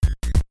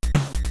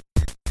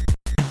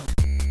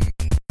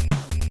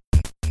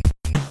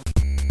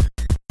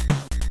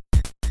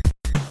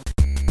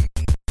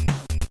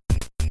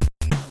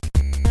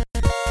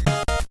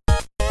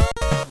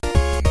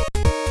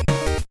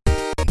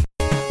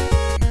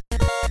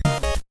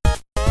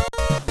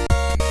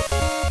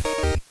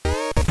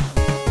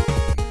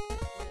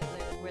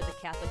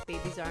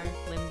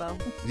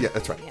Yeah,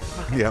 that's right. Yeah,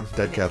 okay. Yeah,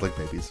 dead Catholic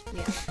babies.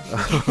 Yeah.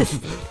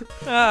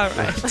 All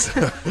right.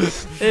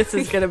 This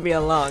is going to be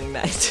a long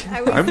night.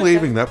 I'm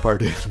leaving that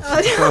part in.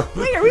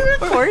 Wait, are we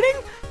recording?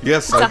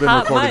 Yes, a I've been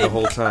hot recording the mic.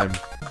 whole time.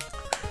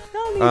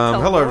 No need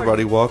Hello, to warn.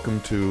 everybody. Welcome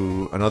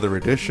to another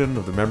edition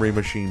of the Memory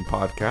Machine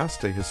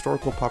Podcast, a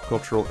historical, pop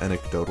cultural,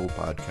 anecdotal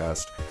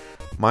podcast.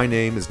 My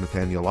name is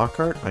Nathaniel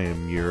Lockhart. I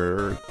am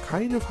your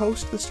kind of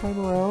host this time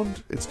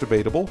around. It's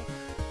debatable.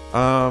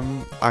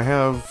 I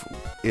have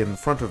in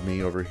front of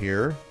me over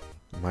here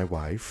my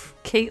wife.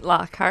 Kate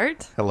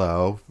Lockhart,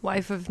 Hello.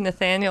 wife of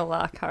Nathaniel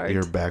Lockhart.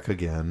 You're back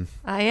again.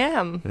 I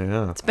am.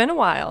 Yeah. It's been a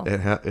while.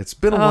 It's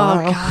been a Oh,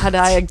 while. God,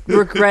 I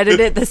regretted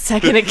it the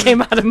second it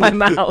came out of my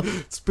mouth.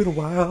 It's been a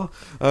while.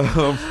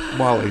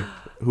 Molly,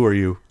 who are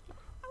you?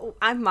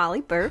 I'm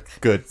Molly Burke,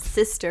 Good.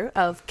 sister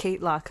of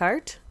Kate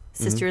Lockhart,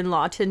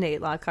 sister-in-law to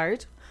Nate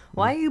Lockhart.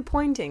 Why are you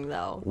pointing,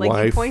 though? Like, you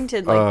Wife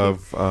pointed like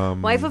of,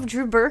 wife of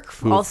Drew Burke,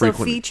 who also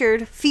frequent-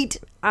 featured feet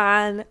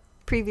on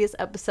previous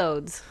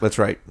episodes That's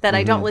right. that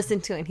I don't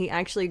listen to, and he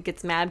actually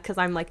gets mad because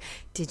I'm like,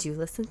 did you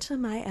listen to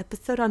my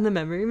episode on the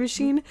Memory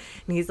Machine?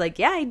 And he's like,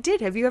 yeah, I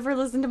did. Have you ever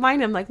listened to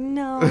mine? I'm like,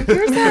 no,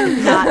 yours are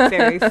not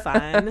very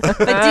fun. But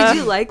did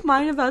you like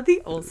mine about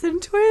the Olsen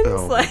twins?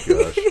 Oh my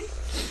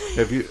gosh.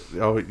 Have you?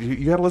 Oh,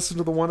 you got to listen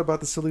to the one about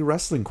the silly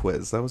wrestling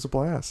quiz. That was a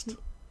blast.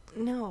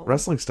 No.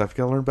 Wrestling stuff. You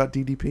got to learn about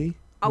DDP.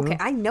 Okay,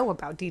 I know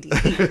about DDP.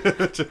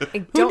 I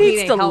Who don't need needs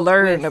any to help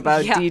learn with-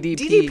 about yeah, DDP?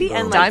 DDP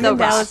and like Diamond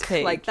the Dallas Rock.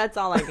 Page. Like, that's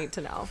all I need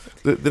to know.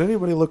 Did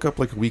anybody look up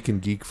like Week in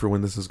Geek for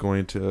when this is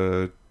going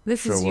to?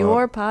 This is show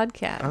your up?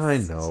 podcast. I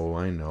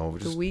know.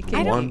 Just Week in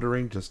Geek.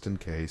 wondering, just in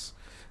case.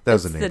 That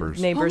was It's the neighbors.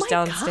 The neighbors Oh my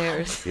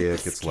downstairs. Yeah,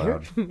 it gets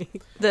loud.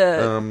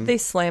 They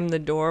slam the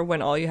door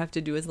when all you have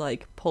to do is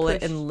like pull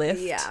it Push, and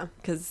lift. yeah.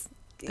 Because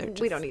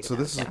We don't need So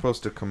to this is know.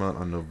 supposed to come out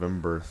on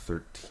November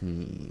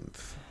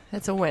 13th.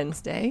 that's a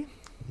Wednesday.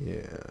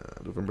 Yeah,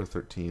 November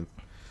 13th.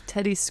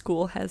 Teddy's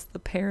school has the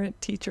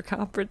parent-teacher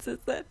conferences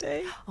that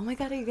day. Oh my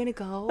God, are you going to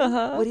go?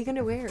 Uh-huh. What are you going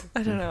to wear?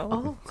 I don't know.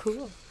 Oh,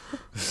 cool.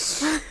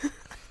 That's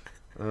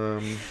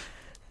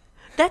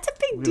That's a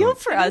big deal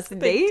for us, It's a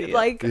big Nate. deal.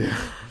 Like, Yeah.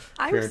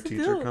 I'm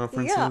Parent-teacher still,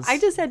 conferences? yeah, I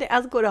just had to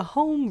ask what a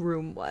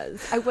homeroom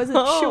was. I wasn't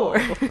Oh.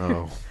 sure.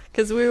 Oh.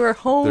 Because we were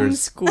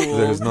homeschooled.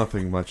 There's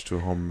nothing much to a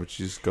home, but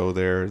you just go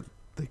there,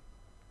 they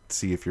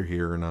see if you're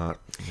here or not.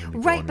 and then you go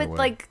Right, on but your way.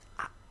 like,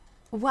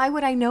 why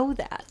would I know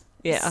that?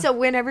 Yeah. So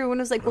when everyone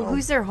was like, well, Oh.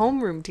 who's their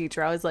homeroom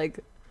teacher? I was like,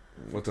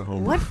 What's a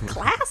home? what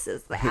class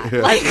is that?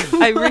 Yeah. Like,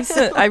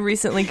 I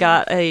recently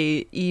got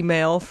a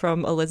email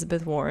from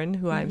Elizabeth Warren,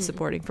 who I'm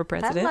supporting for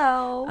president.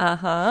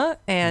 hello.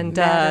 And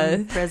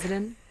Madam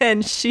President.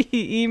 and she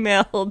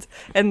emailed,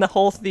 and the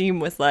whole theme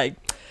was like,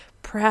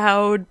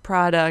 proud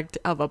product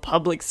of a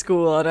public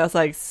school. And I was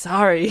like,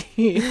 sorry,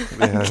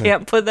 I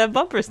can't put that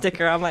bumper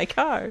sticker on my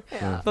car.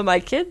 Yeah. But my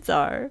kids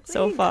are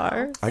so you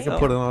far. go. I can So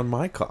put it on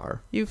my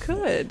car. You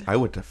could. I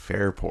went to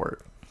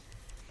Fairport.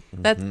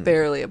 That's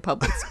barely a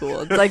public school.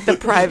 It's like the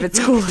private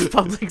school of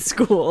public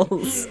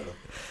schools.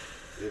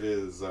 It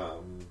is.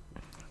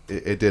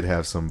 It did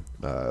have some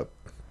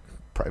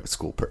private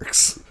school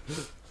perks.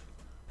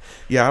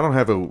 Yeah, I don't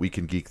have a Week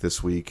in Geek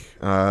this week.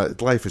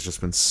 Life has just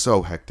been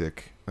so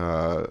hectic.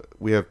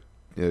 We have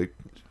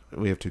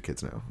 2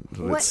 kids now.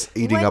 So it's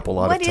eating up a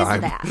lot of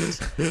time. What is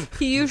that?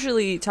 He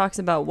usually talks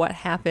about what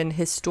happened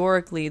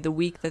historically the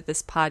week that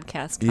this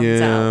podcast comes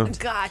Yeah. out.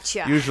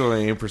 Gotcha. Usually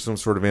I aim for some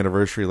sort of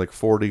anniversary, like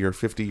 40 or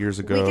 50 years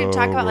ago. We could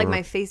talk about like or-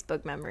 my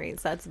Facebook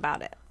memories. That's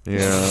about it.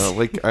 Yeah,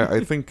 like I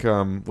think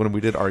when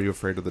we did Are You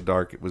Afraid of the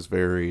Dark, it was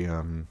very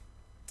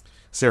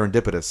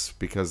serendipitous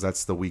because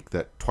that's the week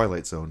that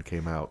Twilight Zone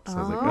came out. So I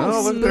was like,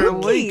 oh, look, they're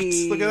linked.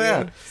 spooky. Look at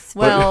that.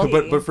 Well-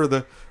 but for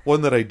the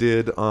one that I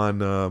did on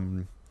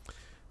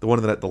the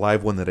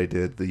live one that I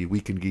did, the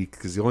Week in Geek,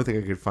 because the only thing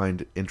I could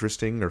find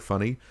interesting or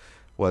funny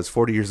was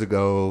 40 years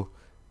ago.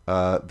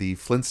 The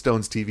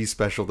Flintstones TV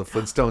special, The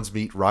Flintstones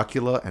Meet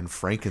Rockula and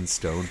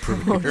Frankenstone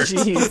premiered.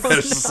 jeez. And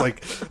it's just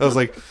like, I was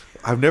like,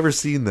 I've never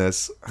seen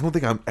this. I don't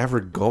think I'm ever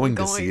going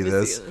to see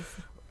this.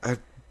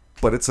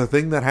 But it's a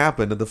thing that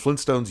happened, and the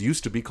Flintstones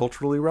used to be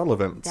culturally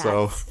relevant.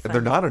 That's And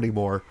they're not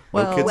anymore.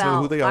 Well- no kids know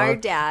Well, who they our are,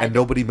 dad- and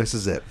nobody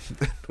misses it.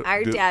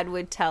 Our dad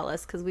would tell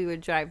us because we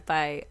would drive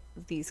by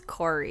these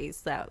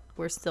quarries that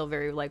were still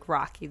very like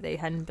rocky. They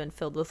hadn't been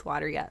filled with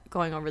water yet.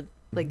 Going over,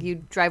 like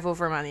you drive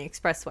over them on the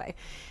expressway,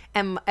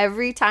 and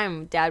every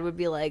time Dad would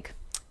be like,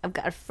 "I've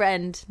got a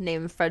friend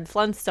named Fred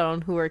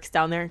Flintstone who works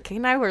down there." And Kay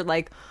and I were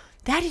like,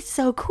 "That is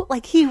so cool!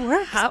 Like he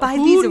works by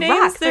who these names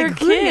rocks. their Like,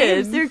 who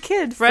names kid their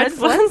kid Fred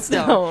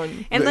Flintstone?"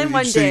 Flintstone? And then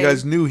one so day, you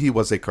guys knew he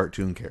was a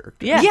cartoon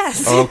character. Yes.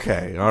 yes,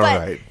 Okay, all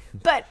right.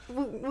 But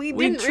we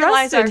We didn't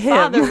realize our trusted him.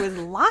 father was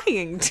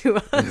lying to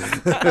us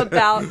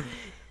about.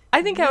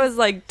 I think I was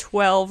like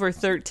 12 or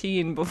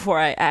 13 before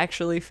I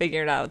actually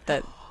figured out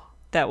that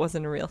that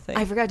wasn't a real thing.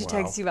 I forgot to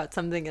text Wow. you about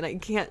something, and I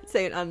can't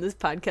say it on this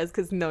podcast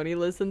because Noni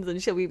listens,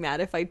 and she'll be mad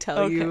if I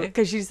tell you Okay.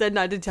 because she said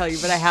not to tell you,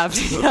 but I have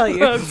to tell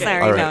you. Okay.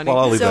 Sorry, All right, Noni. well,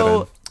 I'll leave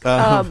So,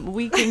 that in.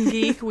 Week in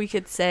Geek, we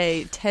could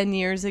say 10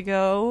 years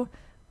ago,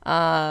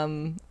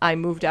 I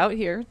moved out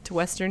here to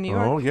Western New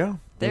York. Oh, yeah.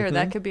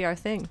 That could be our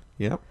thing.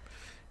 Yep.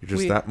 You're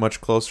just that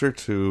much closer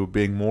to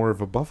being more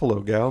of a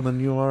Buffalo gal than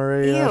you are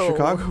a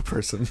Chicago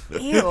person.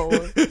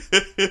 Ew.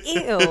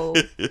 Ew.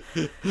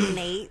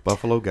 Nate.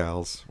 Buffalo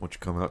gals, which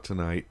come out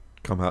tonight,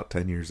 come out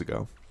 10 years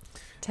ago.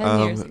 10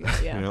 years ago,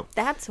 yeah. Yep.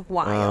 That's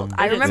wild.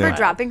 I remember wild.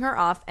 dropping her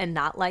off and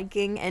not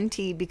liking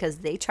NT because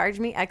they charged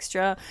me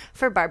extra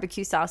for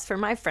barbecue sauce for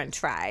my french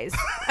fries.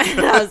 And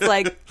I was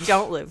like,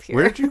 don't live here.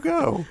 Where'd you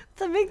go?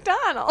 The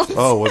McDonald's.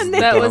 Oh, was it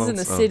That was McDonald's? in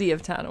the city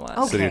of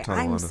Tonawanda. City Okay, of I'm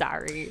Tonawanda.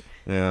 sorry.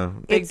 Yeah.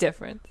 Big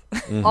difference.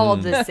 All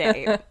the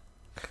same.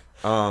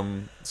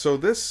 So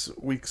this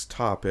week's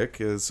topic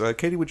is,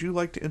 Katie, would you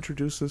like to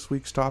introduce this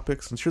week's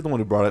topic? Since you're the one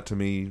who brought it to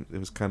me, it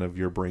was kind of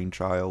your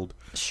brainchild.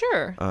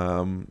 Sure.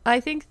 I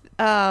think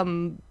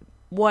the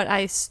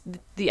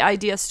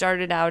idea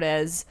started out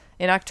as,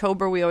 in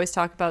October we always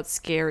talk about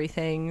scary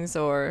things,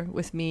 or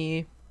with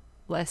me,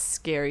 less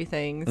scary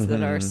things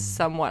that are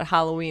somewhat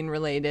Halloween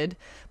related.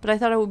 But I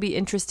thought it would be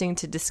interesting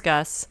to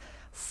discuss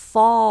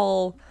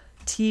fall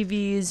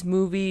TVs,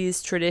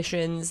 movies,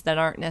 traditions that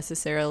aren't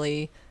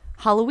necessarily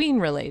Halloween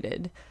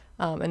related,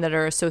 and that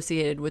are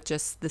associated with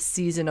just the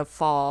season of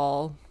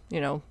fall,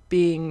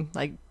 being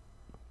like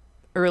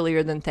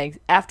earlier than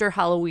after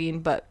Halloween,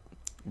 but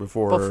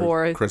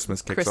Before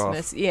Christmas kicks off.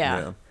 Christmas,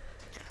 yeah.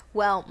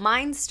 Well,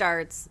 mine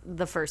starts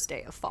the first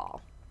day of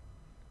fall.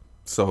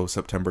 So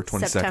September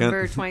 22nd?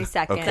 September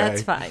 22nd. Okay.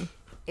 That's fine.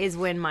 Is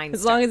when mine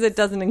As starts. long as it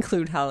doesn't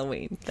include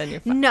Halloween, then you're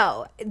fine.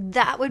 No,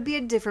 that would be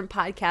a different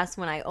podcast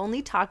when I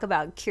only talk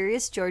about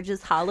Curious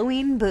George's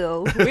Halloween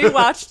Boo. We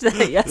watched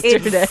that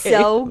yesterday. It's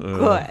so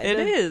good. It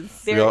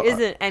is. There Yeah.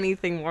 isn't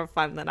anything more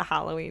fun than a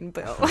Halloween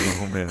Boo.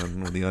 Oh,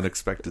 man, when the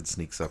unexpected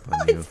sneaks up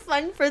on you. It's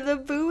fun for the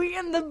Booey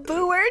and the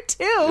Booer,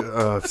 too.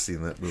 Oh, I've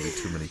seen that movie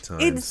too many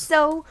times. It's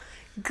so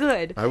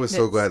good. I was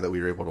so glad that we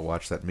were able to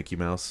watch that Mickey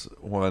Mouse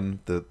one,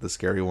 the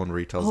scary one where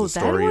he tells the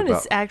that story one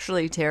about... is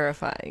actually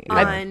terrifying.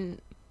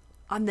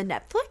 On the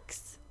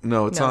Netflix?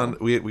 No, it's No. on...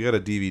 We got a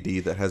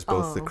DVD that has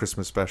both the Oh.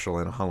 Christmas special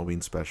and a Halloween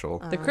special.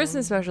 The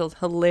Christmas special is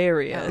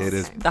hilarious. It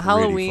is The pretty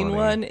Halloween funny.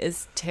 one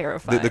is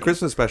terrifying. The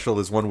Christmas special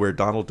is one where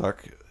Donald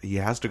Duck, he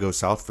has to go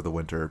south for the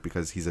winter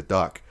because he's a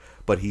duck,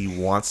 but he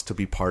wants to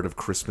be part of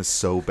Christmas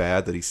so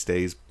bad that he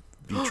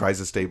tries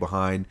to stay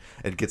behind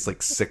and gets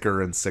like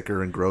sicker and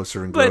sicker and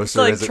grosser and but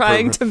grosser. like as it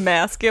trying progresses. to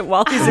mask it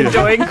while he's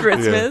enjoying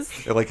Christmas.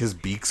 Yeah. And, like his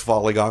beak's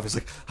falling off. He's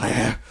like, I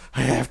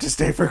have to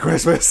stay for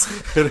Christmas.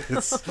 And,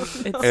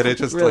 it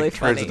just really like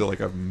turns funny. into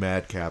like a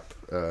madcap.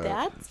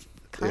 That's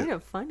kind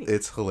of funny.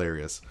 It's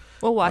hilarious.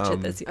 We'll watch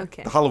it this year.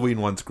 Okay. The Halloween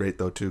one's great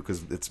though too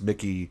because it's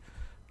Mickey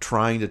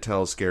trying to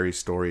tell scary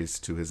stories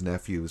to his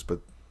nephews,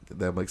 but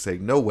them like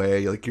saying, "No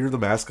way! Like you're the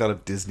mascot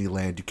of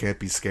Disneyland. You can't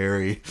be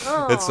scary."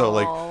 And so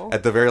like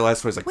at the very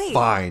last one, he's like, Wait,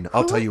 "Fine,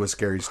 I'll who- tell you a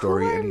scary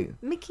story." Who are And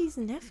Mickey's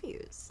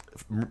nephews?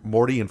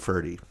 Morty and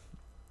Ferdy,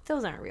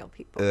 Those aren't real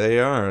people. they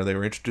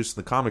were introduced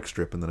in the comic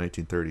strip in the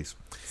 1930s.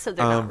 So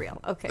they're not real.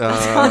 Okay.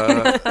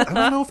 I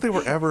don't know if they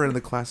were ever in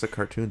the classic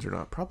cartoons or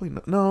not. Probably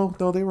not. No,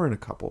 they were in a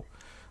couple.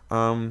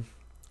 And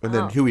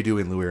then Huey,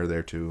 Dewey, and Louie are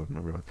there too. And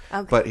everyone.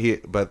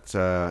 Okay.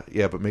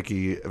 But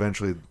Mickey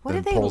eventually What do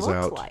then they pulls look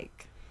out.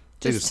 like?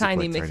 They Just look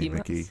tiny like Mickey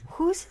Mouse.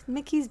 Who's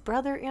Mickey's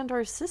brother and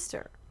or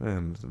sister?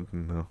 And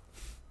no,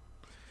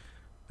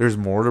 there's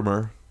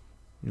Mortimer.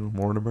 You know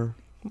Mortimer.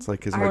 It's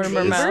like his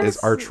Mortimer his Mouse?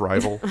 arch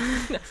rival.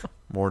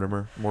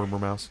 Mortimer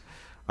Mouse.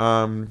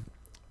 And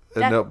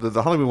no,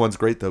 the Halloween one's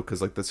great though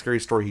because like the scary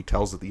story he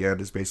tells at the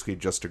end is basically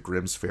just a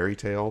Grimm's fairy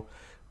tale,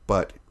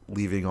 but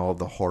leaving all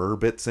the horror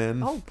bits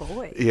in. Oh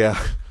boy. Yeah.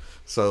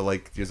 So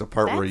like there's a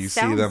part That where you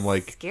see sounds them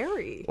like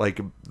scary. like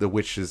the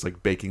witch is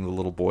like baking the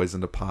little boys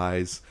into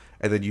pies,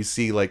 and then you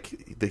see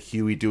like the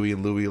Huey, Dewey,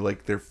 and Louie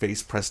like their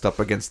face pressed up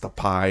against the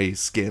pie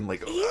skin,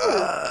 like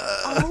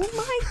Oh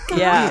my god.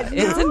 Yeah,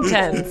 it's no.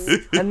 intense.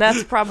 And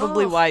that's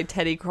probably why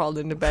Teddy crawled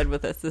into bed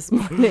with us this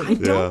morning. I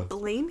don't Yeah.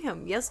 blame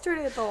him.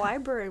 Yesterday at the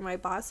library, my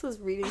boss was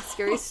reading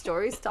scary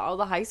stories to all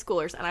the high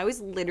schoolers, and I was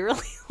literally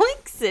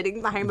like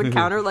sitting behind the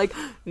counter, like,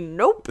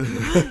 nope,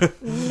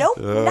 nope,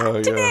 not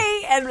yeah.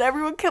 today. And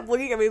everyone kept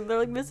looking at me. They're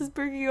like, Mrs.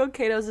 Berger, you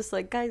okay? And I was just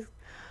like, guys,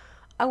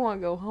 I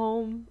want to go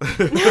home.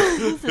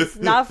 This is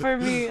not for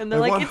me. And they're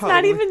I like, want it's not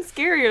Halloween. even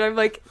scary. And I'm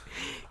like,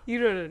 you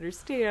don't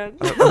understand.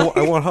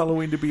 I want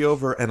Halloween to be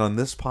over, and on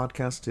this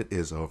podcast, it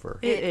is over.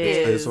 It It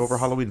is is over.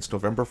 Halloween. It's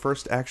November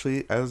 1st,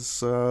 actually,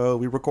 as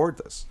we record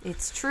this.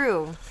 It's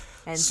true.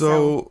 And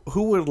So,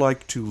 who would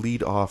like to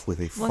lead off with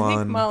a fun Well, I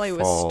think Molly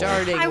was fall?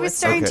 starting. I was with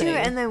starting something. to,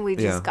 and then we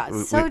just Yeah, got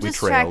we so trailed.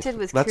 distracted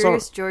with That's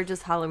Curious all-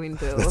 George's Halloween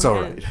Boo. That's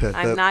all and right.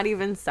 I'm That- not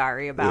even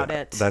sorry about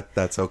Yeah, it.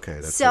 That's okay.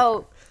 That's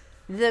So,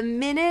 the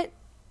minute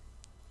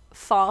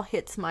fall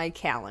hits my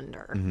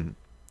calendar, Mm-hmm.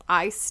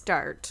 I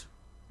start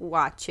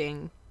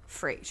watching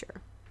Frasier.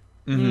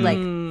 Mm-hmm.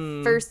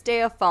 Like, first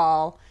day of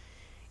fall,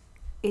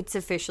 it's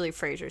officially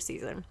Frasier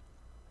season.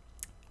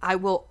 I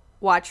will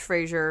watch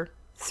Frasier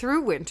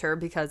through winter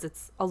because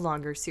it's a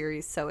longer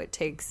series, so it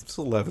takes It's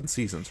 11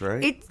 seasons,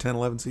 right? It's- 10,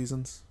 11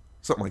 seasons?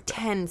 Something like that.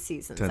 10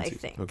 seasons, 10 I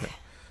seasons. think. Okay.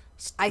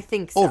 I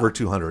think so. Over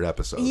 200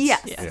 episodes.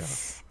 Yes.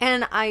 Yeah.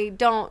 And I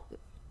don't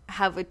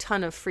have a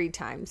ton of free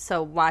time,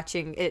 so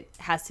watching it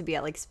has to be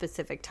at like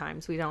specific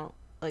times. We don't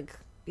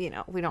we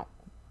don't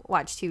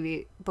watch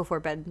TV before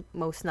bed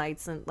most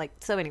nights, and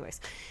so anyways.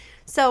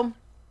 So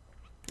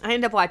I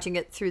end up watching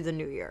it through the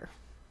new year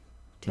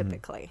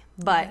typically.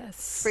 But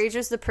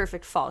Frasier's the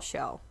perfect fall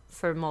show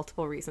for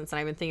multiple reasons, and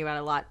I've been thinking about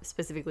it a lot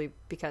specifically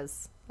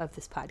because of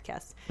this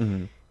podcast.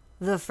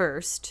 The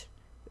first,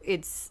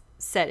 it's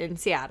set in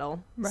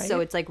Seattle, right?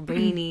 So it's like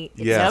rainy,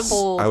 Yes, it's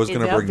cold. I was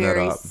going to bring that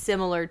very up.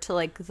 similar to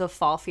like the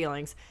fall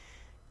feelings.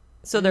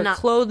 So their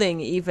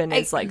clothing even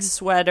is like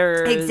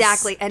sweaters.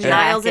 Exactly. And jackets.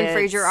 Niles and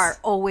Frasier are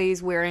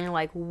always wearing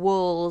like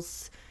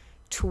wools,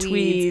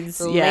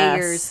 tweeds,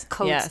 layers,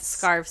 coats,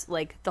 scarves,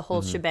 like the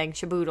whole shebang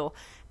shaboodle.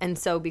 And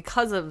so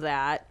because of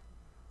that,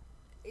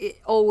 it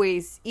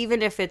always,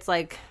 even if it's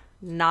like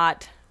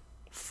not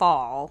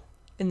fall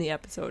in the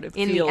episode, it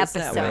in feels the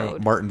that episode. way.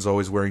 Martin's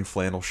always wearing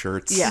flannel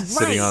shirts, Yeah.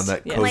 sitting Right. on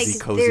that Yeah. cozy,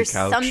 like cozy there's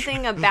couch.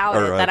 something about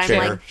Or, it that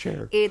chair, I'm like,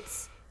 chair.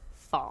 it's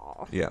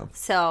fall. Yeah.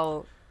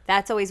 So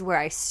that's always where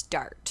I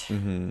start.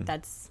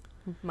 That's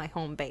my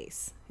home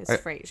base is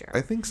Frasier.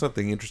 I think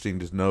something interesting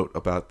to note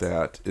about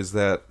that is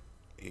that,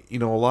 a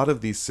lot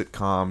of these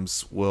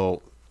sitcoms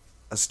will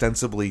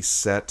ostensibly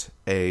set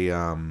a...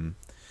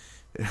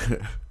 do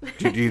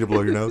you need to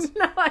blow your nose?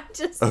 No, I'm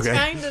just Okay.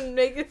 trying to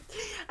make it.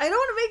 I don't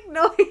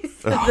want to make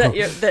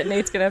noise. that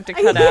Nate's gonna have to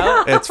cut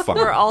out. It's fine.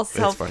 We're all It's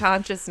fine.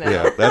 self-conscious now.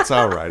 Yeah, that's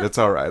all right. It's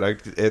all right.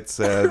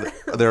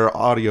 There are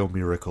audio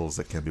miracles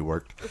that can be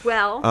worked.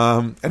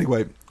 Well,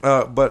 Anyway,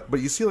 but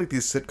you see like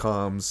these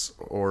sitcoms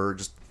or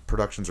just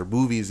productions or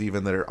movies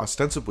even that are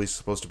ostensibly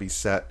supposed to be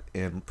set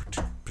in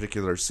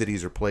particular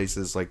cities or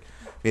places, like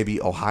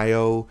maybe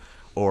Ohio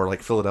or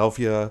like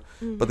Philadelphia,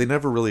 but they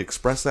never really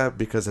express that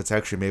because it's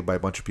actually made by a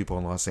bunch of people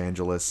in Los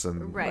Angeles,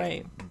 and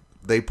right.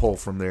 they pull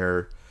from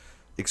their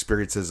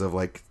experiences of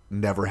like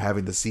never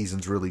having the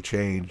seasons really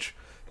change,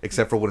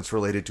 except for when it's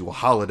related to a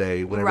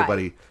holiday when Right.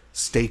 everybody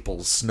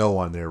staples snow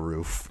on their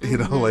roof, but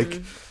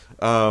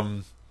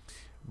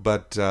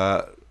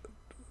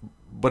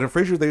in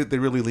Frasier they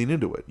really lean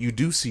into it. You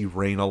do see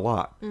rain a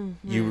lot.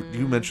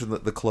 You mentioned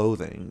the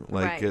clothing,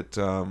 like Right. it.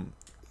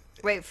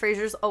 Right,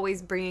 Frasier's always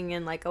bringing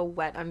in like a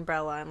wet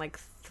umbrella and like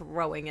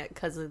throwing it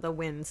because of the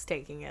wind's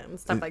taking it and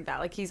stuff like that.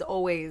 Like he's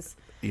always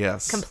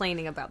Yes.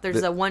 complaining about.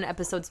 There's a one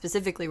episode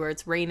specifically where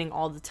it's raining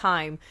all the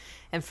time,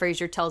 and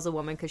Frasier tells a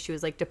woman because she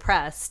was like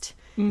depressed,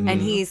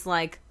 and he's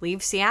like,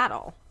 "Leave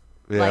Seattle."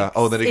 Yeah.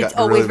 Like, Then it it's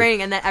got always really...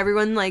 raining, and then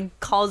everyone like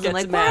calls him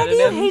Gets like, mad "Why at do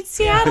you him." hate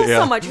Seattle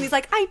Yeah. so much?" And he's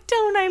like, "I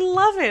don't. I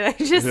love it.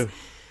 I just."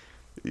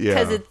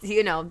 Yeah. Because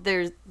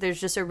it's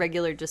there's just a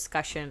regular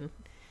discussion,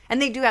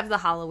 and they do have the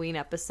Halloween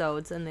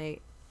episodes, and they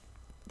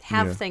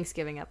have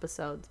Thanksgiving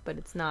episodes, but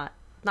it's not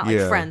like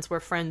Friends, where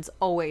Friends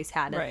always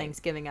had a Right.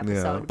 Thanksgiving Yeah,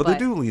 episode. but they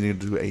do lean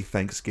into a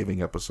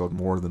Thanksgiving episode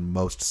more than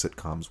most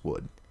sitcoms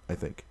would, I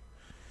think.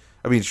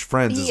 I mean,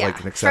 Friends is like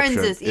an exception.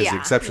 Friends is the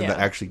exception that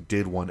Yeah. actually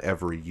did one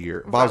every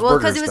year. Well, Bob's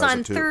because Burgers it was does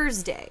on too.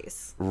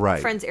 Thursdays.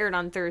 Right. Friends aired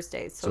on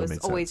Thursdays, so So it it was made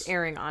always sense.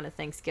 airing on a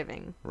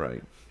Thanksgiving.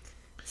 Right.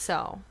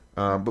 So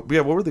But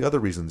yeah, what were the other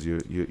reasons you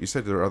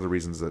said there are other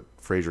reasons that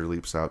Frasier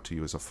leaps out to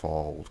you as a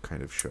fall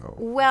kind of show?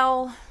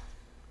 well.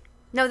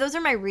 No, those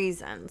are my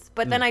reasons.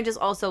 But then I just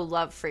also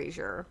love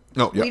Frasier.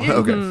 No, yeah, We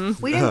didn't,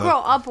 okay. we didn't grow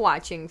up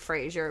watching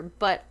Frasier,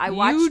 but I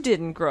watched. You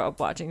didn't grow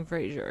up watching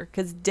Frasier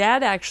because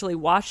Dad actually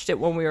watched it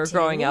when we were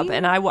growing up,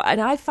 and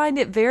I find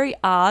it very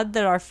odd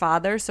that our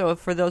father. So,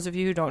 for those of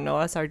you who don't know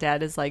us, our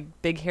dad is like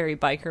big hairy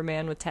biker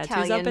man with tattoos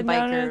Italian up and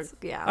down biker, his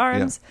yeah.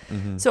 arms. Yeah.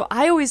 Mm-hmm. So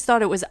I always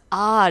thought it was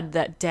odd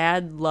that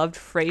Dad loved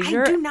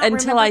Frasier do not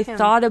until remember I him.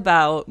 thought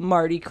about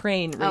Marty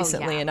Crane Oh,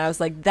 recently, yeah. and I was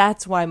like,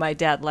 that's why my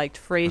dad liked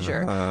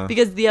Frasier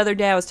because the other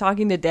day I was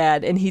talking to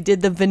Dad and he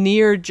did the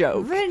veneer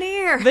joke.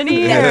 Veneer.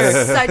 Veneer.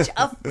 That's such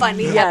a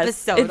funny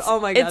Yes, episode. it's- Oh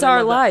my god. it's I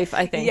our love that. life,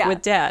 I think,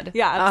 with Dad.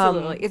 Yeah,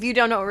 absolutely. If you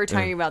don't know what we're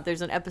talking about,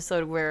 there's an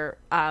episode where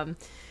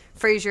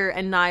Frasier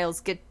and Niles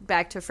get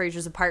back to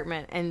Frasier's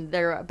apartment and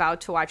they're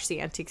about to watch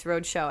the Antiques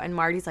Roadshow, and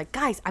Marty's like,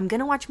 "Guys, I'm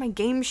gonna watch my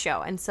game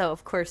show." And so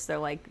of course they're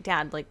like,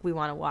 "Dad, like we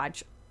want to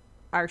watch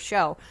our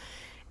show."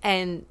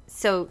 And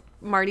so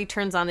Marty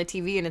turns on the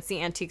TV and it's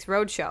the Antiques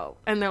Roadshow.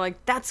 And they're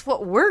like, "That's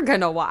what we're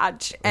going to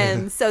watch."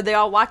 And so they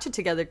all watch it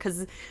together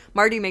because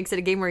Marty makes it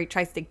a game where he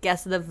tries to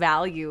guess the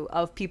value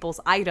of people's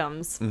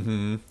items.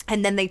 Mm-hmm.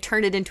 And then they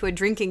turn it into a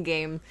drinking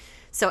game.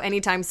 So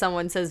anytime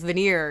someone says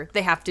veneer,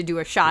 they have to do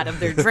a shot of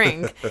their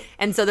drink.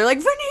 And so they're like,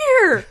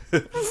 "Veneer!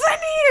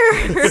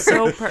 Veneer!"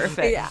 So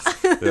perfect. Yeah.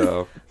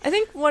 Yeah. I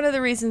think one of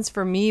the reasons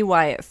for me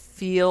why it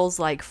feels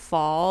like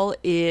fall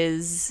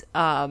is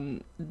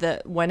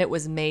that when it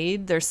was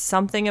made, there's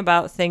something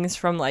about things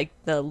from like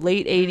the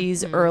late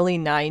 80s, early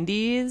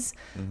 90s.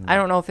 I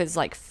don't know if it's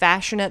like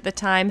fashion at the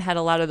time had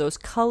a lot of those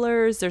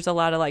colors. There's a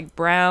lot of like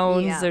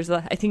browns. Yeah. There's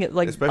I think it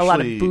like Especially a lot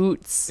of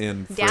boots.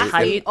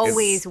 Daphne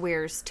always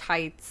wears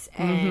tights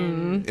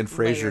and In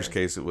Frasier's layers.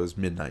 case, it was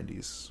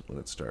mid-90s when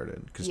it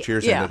started because Yeah.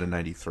 Cheers Yeah. ended in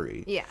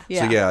 93. Yeah.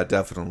 Yeah. So yeah,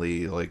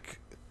 definitely like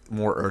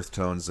more earth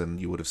tones than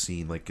you would have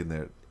seen like in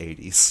the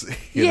 80s.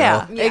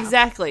 Yeah, know?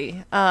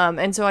 exactly.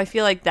 And so I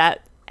feel like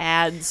that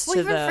adds to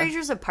even the...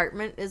 Frasier's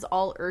apartment is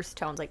all earth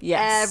tones. Like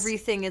Yes.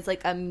 everything is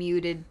like a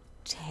muted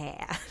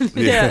tan.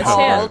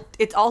 Yeah.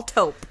 It's all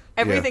taupe.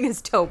 Everything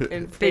is taupe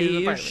in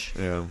Frasier's apartment.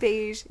 Yeah.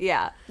 Beige,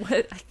 yeah.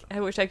 I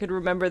wish I could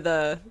remember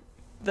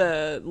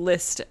the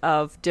list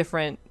of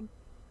different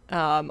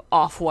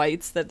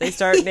off-whites that they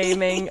start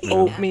naming.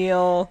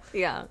 Oatmeal,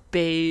 Yeah.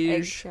 beige.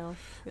 Eggshell.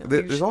 Yeah.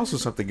 There's also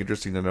something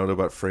interesting to note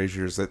about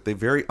Frasier is that they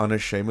very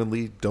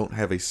unashamedly don't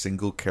have a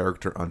single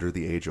character under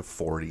the age of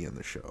 40 in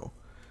the show,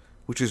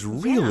 which is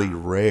really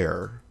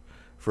rare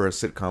for a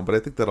sitcom. But I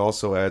think that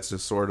also adds to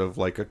sort of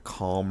like a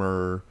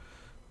calmer,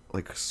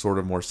 like sort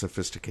of more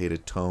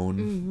sophisticated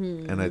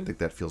tone, and I think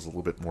that feels a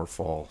little bit more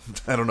fall.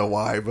 I don't know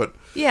why, but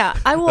Yeah,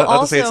 I will not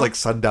also to say it's like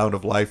Sundown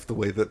of Life the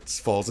way that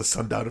fall's a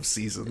Sundown of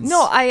Seasons.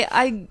 No,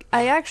 I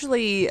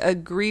actually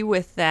agree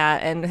with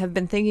that and have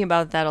been thinking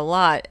about that a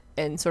lot,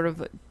 and sort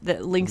of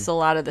that links a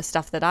lot of the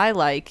stuff that I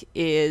like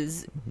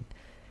is,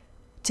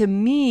 to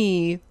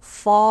me,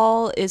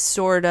 fall is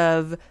sort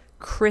of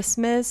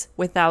Christmas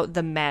without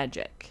the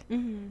magic.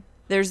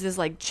 There's this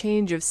like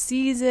change of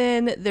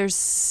season.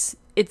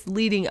 It's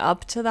leading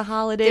up to the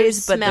holidays,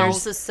 There's but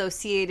smells there's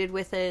associated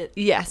with it.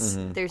 yes.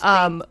 There's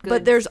But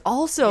goods. there's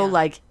also Yeah.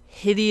 like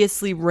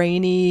hideously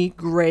rainy,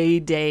 gray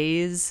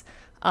days.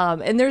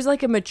 And there's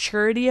like a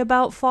maturity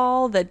about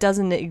fall that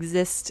doesn't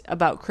exist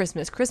about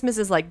Christmas. Christmas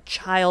is like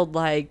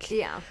childlike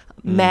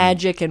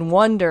magic and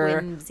wonder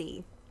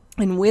whimsy.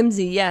 and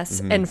whimsy, yes.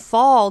 And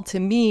fall to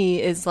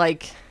me is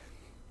like,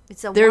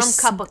 It's a There's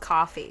warm cup of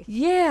coffee.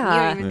 You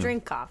yeah. don't even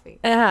drink coffee.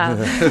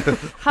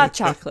 Hot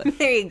chocolate.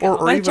 There you go.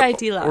 My chai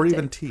tea latte. or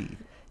even tea.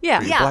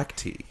 Yeah. Yeah. Black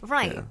tea.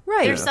 Right. Yeah.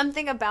 Right. There's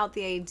something about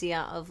the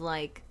idea of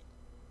like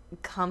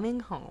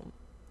coming home,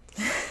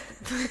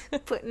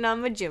 putting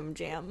on my gym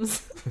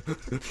jams,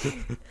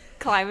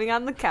 climbing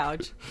on the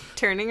couch,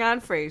 turning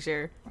on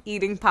Frasier,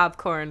 eating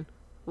popcorn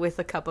with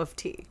a cup of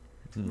tea.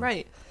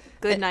 Right.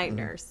 Good night,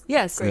 nurse.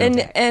 Yes, Great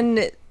day.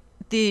 and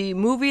the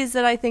movies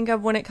that I think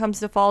of when it comes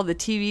to fall, the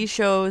TV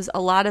shows, a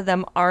lot of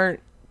them aren't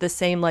the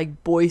same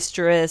like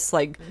boisterous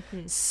like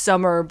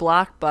summer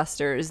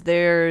blockbusters.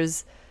 There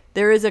is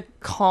a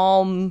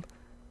calmness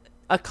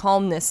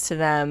to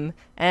them,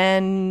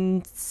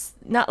 and it's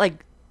not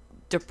like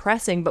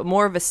depressing, but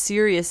more of a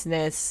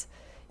seriousness.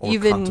 Or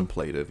even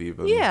contemplative,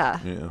 even.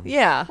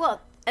 yeah.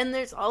 Well, and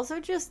there's also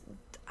just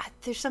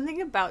there's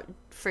something about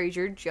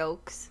Frasier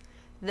jokes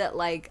that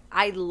like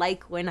I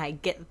like when I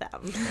get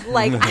them.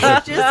 Like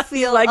I just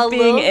feel Like a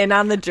being little, in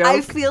on the joke.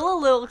 I feel a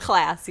little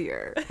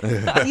classier.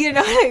 You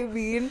know what I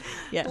mean?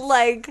 Yes.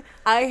 Like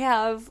I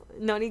have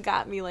Noni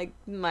got me like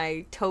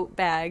my tote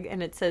bag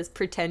and it says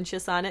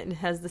pretentious on it and it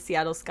has the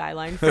Seattle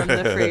skyline from the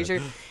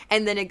Frasier.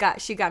 And then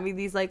she got me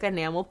these like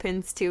enamel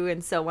pins too,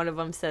 and so one of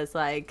them says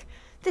like,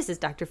 "This is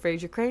Dr.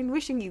 Frasier Crane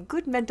wishing you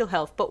good mental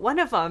health." But one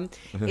of them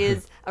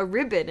is a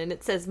ribbon and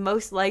it says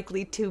most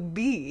likely to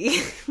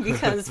be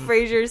because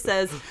Frasier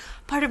says,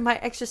 "Part of my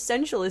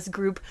existentialist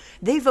group,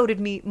 they voted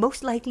me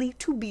most likely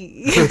to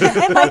be."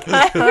 And like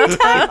every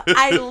time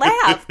I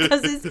laugh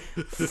because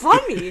it's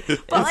funny.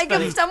 But like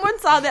if someone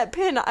saw that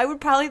pin, I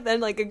would probably then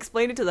like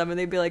explain it to them and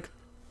they'd be like,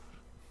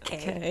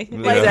 okay.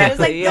 Like, Exactly, it's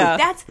like, yeah. no,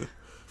 that's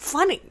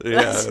funny.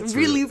 Yeah, That's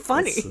really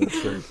funny.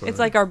 That's very funny. It's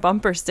like our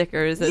bumper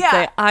stickers that Yeah.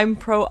 say "I'm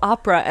pro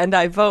opera and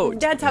I vote."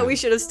 That's how we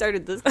should have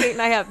started this. Kate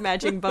and I have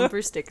matching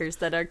bumper stickers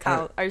that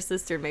our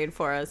sister made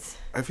for us.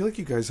 I feel like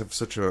you guys have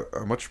such a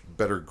much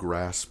better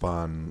grasp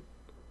on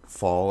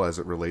fall as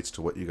it relates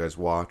to what you guys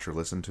watch or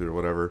listen to or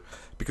whatever.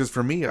 Because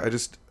for me, I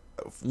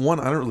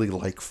don't really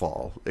like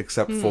fall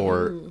except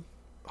for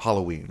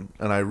Halloween,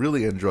 and I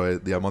really enjoy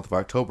the month of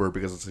October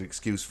because it's an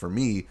excuse for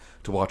me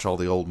to watch all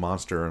the old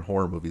monster and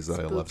horror movies that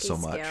I love so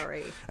Spooky, much.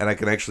 scary. And I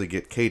can actually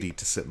get Katie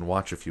to sit and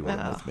watch a few of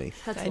them with me.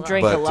 That's I a lot.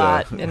 drink a But,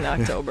 lot in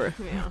October.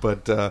 Yeah.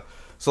 But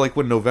so like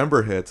when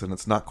November hits and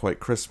it's not quite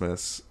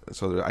Christmas,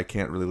 so that I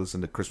can't really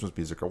listen to Christmas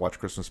music or watch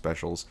Christmas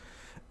specials,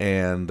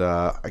 and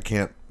I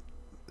can't.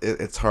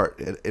 It's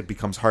hard. It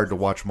becomes hard to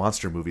watch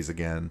monster movies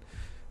again.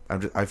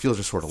 I feel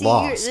just sort of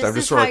lost. this I'm just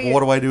is sort of how like, what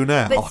do I do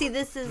now? But see,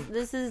 this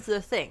is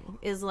the thing.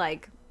 Is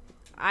like,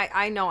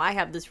 I know I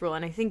have this rule,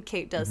 and I think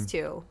Kate does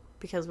too,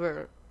 because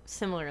we're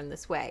similar in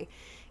this way.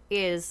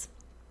 Is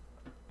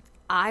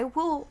I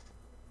will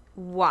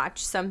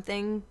watch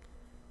something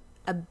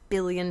a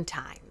billion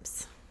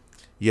times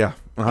Yeah,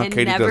 and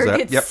Katie never does that.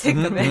 get Yep. sick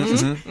of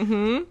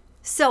it.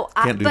 So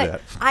Can't do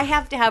that. I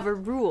have to have a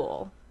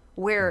rule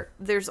where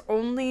there's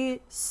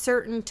only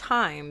certain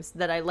times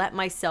that I let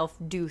myself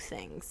do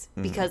things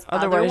because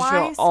Otherwise,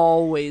 you'll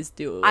always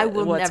do I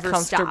will what's never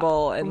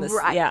comfortable stop. and this.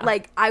 Right. Yeah,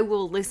 Like I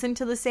will listen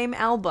to the same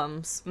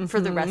albums for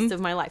the rest of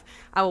my life.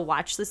 I will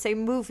watch the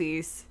same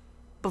movies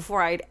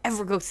before I'd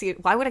ever go see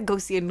it. Why would I go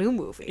see a new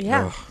movie?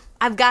 yeah. Ugh.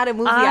 I've got a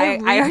movie I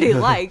already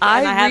like,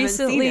 and I haven't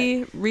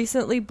seen it.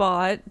 recently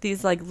bought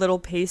these like little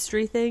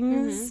pastry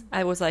things.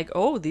 I was like,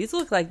 oh, these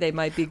look like they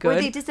might be good.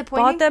 Were they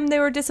disappointing? Bought them, they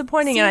were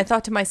disappointing, and I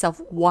thought to myself,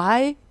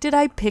 why did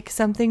I pick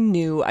something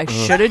new? I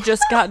should have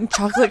just gotten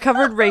chocolate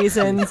covered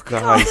raisins.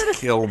 Guys,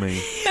 kill me.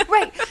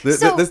 Right.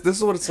 This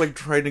is what it's like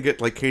trying to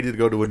get like Katie to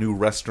go to a new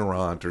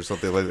restaurant or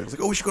something like that. It's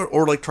like, oh, we should go,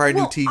 or like try a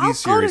new TV I'll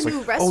series. Go to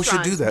like, new oh, we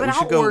should do that. But We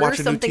should go watch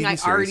a new TV something I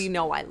series. already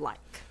know I like.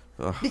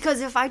 Because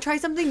if I try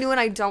something new and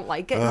I don't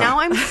like it, now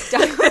I'm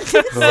stuck with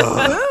this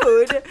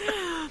food.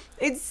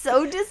 It's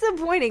so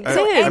disappointing.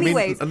 So,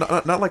 anyways,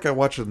 not like I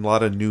watch a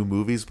lot of new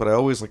movies, but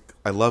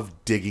I love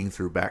digging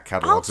through back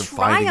catalogs and try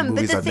finding them. But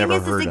movies the I've thing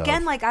never heard is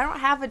again, of. like I don't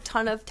have a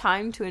ton of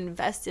time to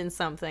invest in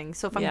something.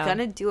 So if I'm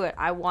gonna do it,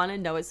 I want to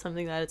know it's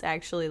something that is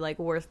actually like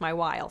worth my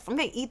while. If I'm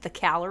gonna eat the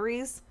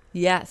calories.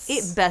 Yes.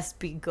 It best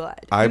be good.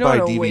 I buy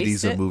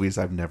DVDs of movies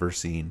I've never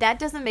seen. That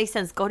doesn't make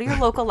sense. Go to your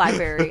local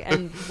library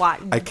and watch.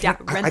 I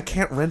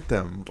can't rent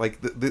them.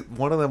 Like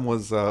one of them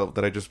was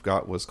that I just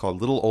got was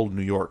called Little Old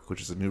New York, which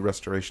is a new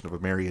restoration of a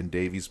Marion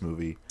Davies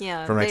movie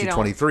from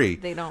 1923.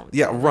 They don't.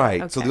 Yeah,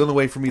 right. Okay. So the only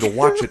way for me to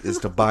watch it is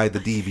to buy the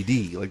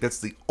DVD. Like that's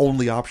the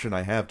only option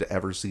I have to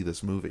ever see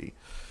this movie.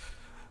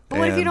 But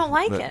what if you don't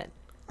like it?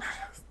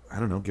 I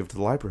don't know, give it to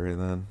the library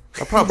then.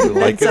 I'll probably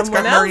like it. It's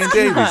got Marion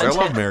Davies. I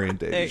love Marion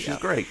Davies. She's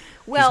great.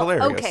 Well, She's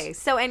hilarious. okay.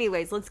 So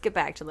anyways, let's get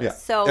back to this. Yeah.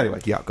 So anyway,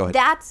 yeah, go ahead.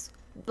 That's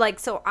like,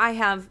 so I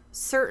have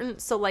certain,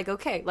 so like,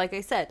 okay, like I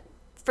said,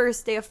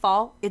 first day of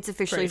fall, it's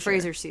officially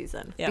Frasier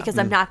season. Yeah. Because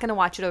I'm not going to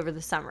watch it over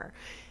the summer.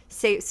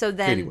 So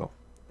then... Katie will.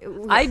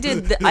 I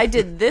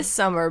did this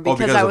summer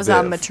because I was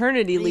on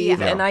maternity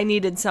leave and I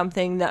needed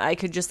something that I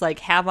could just like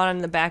have on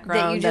in the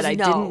background that I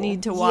didn't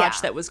need to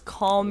watch that was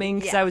calming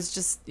because I was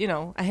just,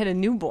 I had a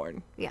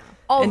newborn. Yeah.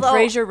 And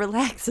Frasier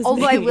relaxes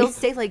me. I will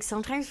say, like,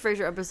 sometimes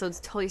Frasier episodes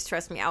totally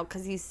stress me out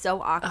because he's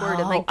so awkward.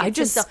 And like, I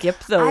just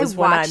skip those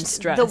when I'm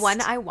stressed. The one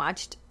I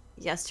watched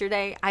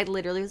yesterday, I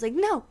literally was like,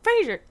 no,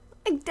 Frasier.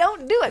 Like,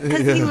 don't do it,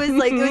 because he was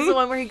like, it was the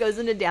one where he goes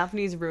into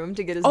Daphne's room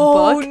to get his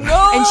book,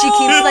 no! And she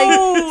keeps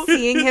like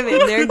seeing him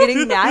in there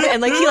getting mad,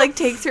 and like he like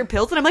takes her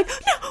pills, and I'm like,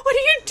 no, what are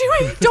you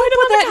doing? Don't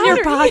put that in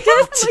your pocket.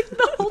 Yeah, like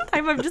the whole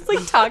time I'm just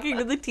like talking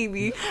to the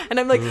TV, and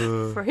I'm like,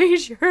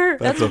 Frasier.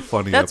 That's a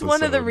funny. That's episode.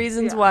 one of the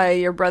reasons why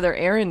your brother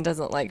Aaron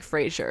doesn't like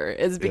Frasier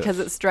is because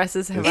it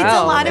stresses him out. It's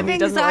a lot of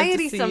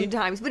anxiety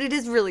sometimes, but it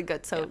is really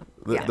good. So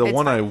the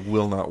one I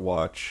will not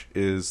watch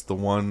is the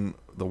one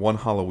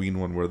Halloween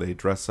one where they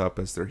dress up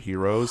as their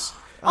heroes.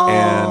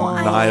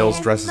 And Niles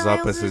dresses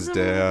up as his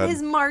dad.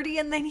 His Marty,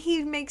 and then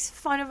he makes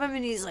fun of him,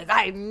 and he's like,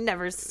 "I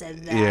never said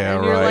that." Yeah,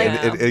 and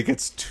right. Like, it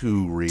gets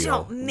too real.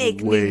 Don't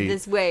make me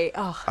this way.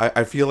 Oh.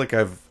 I feel like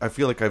I've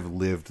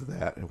lived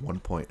that at one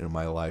point in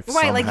my life.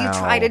 Right, somehow. like you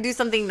try to do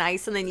something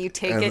nice, and then you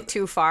take it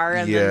too far,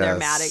 and then they're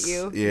mad at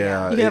you.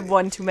 Yeah, you have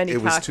one too many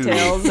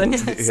cocktails and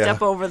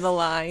step over the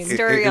line.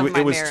 Story of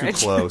my marriage. It was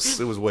too close.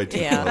 It was way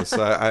too close.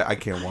 I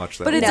can't watch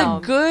that. But it's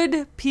a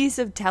good piece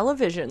of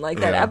television.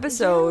 Like that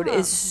episode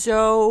is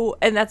so,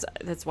 and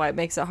that's why it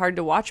makes it hard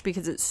to watch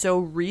because it's so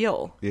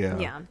real.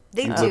 Yeah,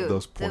 they do.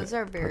 Those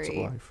are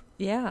very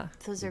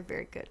those are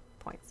very good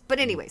points. But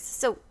anyways,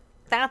 so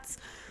that's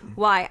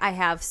why I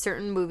have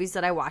certain movies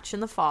that I watch in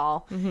the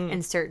fall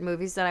and certain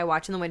movies that I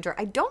watch in the winter.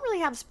 I don't really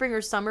have spring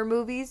or summer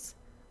movies,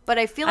 but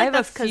I feel like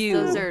that's because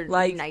those are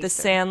like nicer. The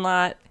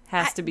Sandlot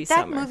has to be that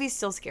summer. That movie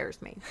still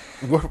scares me.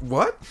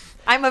 What?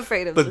 I'm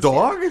afraid of the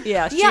dog.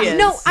 Yeah, she is.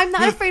 No, I'm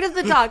not afraid of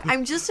the dog.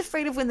 I'm just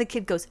afraid of when the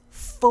kid goes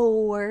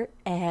forever.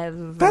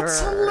 That's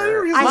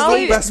hilarious. That's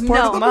the best part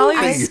of the Molly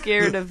movie. was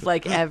scared of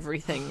like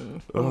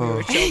everything when we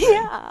were children.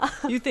 Yeah.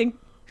 You think?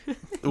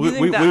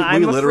 We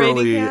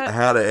literally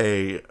had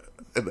an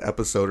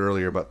episode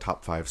earlier about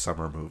top 5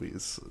 summer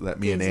movies that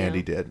me and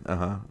Andy did.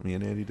 Me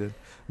and Andy did.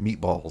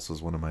 Meatballs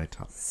was one of my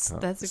top.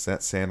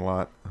 That's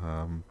Sandlot.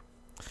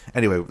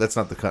 Anyway, that's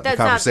not the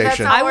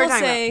conversation. I will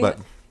say,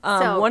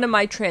 one of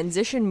my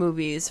transition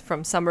movies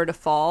from summer to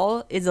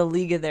fall is A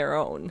League of Their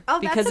Own. Oh,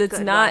 because that's it's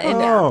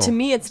not to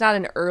me, it's not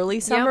an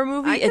early summer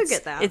movie. I could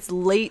get that. It's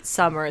late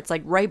summer. It's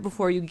like right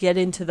before you get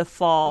into the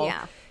fall.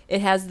 Yeah. It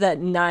has that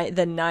the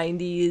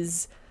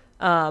 90s.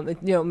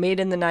 Made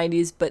in the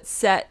 90s, but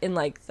set in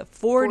like the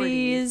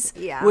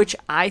 40s, which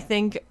I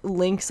think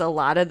links a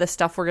lot of the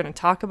stuff we're going to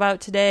talk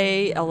about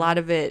today. Mm-hmm. A lot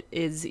of it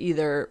is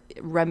either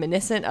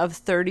reminiscent of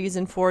 30s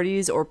and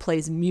 40s or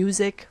plays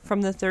music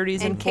from the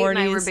 30s and 40s. Kate and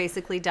I were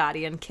basically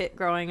Dottie and Kit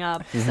growing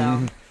up,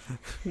 so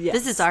yes.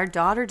 This is our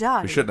daughter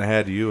Dottie. We shouldn't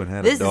have had you and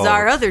had this a dog. This is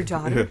our other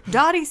daughter,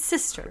 Dottie's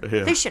sister.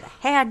 Yeah. They should have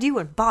had you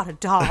and bought a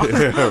dog.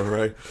 Yeah,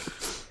 right.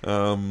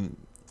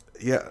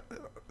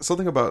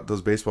 Something about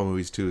those baseball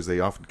movies too is they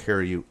often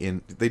carry you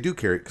in. They do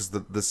carry because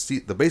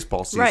the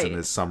baseball season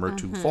is summer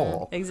to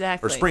fall,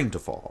 exactly, or spring to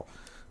fall.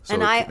 So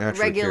and it I naturally carries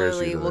you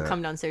regularly to will that.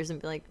 come downstairs and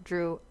be like,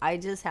 Drew, I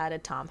just had a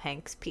Tom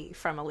Hanks pee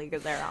from A League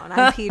of Their Own.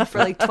 I peed for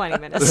like 20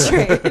 minutes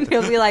straight. And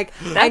he'll be like,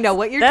 I know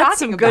what you're That's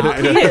talking some good about.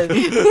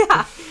 peeing.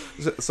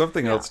 Yeah.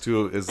 Something else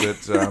too is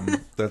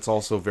that that's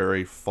also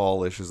very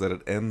fallish is that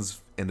it ends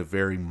in a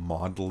very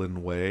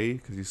maudlin way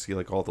because you see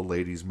like all the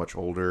ladies much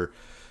older,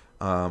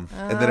 and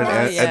then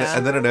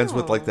and then it ends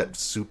with like that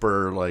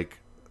super like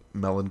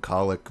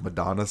melancholic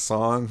Madonna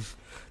song.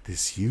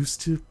 This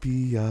used to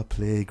be a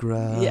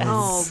playground. Yes.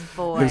 Oh,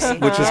 boy.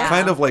 Which is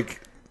kind of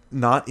like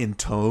not in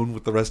tone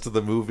with the rest of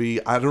the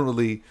movie. I don't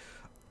really.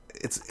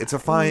 It's a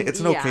fine. It's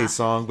an okay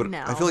song, but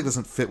I feel like it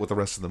doesn't fit with the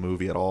rest of the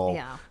movie at all.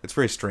 Yeah. It's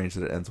very strange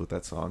that it ends with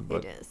that song.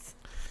 But, It is.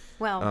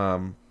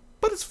 Well,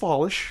 but it's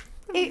fallish.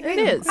 It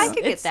is. I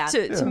could get that.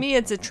 To me,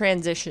 it's a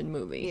transition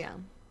movie. Yeah.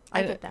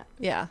 I get that.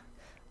 Yeah.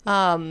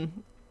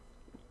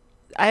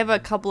 I have a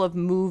couple of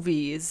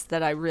movies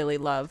that I really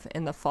love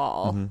in the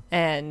fall,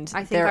 and I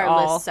think they're our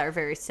all lists are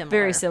very similar.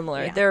 very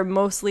similar. Yeah. They're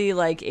mostly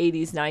like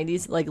 80s,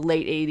 90s, like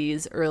late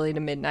 80s, early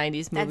to mid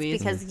 90s That's movies.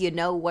 because you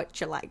know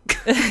what you like.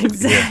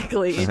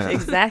 Exactly,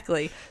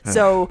 exactly.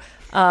 So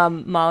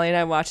Molly and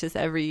I watch this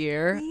every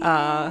year. You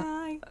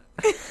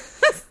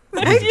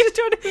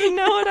don't even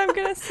know what I'm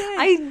gonna say.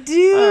 I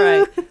do. All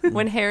right.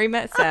 When Harry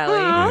Met Sally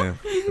Yeah.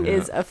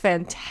 is a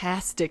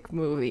fantastic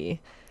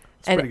movie.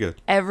 It's pretty good.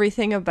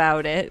 Everything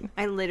about it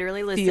I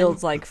literally listened.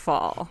 feels like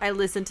fall. I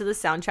listened to the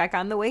soundtrack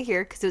on the way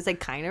here because it was like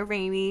kind of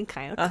rainy,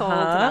 kind of cold, and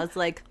I was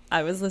like,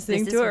 I was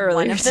listening "This to is it earlier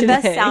one of the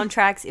today. best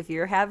soundtracks. If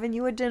you're having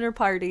you a dinner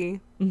party,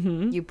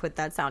 you put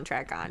that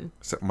soundtrack on."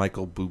 Except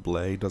Michael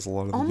Bublé does a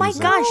lot of the Oh my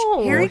music. gosh,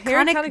 No, Harry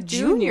Harry Connick Connick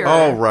Jr. Jr.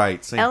 Oh,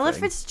 right. Same Ella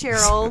thing.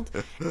 Fitzgerald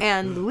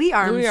and Louis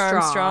Armstrong.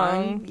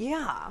 Armstrong.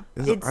 Yeah,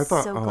 Is it-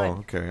 so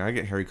good. okay. I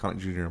get Harry Connick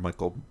Jr. and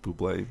Michael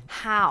Bublé.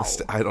 How?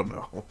 I don't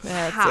know.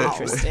 That's How?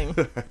 interesting.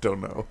 I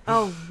don't know.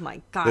 Oh my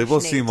gosh, They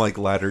both Nate. seem like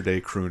latter-day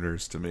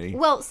crooners to me.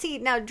 Well, see,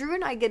 now Drew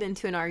and I get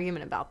into an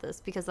argument about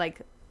this because, like,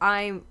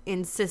 I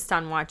insist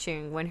on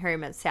watching When Harry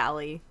Met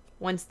Sally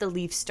once the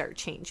leaves start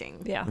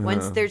changing. Yeah.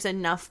 Once there's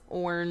enough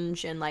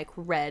orange and, like,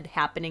 red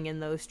happening in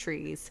those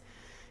trees,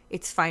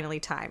 it's finally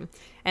time.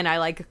 And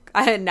I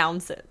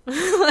announce it.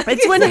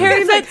 It's when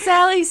Harry Met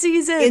Sally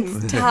season.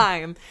 It's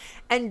time.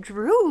 And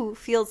Drew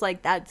feels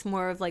like that's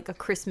more of, like, a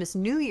Christmas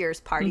New Year's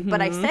party. But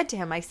I said to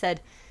him, I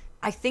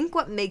think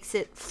what makes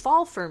it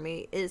fall for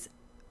me is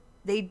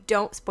they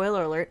don't,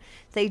 spoiler alert,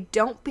 they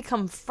don't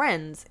become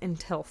friends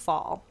until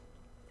fall.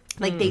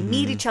 Like, they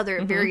meet each other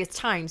at various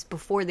times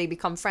before they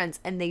become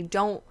friends, and they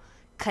don't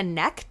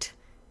connect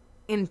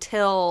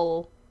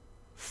until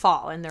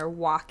fall, and they're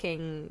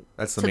walking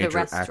That's the to the major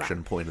restaurant.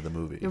 action point of the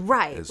movie.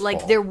 Right. is Like,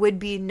 fall. there would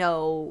be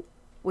no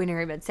When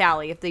Harry Met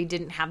Sally if they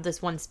didn't have this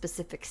one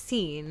specific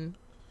scene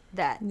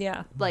that,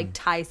 Yeah. like,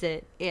 ties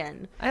it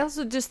in. I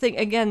also just think,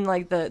 again,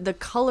 like the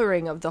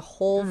coloring of the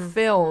whole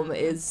film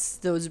is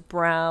those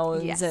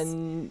browns Yes.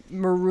 and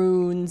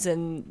maroons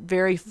and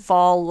very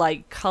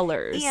fall-like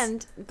colors.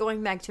 And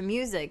going back to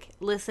music,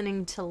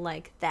 listening to,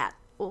 like, that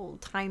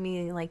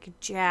old-timey, like,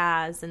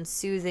 jazz and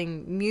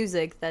soothing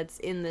music that's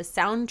in the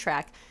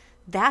soundtrack,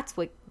 that's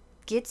what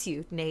gets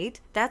you, Nate.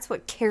 That's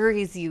what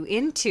carries you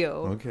into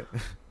Okay.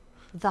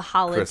 the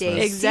holiday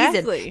Christmas.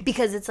 Exactly. season.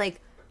 Because it's, like,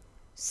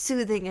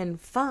 soothing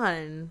and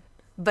fun,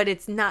 but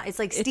it's not. It's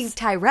like Steve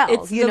Tyrell.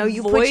 It's You know, the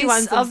you voice put you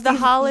on some of the Steve-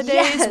 holidays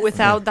Yes.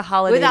 without the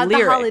holiday Without the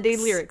lyrics. holiday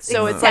lyrics.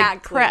 So it's like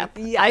Exactly. prep.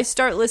 Yes. I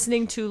start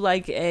listening to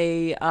like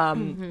a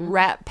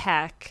Rat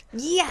Pack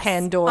Yes.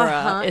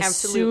 Pandora as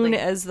absolutely. soon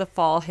as the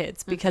fall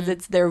hits because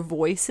it's their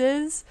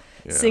voices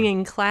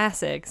singing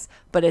classics,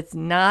 but it's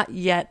not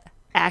yet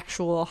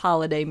actual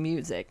holiday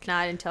music.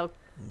 Not until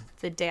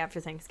the day after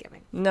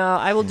Thanksgiving. No,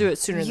 I will do it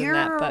sooner You're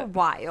than that, but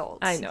wild.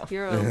 I know.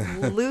 You're a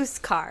loose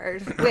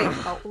card. Wait,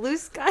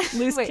 loose card?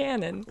 loose Wait,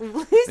 cannon.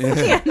 Loose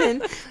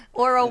cannon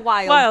or a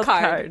wild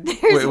card.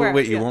 There's where-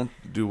 Wait, you yeah. won't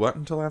do what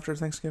until after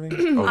Thanksgiving?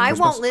 Oh, I Christmas?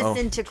 won't Oh,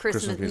 listen to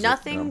Christmas. music,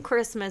 Nothing no.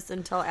 Christmas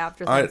until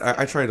after I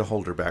Thanksgiving. try to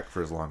hold her back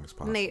for as long as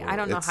possible. Nate, I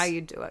don't know It's- how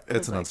you do it.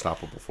 It's an like,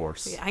 unstoppable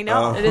force. I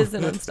know. It is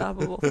an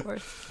unstoppable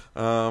force.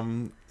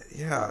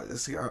 Yeah,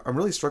 see, I'm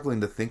really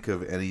struggling to think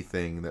of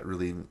anything that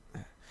really,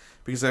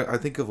 because I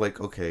think of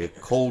like, okay,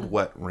 cold,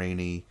 wet,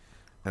 rainy,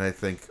 and I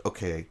think,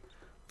 okay,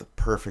 the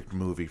perfect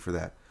movie for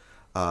that.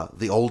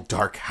 The Old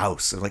Dark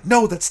House. And like,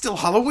 no, that's still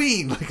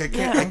Halloween. Like I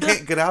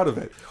can't get out of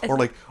it. Or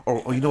like,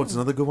 or you know what's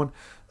another good one?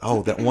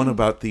 Oh, that one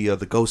about the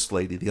ghost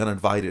lady, the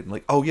uninvited. And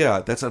like, oh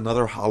yeah, that's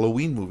another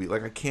Halloween movie.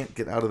 Like I can't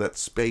get out of that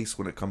space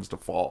when it comes to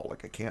fall.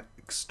 Like I can't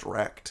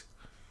extract.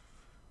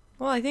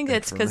 Well, I think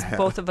it's from because that.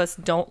 both of us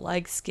don't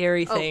like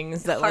scary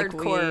things that like we.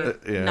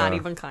 hardcore, Yeah. not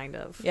even kind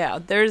of. Yeah,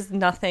 there's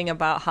nothing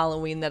about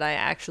Halloween that I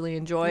actually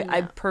enjoy. I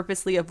No.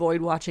 purposely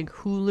avoid watching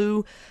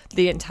Hulu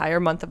the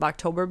entire month of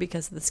October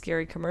because of the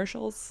scary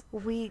commercials.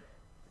 We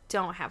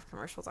don't have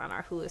commercials on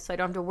our Hulu, so I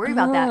don't have to worry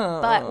about that.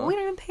 But we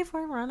don't even pay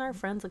for it. We're on our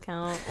friend's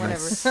account,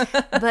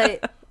 whatever.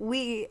 But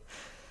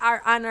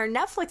on our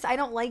Netflix, I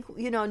don't like,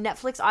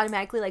 Netflix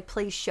automatically like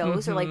plays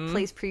shows or like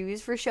plays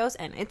previews for shows,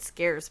 and it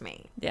scares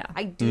me. Yeah.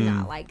 I do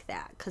not like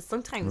that because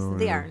sometimes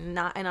they are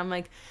not, and I'm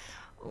like,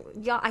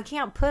 yeah, I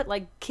can't put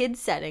like kid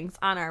settings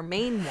on our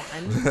main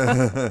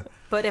one,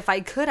 but if I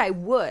could, I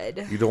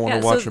would. You don't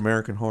want to watch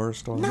American Horror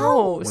Story?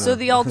 No. So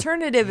the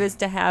alternative is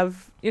to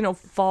have,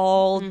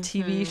 fall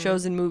TV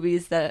shows and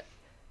movies that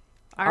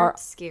are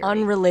scary,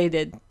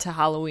 unrelated to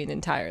Halloween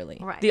entirely.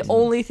 Right. The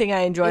only thing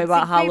I enjoy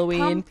about Halloween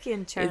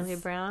pumpkin, Charlie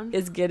Brown,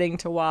 is getting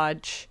to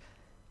watch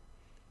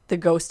The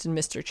Ghost and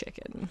Mr.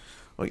 Chicken.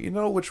 Well, you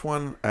know which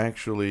one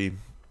actually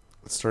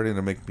is starting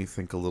to make me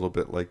think a little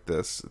bit like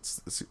this?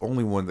 It's the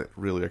only one that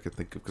really I could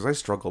think of, because I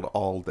struggled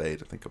all day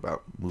to think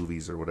about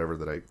movies or whatever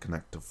that I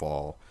connect to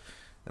fall,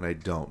 and I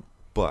don't.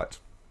 But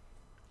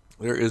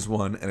there is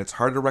one, and it's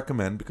hard to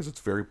recommend because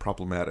it's very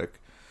problematic,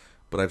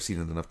 but I've seen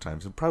it enough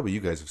times, and probably you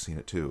guys have seen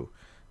it too,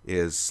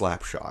 is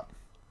Slapshot.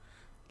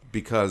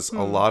 Because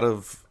a lot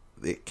of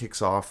it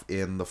kicks off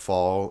in the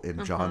fall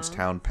in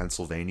Johnstown,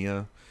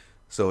 Pennsylvania.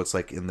 So it's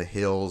like in the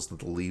hills,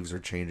 the leaves are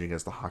changing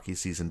as the hockey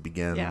season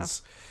begins. Yeah.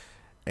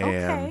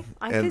 And,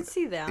 I could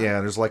see that. Yeah,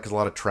 there's like a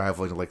lot of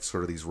traveling to like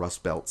sort of these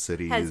Rust Belt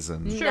cities. Has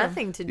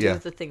nothing to do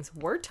with the things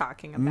we're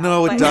talking about.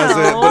 No, it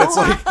doesn't. But it's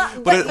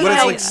like, but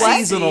it's like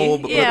seasonal.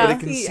 But I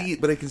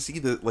can see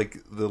the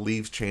the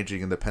leaves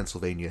changing in the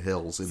Pennsylvania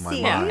hills in my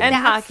mind. And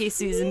hockey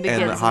season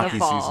begins in the fall.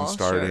 And the hockey season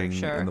starting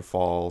Sure. in the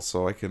fall,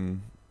 so I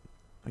can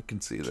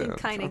see that. Can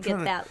kind of get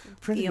that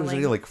feeling. There's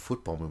any like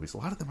football movies. A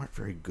lot of them aren't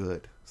very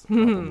good. That's the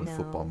problem with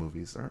football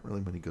movies. There aren't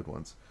really many good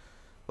ones.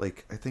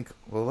 Like, I think,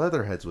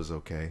 Leatherheads was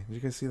okay. Did you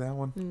guys see that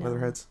one? No.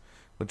 Leatherheads?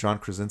 With John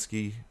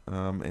Krasinski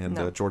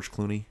and George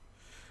Clooney.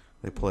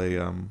 They play,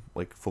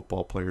 like,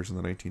 football players in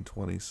the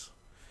 1920s.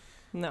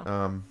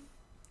 No.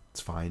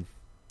 It's fine.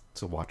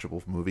 It's a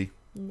watchable movie.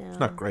 No. It's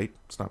not great.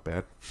 It's not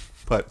bad.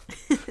 But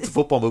it's a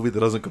football movie that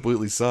doesn't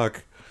completely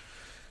suck.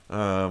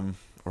 Or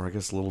I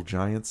guess Little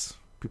Giants.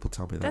 People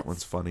tell me that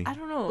one's funny. I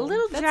don't know.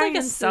 Little That's Giants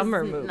like a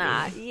summer movie.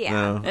 Not, yeah.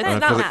 No,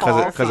 It's not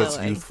fall because it's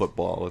feeling. youth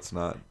football. It's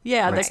not.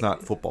 Yeah, it's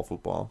not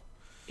football.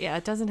 Yeah,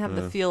 it doesn't have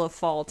the feel of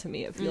fall to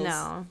me. It feels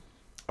No.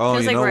 Oh,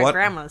 feels you like know we're what? at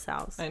Grandma's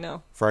house. I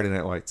know. Friday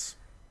Night Lights.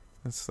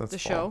 That's The fall.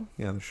 show?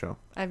 Yeah, the show.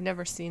 I've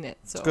never seen it.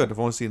 So It's good. I've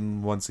only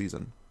seen one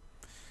season.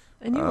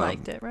 And you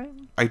liked it, right?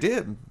 I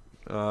did.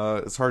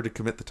 It's hard to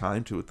commit the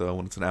time to it though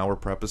when it's an hour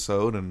per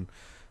episode and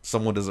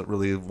someone doesn't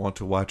really want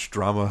to watch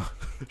drama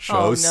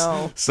shows.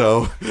 Oh, no.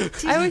 So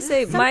I always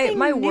say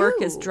my work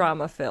new. is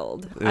drama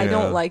filled. Yeah. I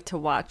don't like to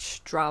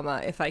watch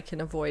drama if I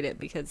can avoid it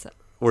because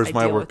whereas I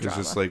my deal work with is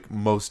just drama. like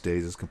most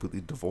days is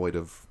completely devoid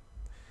of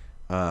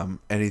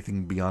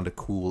anything beyond a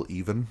cool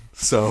even.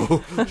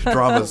 So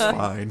drama's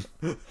fine.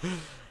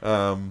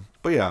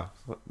 But yeah,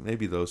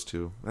 maybe those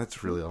two.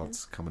 That's really all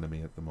that's coming to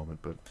me at the moment.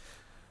 But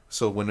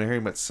so when Harry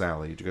Met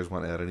Sally, do you guys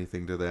want to add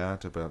anything to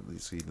that about the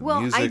music?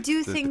 I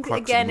do the think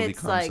crux of the again movie it's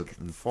comes like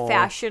in fall?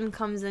 fashion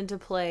comes into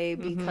play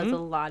because a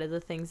lot of the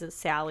things that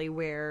Sally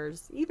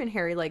wears, even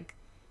Harry, like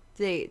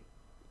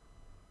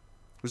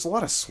There's a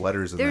lot of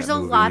sweaters in there's that a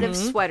movie. lot of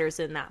sweaters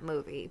in that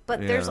movie, but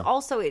there's Yeah.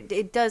 also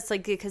it does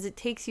like because it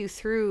takes you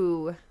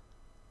through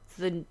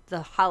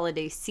the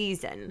holiday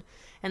season,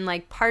 and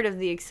like part of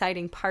the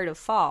exciting part of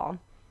fall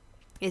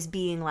is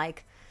being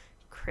like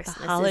Christmas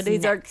The holidays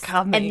is are next,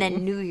 coming. and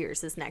then New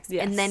Year's is next,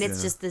 Yes. and then it's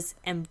Yeah. just this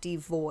empty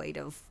void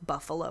of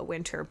Buffalo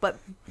winter. But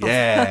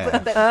Yeah.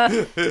 but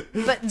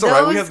It's all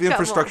right. We those have the come-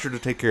 infrastructure to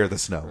take care of the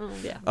snow.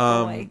 Yeah.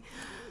 boy.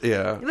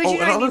 Yeah. But you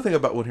know, another you- thing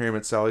about When Harry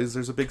Met Sally is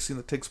there's a big scene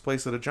that takes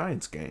place at a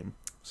Giants game.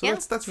 So Yeah.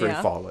 that's very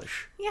Yeah.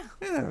 fallish. Yeah,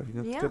 Yeah,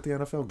 you Yeah. got the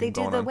NFL game they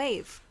do going the on.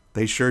 wave.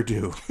 They sure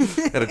do.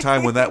 At a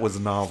time when that was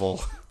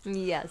novel.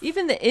 Yes.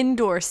 Even the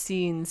indoor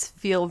scenes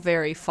feel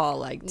very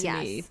fall-like to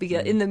me. Yes.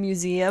 Because in the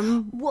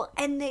museum, Well,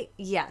 and they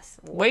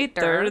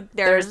Waiter,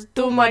 there's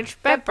too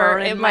much pepper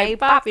in my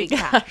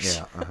poppycock.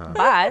 Yeah. Uh-huh.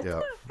 But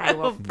Yeah. I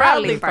will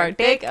proudly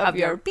partake of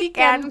your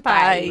pecan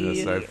pie.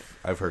 Yes,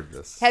 I've heard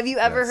this. Have you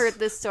ever Yes. heard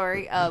this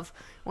story of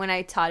when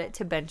I taught it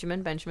to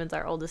Benjamin? Benjamin's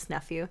our oldest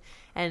nephew,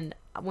 and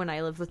when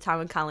I lived with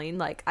Tom and Colleen,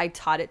 like I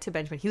taught it to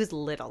Benjamin. He was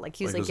little, like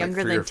he was Like, like he was,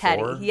 younger like, 3 than or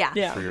Teddy. 4? Yeah.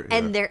 Yeah.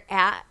 And they're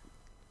at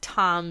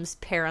Tom's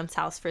parents'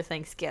 house for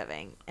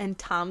Thanksgiving, and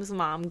Tom's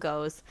mom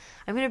goes,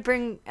 I'm gonna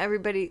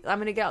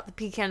get out the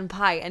pecan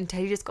pie, and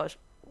Teddy just goes,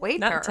 wait,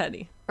 not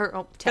Teddy.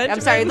 Teddy.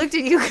 I'm sorry, I looked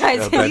at you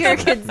guys, Yeah, and your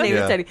Benjamin. kid's name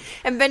Yeah. is Teddy.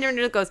 And Benjamin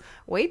just goes,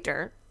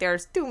 waiter,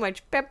 there's too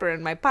much pepper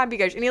in my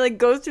poppycock. And he like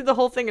goes through the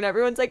whole thing, and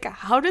everyone's like,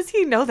 how does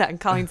he know that? And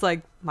Colleen's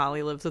like,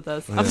 Molly lives with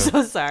us. I'm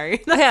so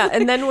sorry. Yeah,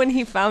 and then when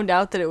he found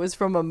out that it was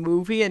from a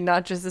movie and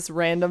not just this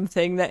random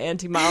thing that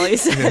Auntie Molly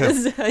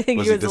says, I think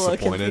Was he he was a little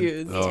disappointed?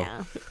 confused. Oh.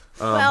 Yeah.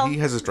 Well- he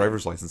has his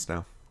driver's license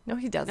now. No,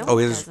 he doesn't. No. Oh,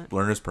 he has his doesn't.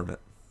 learner's permit.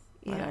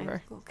 Yeah,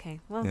 Whatever. okay.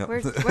 Well, Yep.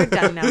 we're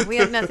done now. We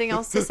have nothing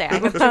else to say. I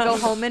have to go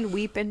home and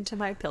weep into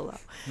my pillow.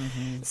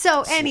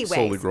 So anyway,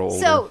 slowly grow older.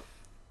 so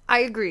I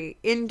agree.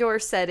 Indoor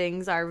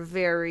settings are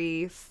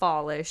very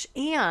fallish,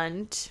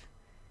 and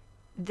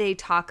they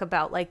talk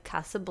about like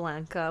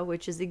Casablanca,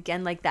 which is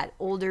again like that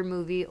older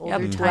movie,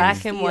 older time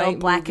black and white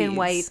black and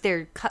movies.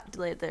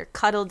 white. They're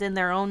cuddled in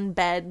their own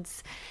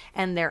beds,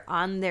 and they're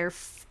on their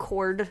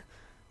corded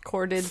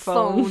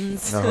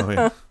phones. Oh,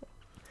 yeah.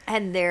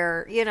 And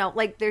they're,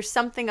 like there's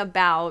something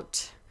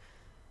about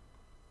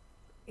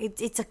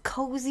it's a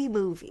cozy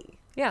movie.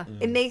 Yeah.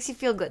 It makes you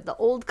feel good. The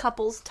old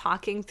couples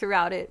talking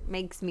throughout it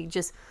makes me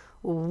just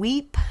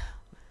weep.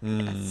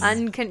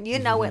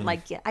 It,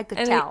 like, yeah, I could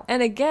tell.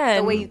 And again,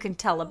 the way you can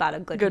tell about a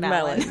good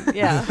melon. melon.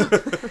 Yeah.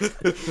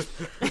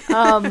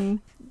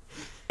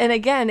 And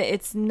again,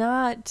 it's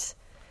not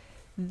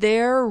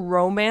their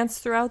romance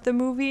throughout the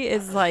movie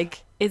is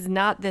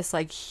not this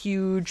like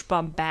huge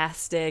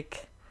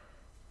bombastic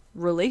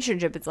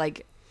relationship. It's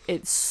like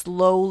it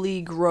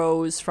slowly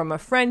grows from a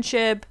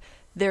friendship.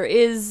 There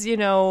is,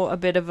 a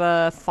bit of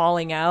a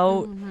falling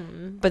out,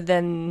 but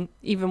then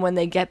even when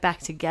they get back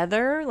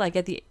together, like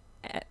at the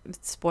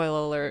spoiler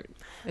alert,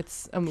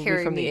 it's a movie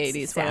Carrie from the meets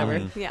 80s, Sally.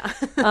 whatever.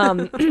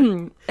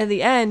 Yeah. At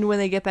the end, when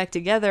they get back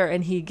together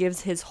and he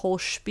gives his whole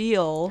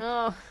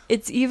spiel,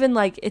 it's even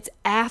like it's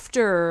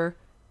after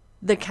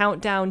the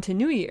countdown to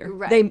New Year.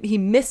 Right. He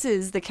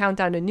misses the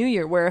countdown to New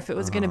Year, where if it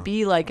was going to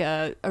be like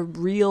a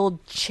real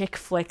chick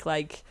flick,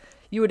 like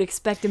you would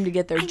expect him to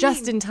get there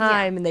just in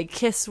time, and they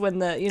kiss when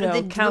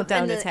the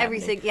countdown is happening.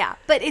 Everything, yeah.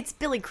 But it's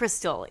Billy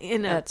Crystal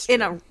in a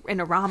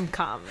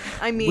rom-com.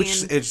 I mean,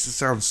 Which it just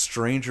sounds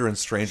stranger and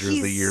stranger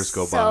as the years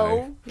go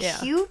so by.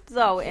 Cute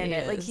though in He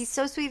it. Like is. he's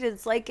so sweet.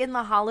 It's like in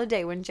The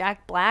Holiday when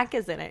Jack Black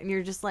is in it, and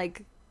you're just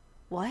like,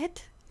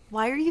 what?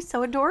 Why are you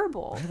so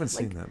adorable? I haven't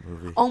seen that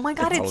movie. Oh my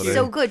god, it's Holiday.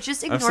 so good.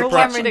 Just ignore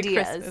surprised. Cameron Watch it at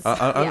Diaz.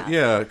 Christmas.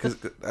 Yeah, because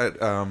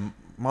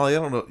Molly, I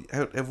don't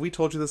know. Have we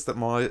told you this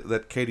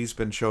that Katie's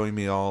been showing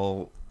me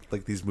all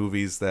like these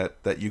movies that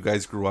you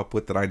guys grew up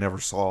with that I never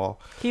saw.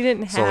 He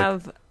didn't So,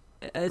 have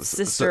a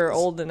sister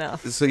old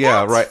enough. So yeah,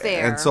 That's right.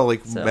 fair. And so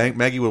like So-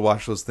 Maggie would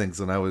watch those things,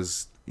 and I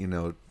was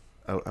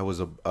I was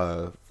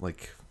a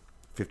like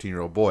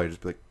 15-year-old boy,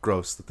 just be like,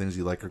 gross. The things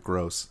you like are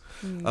gross.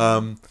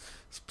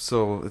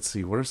 So let's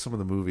see. What are some of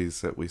the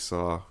movies that we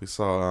saw? We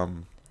saw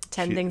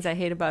 10 Things I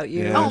Hate About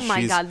You. Yeah. Oh my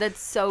she's- god,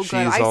 that's so good. she's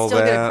I all still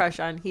get a that. crush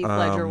on Heath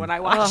Ledger when I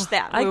watch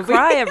that I movie.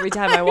 cry every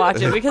time I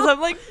watch it because I'm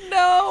like,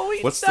 no,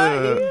 he's What's not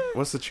here.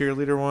 the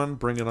cheerleader one?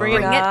 Bring It On. Bring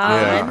It On.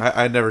 Yeah,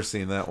 I'd never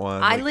seen that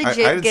one. I Like,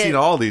 legit I hadn't get- seen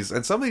all these,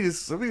 and some of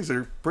these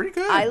are pretty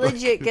good. I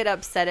legit get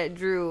upset at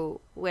Drew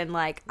when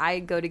like I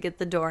go to get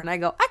the door and I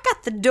go, I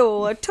got the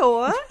door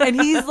tour, and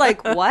he's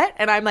like, what?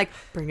 And I'm like,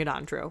 bring it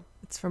on, Drew.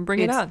 It's from Bring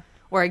It It's- On.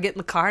 Or I get in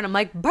the car and I'm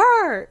like,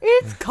 Burr,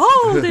 it's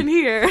cold in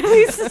here. And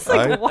he's just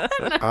like, what?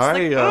 And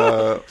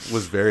I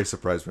was very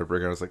surprised by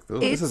Bring It On. I was like, oh,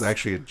 this It's is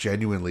actually a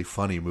genuinely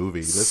funny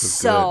movie. This is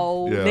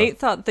so- good. Yeah. Nate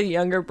thought the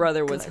younger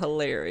brother was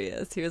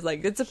hilarious. He was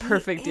like, it's a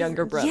perfect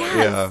younger brother. yeah.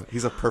 Yeah,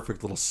 he's a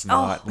perfect little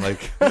snot. Oh.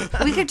 Like,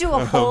 we could do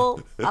a whole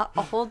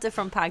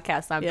different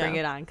podcast on Yeah. Bring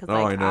It On. Cause, oh,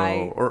 like, I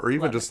know. Or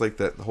even love just like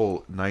that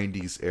whole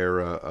 90s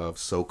era of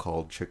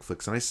so-called chick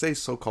flicks. And I say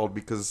so-called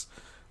because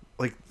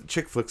like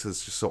chick flicks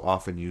is just so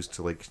often used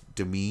to like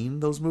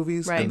demean those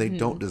movies, Right. and they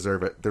don't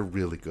deserve it. They're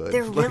really good.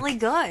 They're really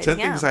good, 10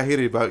 yeah. Things I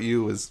Hated About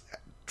You is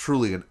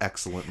truly an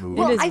excellent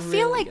movie. It Well, is I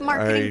feel really like good.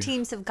 marketing I-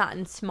 teams have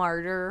gotten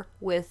smarter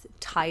with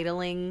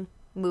titling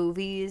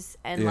movies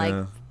and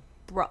Yeah.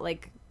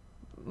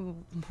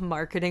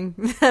 marketing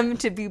them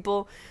to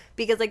people,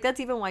 because like that's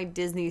even why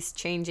Disney's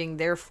changing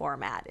their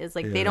format. Is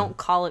like they Yeah. don't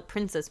call it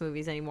princess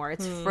movies anymore.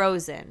 It's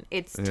Frozen.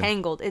 It's Yeah.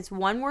 Tangled. It's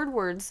one-word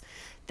words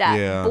that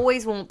Yeah.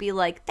 boys won't be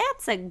like,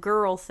 that's a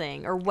girl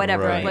thing or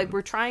whatever. Right. Like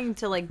we're trying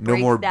to like No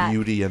break more that.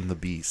 Beauty and the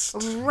Beast.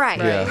 Right.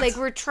 Yeah. Like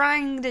we're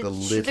trying The to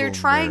Little they're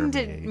trying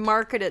Mermaid. to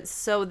market it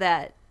so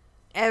that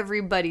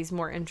everybody's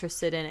more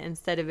interested in it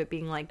instead of it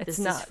being like this It's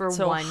is not for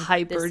so one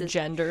hyper this is-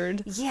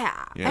 gendered. Yeah.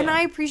 Yeah. And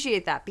I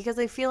appreciate that because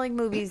I feel like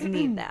movies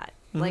need that.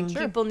 Like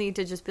people need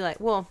to just be like,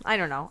 well, I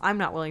don't know. I'm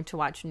not willing to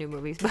watch new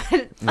movies, but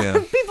Yeah.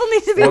 people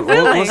need to be What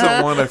willing. was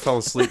that one I fell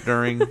asleep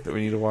during that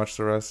we need to watch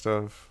the rest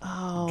of?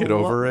 Oh, Get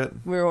Over It.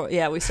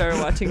 We started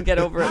watching Get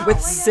Over It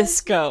with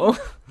Cisco.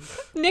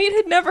 Nate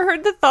had never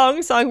heard the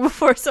thong song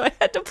before, so I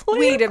had to play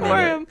Wait it a for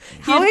minute. him.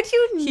 How had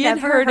you he had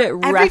never heard it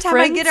Every time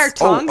I get our referenced?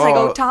 tongs, I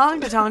go Oh, tong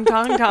to tong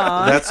tong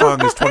tong. That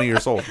song is 20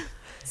 years old.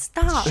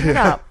 Stop. Shut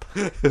up.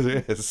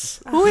 It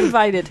is. Who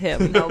invited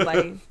him?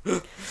 Nobody.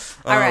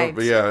 All right.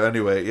 But yeah,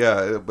 anyway,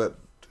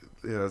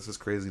 it's just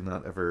crazy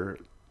not ever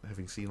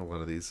having seen a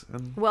lot of these.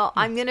 And Well,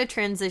 I'm going to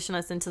transition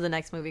us into the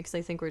next movie because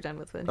I think we're done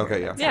with it.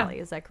 Okay, yeah. Sally,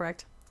 is that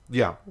correct?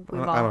 yeah, I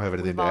don't have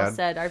anything We've to all add.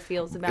 said our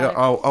feels about Yeah, it.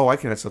 oh, I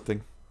can add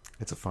something.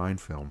 It's a fine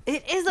film.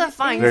 It is a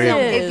fine There you film.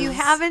 go. If you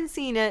haven't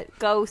seen it,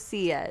 go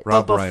see it.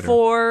 Rob But Reiner.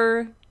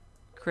 before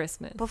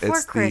Christmas. Before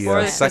It's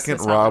Christmas. the second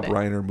Christmas Rob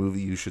holiday. Reiner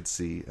movie you should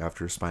see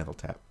after Spinal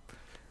Tap.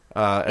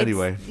 It's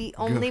Anyway, the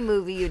only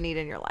movie you need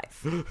in your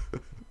life.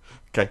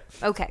 okay.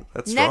 Okay.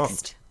 That's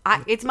next.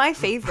 It's my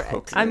favorite.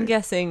 Okay. I'm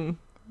guessing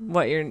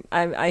what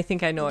I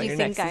think I know what You your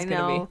think next I is going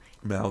to know?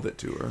 be. Mouth it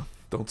to her.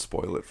 Don't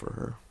spoil it for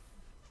her.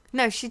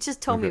 No, she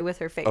just told me with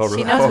her face. Oh, really?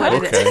 She knows what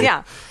it is.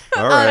 Yeah.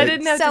 All right. I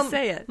didn't have to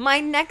say it. My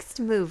next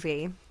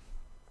movie,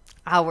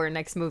 our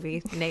next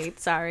movie, Nate,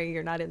 sorry,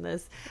 you're not in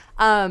this.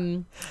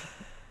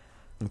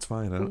 It's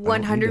fine. I don't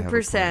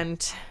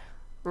 100%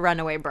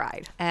 Runaway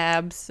Bride.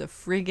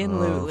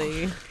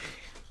 Abso-friggin-lutely.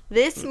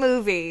 This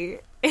movie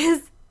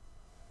is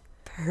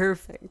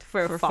perfect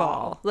for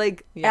fall.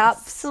 Like, Yes.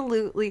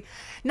 absolutely.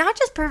 Not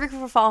just perfect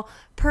for fall,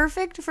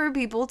 perfect for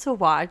people to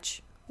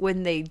watch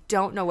when they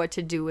don't know what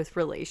to do with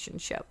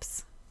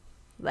relationships.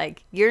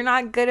 Like, you're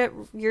not good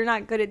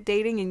at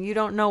dating and you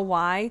don't know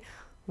why.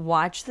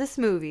 Watch this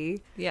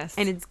movie. Yes.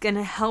 And it's going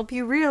to help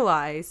you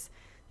realize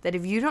that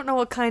if you don't know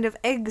what kind of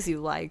eggs you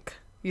like,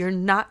 you're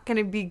not going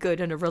to be good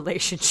in a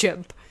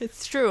relationship.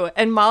 It's true.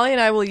 And Molly and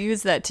I will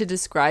use that to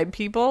describe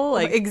people.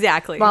 Like,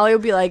 exactly. Molly will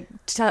be like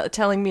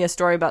telling me a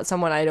story about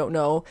someone I don't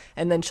know,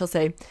 and then she'll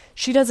say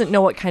she doesn't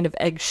know what kind of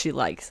eggs she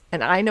likes,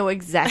 and I know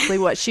exactly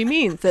what she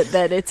means.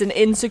 That it's an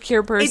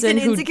insecure person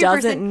who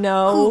doesn't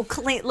know,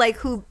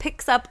 who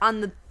picks up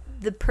on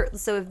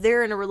so if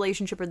they're in a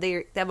relationship or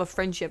they have a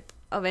friendship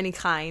of any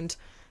kind,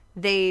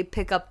 they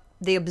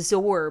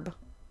absorb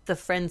the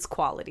friend's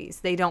qualities.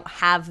 They don't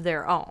have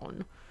their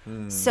own.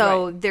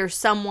 So Right. there's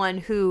someone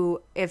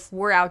who, if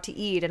we're out to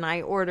eat and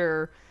I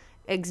order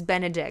Eggs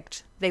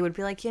Benedict, they would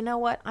be like, you know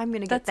what? I'm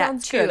going to get that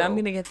sounds too. good. I'm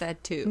going to get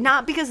that too.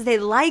 Not because they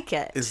like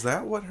it. Is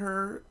that what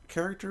her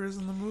character is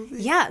in the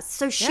movie? Yes.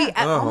 So she, Yeah.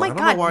 oh my I don't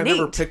God, know why Nate. I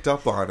never picked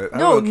up on it.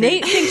 No, Okay.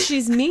 Nate thinks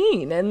she's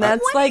mean, and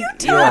that's What are like you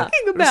yeah. talking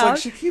It's about? like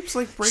she keeps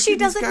like breaking She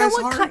doesn't these know guys'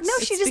 what kind. hearts. No,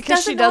 she It's just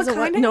because she doesn't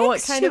doesn't know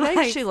what kind of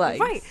eggs she likes.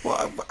 Right.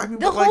 Well, I mean,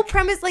 The but whole like,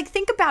 premise, like,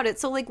 think about it.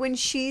 So, like, when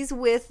she's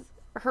with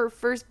her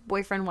first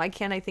boyfriend, why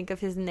can't I think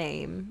of his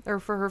name? Or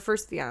for her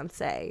first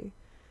fiance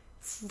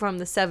from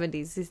the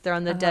 70s. They're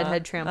on the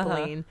Deadhead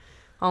trampoline.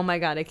 Oh my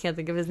God, I can't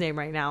think of his name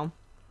right now.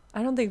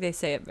 I don't think they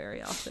say it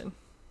very often.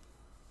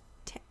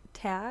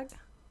 Tag?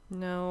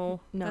 No,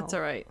 that's all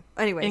right.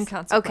 Anyways,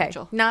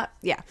 Inconsequential.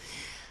 Okay,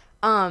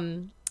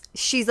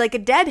 she's like a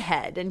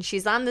deadhead and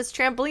she's on this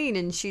trampoline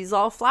and she's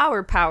all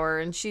flower power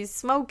and she's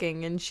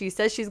smoking and she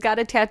says she's got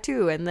a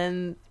tattoo, and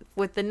then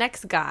with the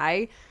next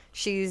guy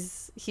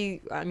he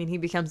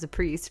becomes a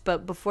priest,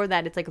 but before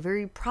that it's like a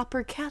very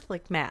proper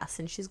Catholic mass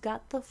and she's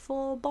got the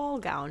full ball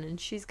gown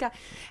and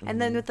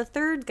and then with the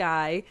third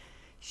guy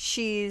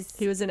he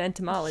was an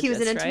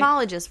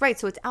entomologist, right?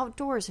 So it's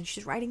outdoors and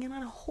she's riding in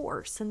on a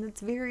horse and it's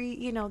very,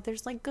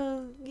 there's like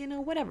a,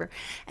 whatever.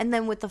 And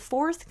then with the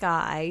fourth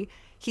guy,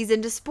 he's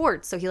into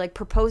sports. So he like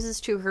proposes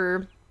to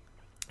her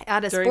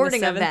at a During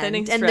sporting the seventh event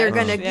inning and they're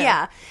stretch.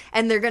 gonna,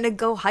 and they're going to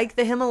go hike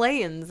the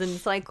Himalayas. And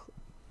it's like,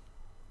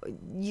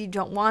 you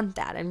don't want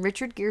that. And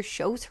Richard Gere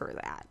shows her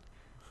that.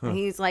 And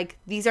he's like,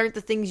 these aren't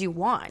the things you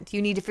want.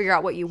 You need to figure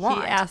out what you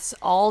want. He asks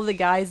all the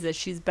guys that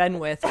she's been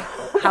with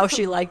how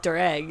she liked her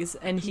eggs,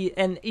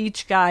 and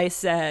each guy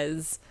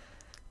says,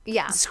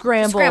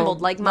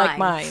 scrambled like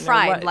mine,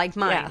 fried like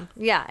mine.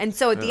 Yeah. And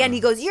so at the end he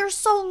goes, you're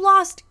so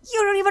lost. You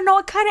don't even know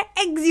what kind of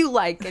eggs you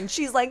like. And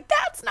she's like,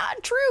 that's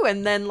not true.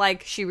 And then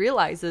like she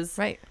realizes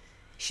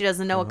she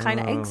doesn't know what kind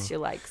of eggs she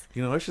likes.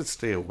 I should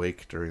stay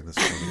awake during this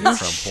movie at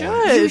some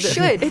point. You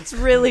should. It's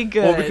really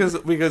good. Well,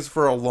 because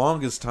for a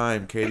longest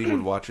time, Katie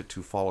would watch it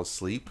to fall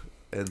asasleep,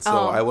 and so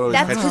I would always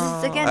that's catch.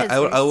 because again, it's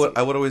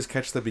I would always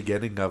catch the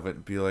beginning of it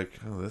and be like,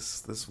 "Oh,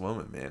 this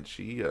woman, man,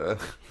 she ought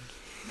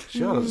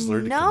to just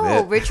learn to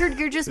commit." Richard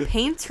Gere just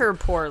paints her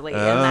poorly,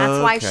 and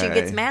that's why she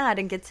gets mad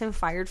and gets him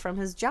fired from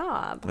his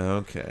job.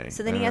 Okay.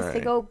 So then he has to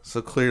go.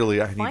 So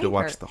clearly, I need to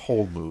watch the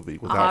whole movie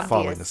without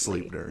falling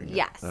asleep during it.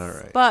 Yes. All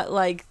right. But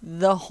like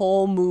the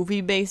whole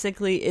movie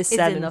basically is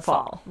set in the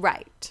fall.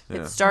 Right. Yeah.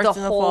 It starts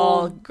in the whole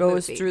fall,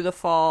 goes movie. through the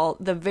fall.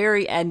 The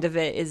very end of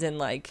it is in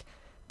like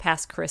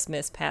past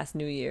Christmas, past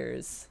New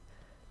Year's.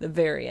 The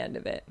very end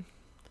of it.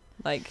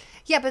 Like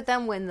yeah, but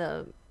then when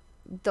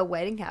the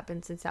wedding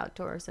happens, it's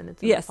outdoors and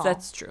it's in the fall.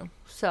 that's true.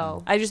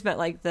 So I just meant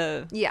like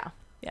the yeah.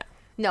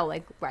 No,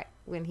 like right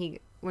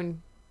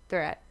when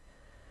they're at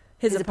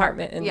his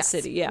apartment in the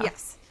city. Yeah.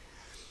 Yes.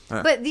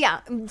 But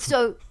yeah,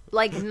 so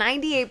like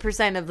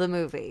 98% of the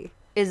movie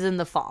is in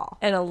the fall.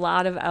 And a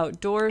lot of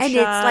outdoor and shots.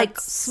 it's like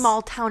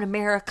small town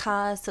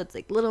America, so it's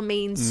like little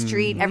Main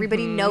Street.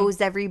 Everybody knows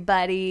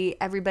everybody.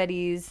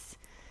 Everybody's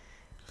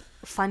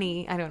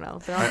funny. I don't know.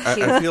 They're all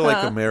cute. I feel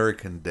like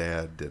American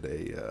Dad did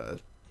a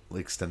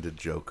extended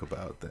joke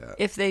about that.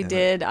 If they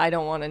did, I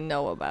don't want to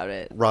know about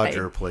it.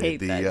 Roger I played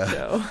hate that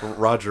show.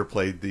 Roger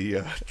played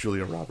the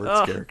Julia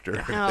Roberts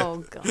character.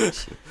 Oh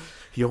gosh.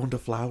 He owned a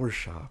flower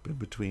shop in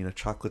between a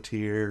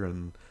chocolatier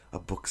and a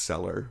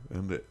bookseller,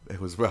 and it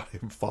was about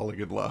him falling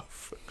in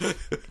love.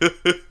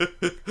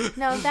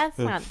 No, that's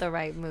not the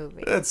right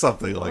movie. It's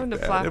something like Owned a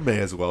that. flower- It may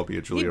as well be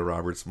a Julia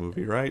Roberts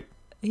movie, right?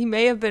 He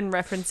may have been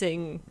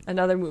referencing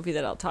another movie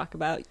that I'll talk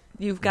about.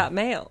 You've Got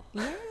Mail.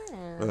 Yeah.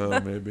 Oh,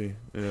 maybe.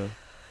 Yeah.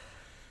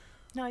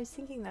 No, I was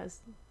thinking that was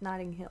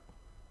Notting Hill.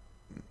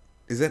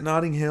 Is it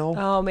Notting Hill?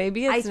 Oh,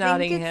 maybe it's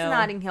Notting Hill. I think it's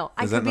Notting Hill.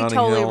 I Is could that be Notting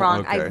totally Hill?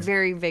 wrong. I Okay.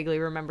 very vaguely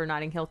remember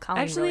Notting Hill.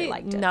 Colin Actually, really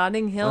liked it.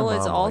 Notting Hill My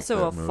is mom also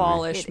a liked that movie.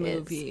 fallish It is.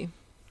 movie.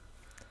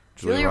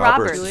 Julia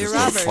Roberts. Just Julia a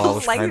Roberts.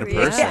 flawless Like, kind of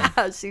person.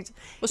 Yeah,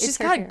 She's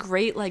her got hair.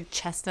 great like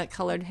chestnut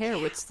colored hair,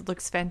 which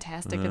looks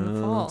fantastic in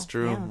the fall. That's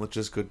true. Yeah. Which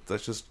is good.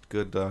 That's just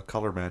good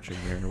color matching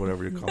there, or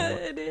whatever you call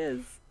it. It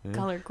is.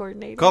 Color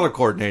coordinating. Color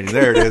coordinating.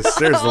 There it is.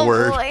 There's the Oh,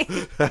 word. boy.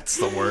 That's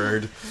the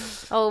word.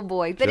 Oh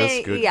boy, but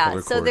Just good yeah.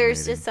 color So there's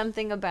coordinating. just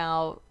something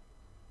about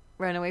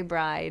Runaway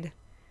Bride.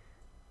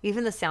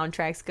 Even the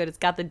soundtrack's good. It's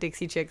got the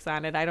Dixie Chicks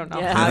on it. I don't know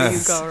Yes. how you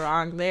go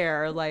wrong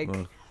there. Like,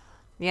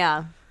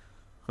 yeah.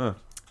 Huh.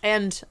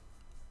 And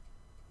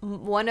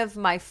one of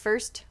my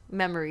first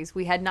memories,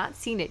 we had not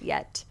seen it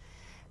yet,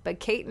 but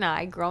Kate and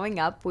I, growing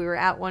up, we were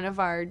at one of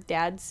our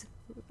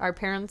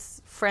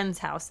parents' friend's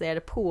house. They had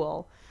a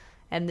pool,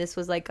 and this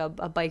was like a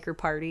biker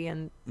party,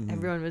 and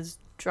everyone was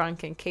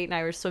drunk, and Kate and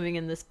I were swimming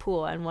in this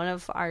pool, and one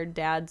of our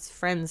dad's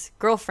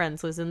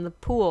girlfriends was in the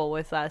pool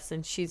with us,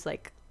 and she's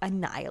like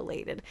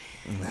annihilated.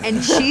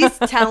 And she's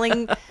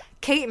telling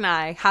Kate and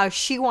I how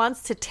she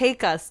wants to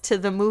take us to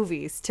the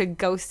movies to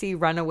go see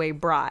Runaway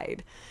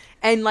Bride.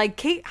 And like,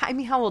 Kate, I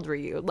mean, how old were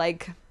you?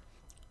 Like,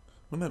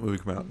 When that movie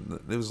come out?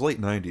 It was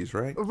late 90s,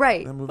 right?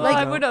 Right. That movie Well, came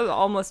I out? would have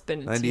almost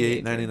been a 98,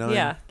 teenager. 99?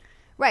 Yeah.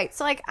 right.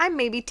 So like, I'm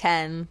maybe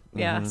 10,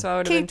 Yeah, so I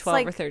would have been Kate's 12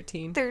 or like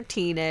 13.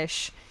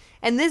 13-ish.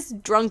 And this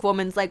drunk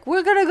woman's like,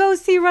 we're going to go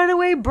see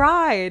Runaway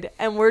Bride.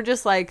 And we're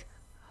just like,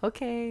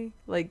 okay,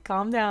 like,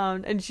 calm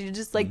down. And she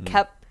just like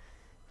kept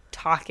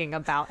talking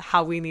about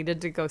how we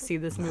needed to go see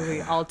this movie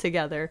all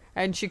together.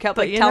 And she kept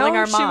But like you telling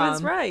know, our mom. she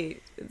was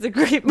right. It's a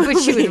great movie.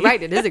 But she was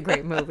right. It is a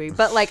great movie.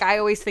 But like, I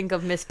always think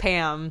of Miss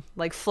Pam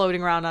like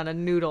floating around on a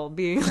noodle,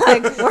 being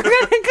like, "We're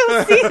gonna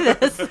go see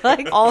this."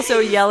 Like, Also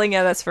yelling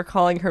at us for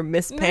calling her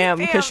Miss Pam Pam.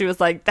 because she was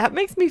like, that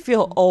makes me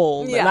feel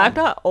old. And Yeah. I'm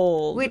not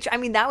old. which I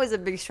mean, that was a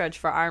big stretch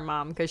for our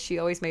mom because she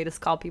always made us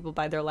call people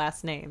by their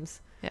last names.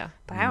 Yeah.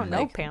 But I don't know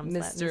Like Pam's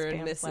Mr.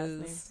 and Miss Pam's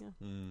last Mrs.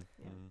 name.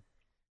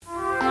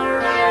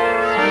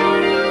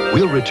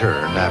 We'll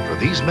return after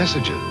these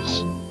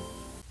messages.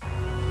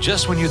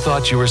 Just when you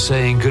thought you were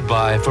saying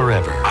goodbye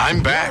forever.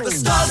 I'm back. The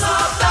stars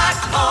are back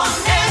on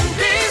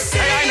NBC.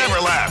 Hey, I never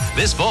left.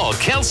 This fall,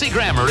 Kelsey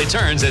Grammer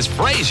returns as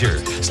Frasier,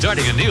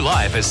 starting a new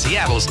life as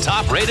Seattle's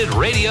top-rated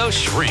radio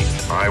shrink.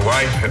 My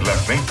wife had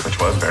left me, which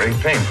was very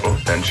painful.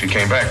 Then she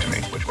came back to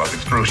me, which was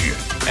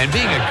excruciating. And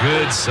being a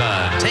good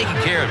son, taking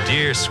care of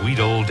dear, sweet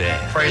old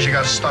dad. Frazier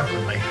got stuck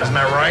with me. Isn't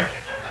that right?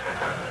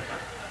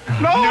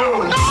 No!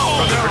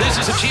 From the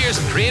producers of Cheers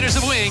and creators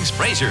of Wings,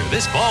 Frasier,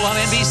 this fall on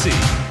NBC.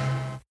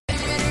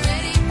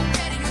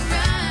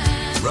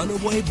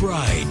 Runaway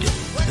Bride,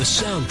 the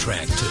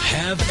soundtrack to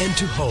have and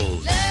to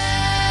hold.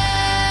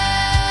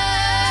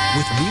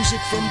 With music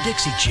from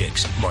Dixie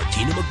Chicks,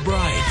 Martina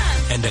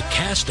McBride, and a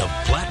cast of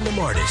platinum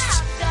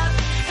artists.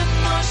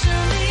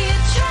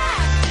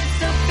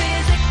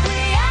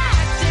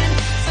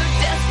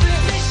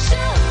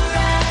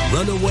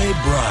 Runaway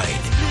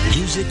Bride,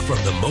 music from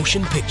the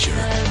motion picture.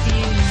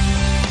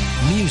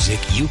 Music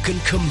you can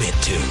commit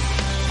to.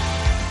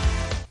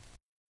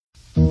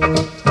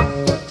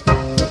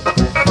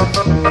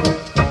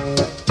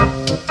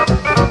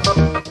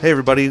 Hey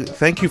everybody,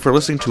 thank you for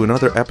listening to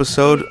another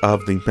episode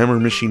of the Memory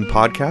Machine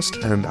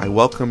podcast, and I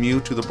welcome you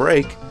to the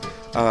break.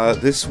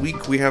 This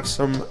week we have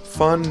some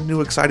fun,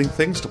 new, exciting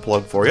things to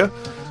plug for you.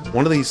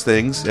 One of these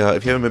things,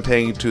 if you haven't been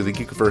paying to the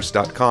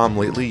Geekiverse.com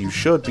lately, you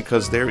should,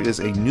 because there is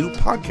a new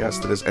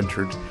podcast that has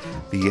entered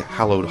the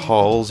hallowed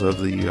halls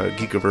of the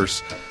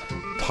Geekiverse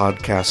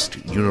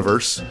podcast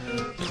universe.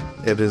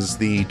 It is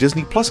the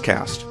Disney Plus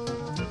cast,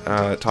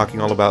 talking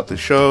all about the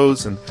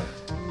shows and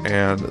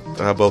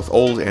both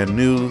old and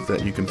new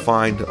that you can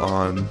find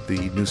on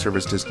the new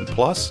service Disney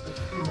Plus,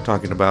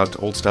 talking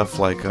about old stuff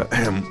like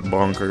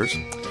Bonkers,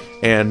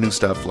 and new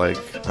stuff like,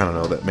 I don't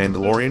know, that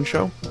Mandalorian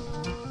show,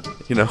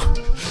 you know,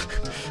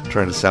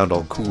 trying to sound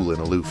all cool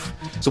and aloof.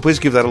 So please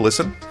give that a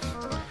listen.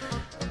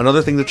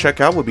 Another thing to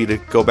check out would be to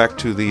go back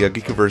to the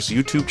Geekiverse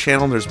YouTube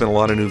channel. There's been a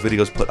lot of new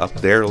videos put up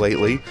there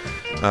lately.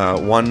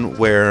 One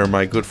where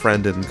my good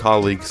friend and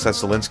colleague Seth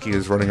Zielinski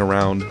is running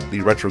around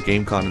the Retro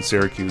Game Con in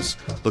Syracuse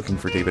looking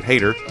for David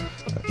Hayter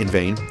in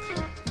vain.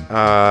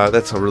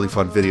 That's a really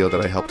fun video that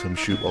I helped him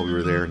shoot while we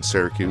were there in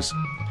Syracuse.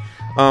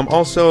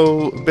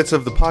 Also, bits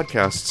of the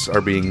podcasts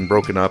are being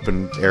broken up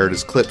and aired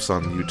as clips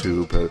on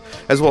YouTube,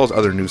 as well as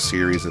other new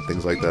series and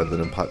things like that that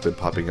have been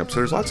popping up. So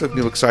there's lots of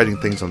new exciting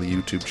things on the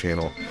YouTube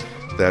channel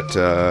that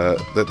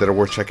are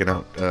worth checking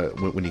out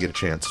when you get a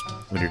chance,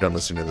 when you're done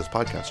listening to this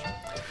podcast.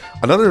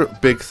 Another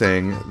big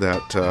thing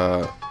that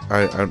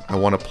I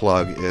want to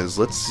plug is,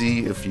 let's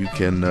see if you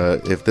can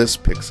if this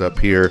picks up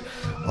here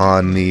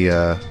on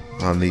the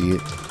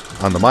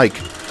mic.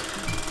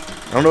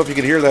 I don't know if you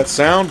can hear that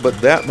sound, but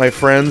that, my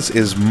friends,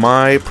 is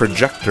my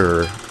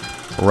projector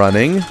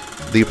running.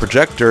 The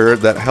projector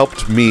that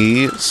helped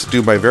me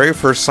do my very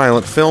first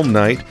silent film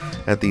night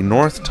at the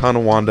North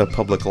Tonawanda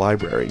Public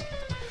Library.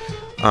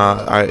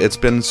 It's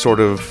been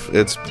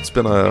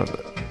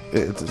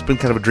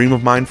kind of a dream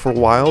of mine for a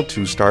while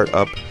to start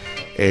up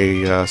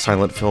a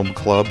silent film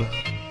club,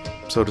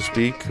 so to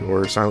speak,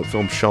 or silent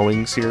film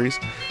showing series,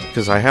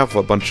 because I have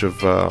a bunch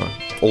of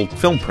old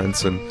film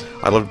prints, and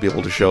I love to be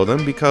able to show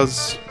them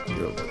because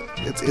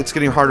it's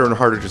getting harder and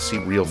harder to see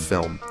real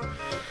film.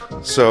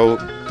 So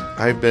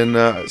I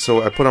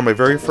put on my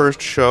very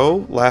first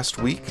show last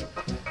week.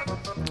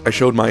 I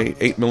showed my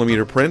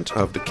 8mm print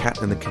of The Cat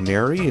and the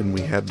Canary, and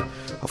we had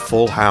a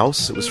full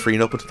house. It was free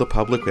and open to the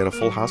public. We had a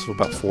full house of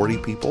about 40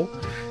 people,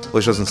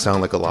 which doesn't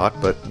sound like a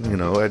lot, but,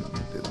 the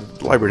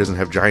library doesn't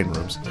have giant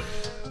rooms.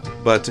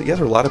 But, yeah,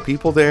 there were a lot of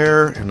people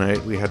there,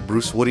 and we had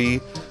Bruce Woody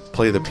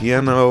play the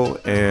piano,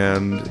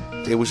 and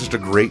it was just a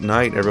great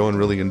night. Everyone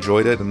really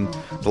enjoyed it, and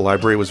the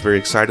library was very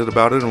excited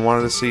about it and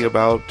wanted to see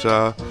about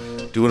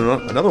doing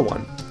another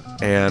one.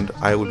 And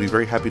I would be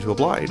very happy to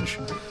oblige.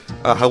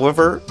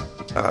 However,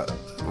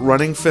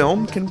 running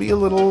film can be a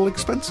little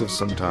expensive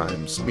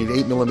sometimes. I mean,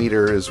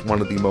 8mm is one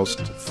of the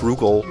most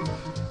frugal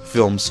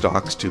film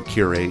stocks to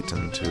curate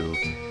and to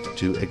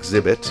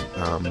exhibit.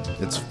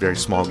 It's very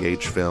small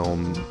gauge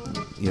film,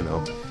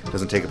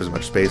 doesn't take up as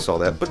much space, all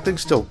that, but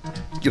things still,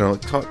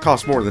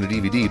 cost more than a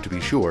DVD, to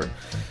be sure.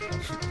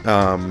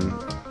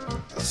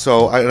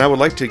 So I would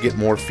like to get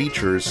more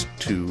features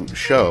to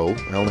show.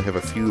 I only have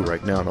a few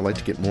right now, and I'd like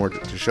to get more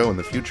to show in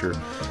the future.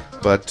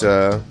 But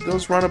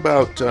those run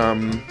about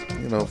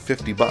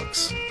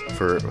 $50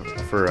 for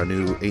a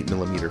new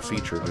 8mm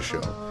feature to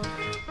show.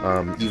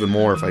 Even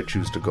more if I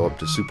choose to go up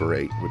to Super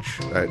 8, which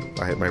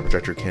my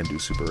projector can do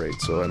Super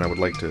 8. So, and I would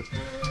like to,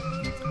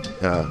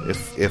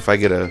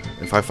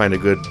 if I find a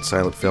good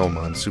silent film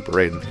on Super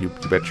 8, you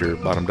bet your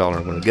bottom dollar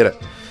I'm going to get it.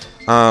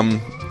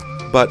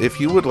 But if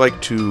you would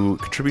like to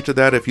contribute to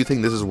that, if you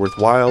think this is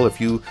worthwhile, if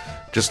you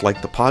just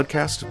like the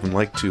podcast and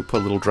like to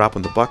put a little drop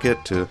in the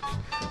bucket, to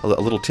a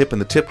little tip in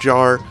the tip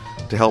jar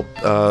to help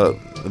the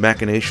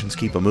machinations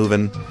keep a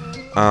moving,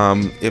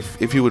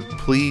 if you would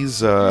please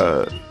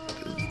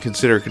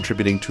consider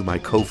contributing to my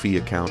Ko-fi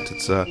account.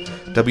 It's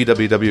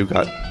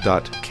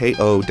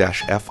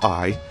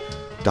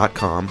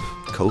www.ko-fi.com,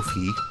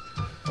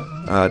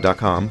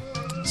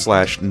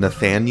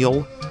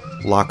 Ko-fi.com/Nathaniel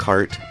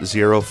Lockhart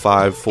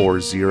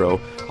 0540.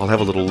 I'll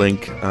have a little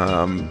link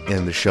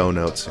in the show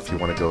notes if you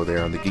want to go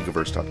there on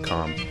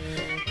thegeekiverse.com,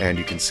 and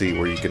you can see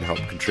where you can help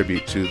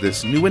contribute to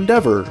this new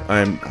endeavor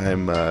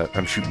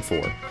I'm shooting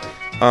for.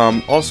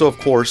 Also, of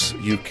course,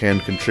 you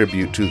can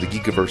contribute to the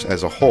Geekiverse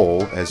as a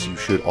whole, as you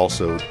should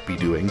also be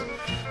doing,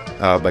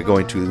 by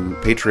going to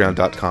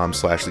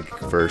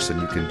patreon.com/thegeekiverse, and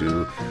you can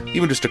do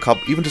even just like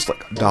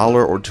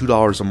 $1 or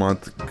 $2 a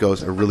month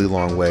goes a really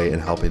long way in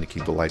helping to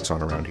keep the lights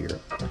on around here.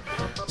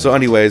 So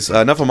anyways,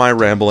 enough of my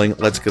rambling.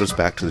 Let's get us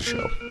back to the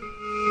show.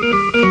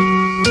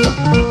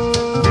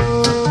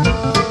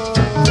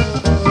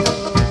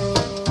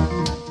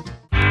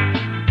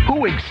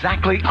 Who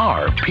exactly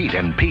are Pete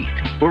and Pete?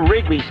 We're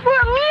Wrigley's.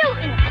 We're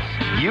mutants.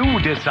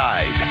 You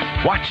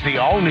decide. Watch the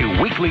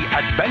all-new weekly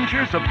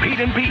Adventures of Pete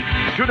and Pete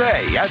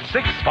today at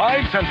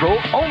 6/5 Central,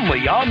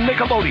 only on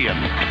Nickelodeon.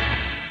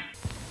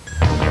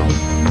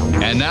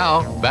 And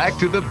now, back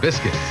to the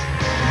biscuits.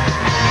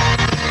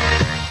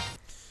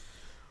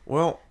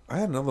 Well, I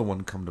had another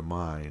one come to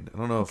mind. I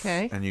don't know if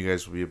any of you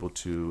guys will be able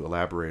to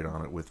elaborate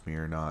on it with me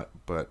or not,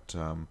 but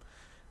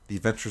The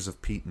Adventures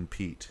of Pete and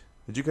Pete.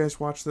 Did you guys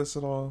watch this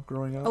at all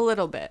growing up? A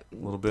little bit. A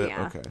little bit?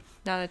 Yeah. Okay.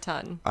 Not a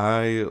ton.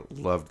 I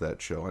loved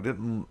that show. I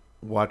didn't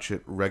watch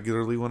it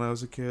regularly when I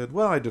was a kid.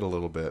 Well, I did a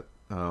little bit.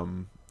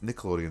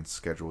 Nickelodeon's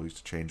schedule used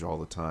to change all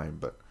the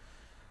time,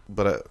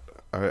 but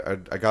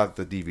I got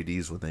the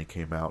DVDs when they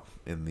came out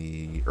in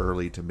the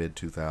early to mid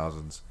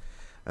 2000s,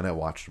 and I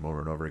watched them over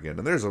and over again.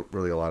 And there's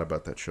really a lot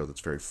about that show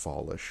that's very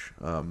fallish.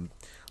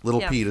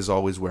 Little Pete is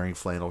always wearing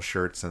flannel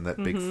shirts and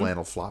that big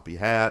flannel floppy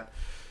hat.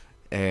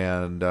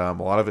 And a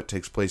lot of it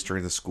takes place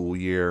during the school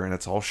year, and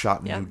it's all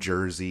shot in New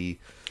Jersey.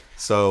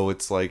 So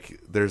it's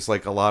like there's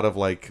like a lot of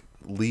like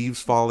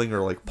leaves falling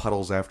or like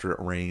puddles after it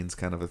rains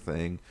kind of a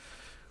thing.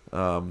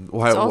 I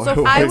was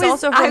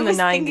from the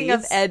 90s. Thinking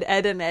of Ed,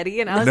 Ed, and Eddie,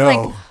 and I was No.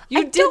 like,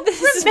 You did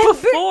this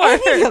remember before.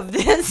 any of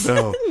this.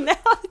 No. Now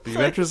it's The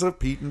Adventures of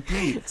Pete and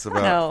Pete. It's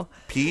about No.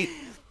 Pete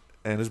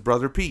and his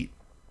brother Pete.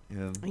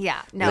 And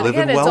Yeah, they no, live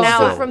again, in it's Wellsville.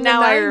 also from the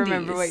now I 90s.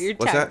 remember what you're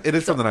What's talking. that? It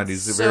is from the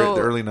 90s, the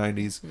early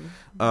 90s.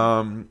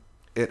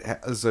 It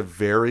has a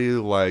very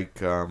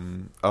like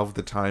of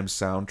the time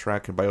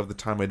soundtrack, and by of the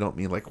time I don't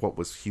mean like what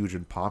was huge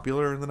and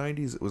popular in the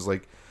 90s. It was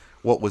like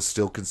what was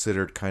still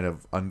considered kind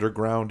of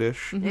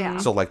underground-ish. Yeah.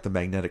 So like the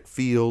Magnetic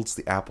Fields,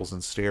 the Apples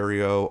in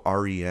Stereo,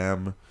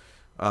 REM.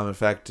 In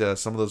fact,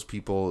 some of those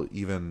people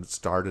even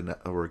starred in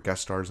or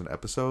guest stars in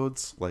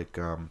episodes. Like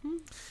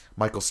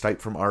Michael Stipe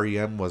from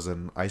REM was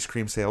an ice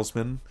cream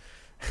salesman,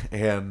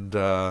 and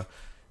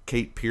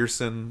Kate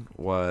Pearson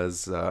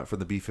was from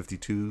the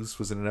B-52s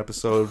was in an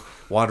episode,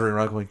 wandering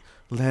around going,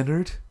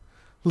 Leonard,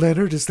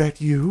 is that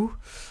you?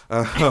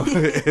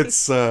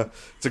 It's a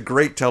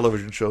great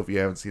television show if you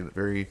haven't seen it.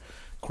 Very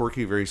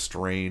quirky, very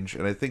strange,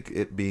 and I think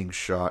it being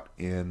shot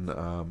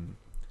in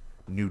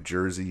New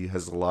Jersey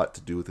has a lot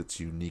to do with its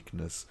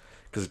uniqueness,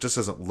 because it just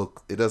doesn't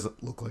look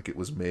like it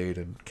was made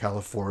in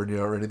California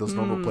or any of those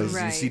normal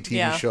places you see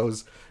TV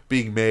shows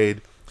being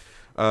made.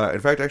 In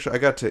fact, actually, I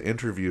got to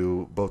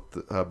interview both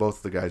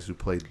the guys who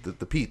played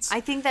the Petes.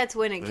 I think that's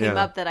when it came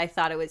up that I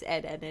thought it was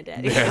Ed, Ed, and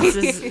Eddie. Yeah. This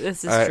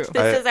is true. This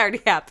has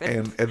already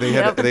happened. And they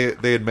had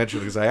they had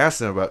mentioned, because I asked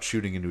them about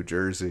shooting in New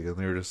Jersey, and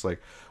they were just like,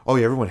 "Oh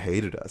yeah, everyone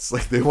hated us.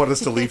 Like they wanted us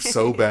to leave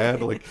so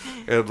bad." Like,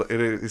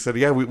 and he said,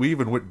 "Yeah, we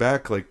even went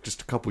back like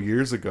just a couple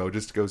years ago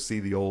just to go see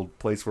the old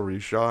place where we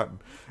shot,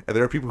 and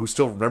there are people who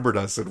still remembered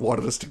us and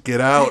wanted us to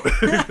get out."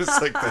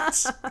 It's like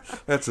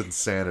that's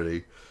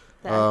insanity.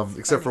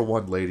 Except for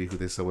one lady who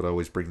they said would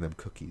always bring them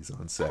cookies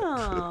on set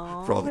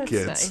for all the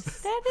kids.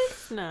 Nice. That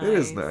is nice. It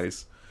is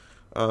nice.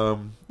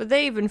 But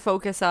they even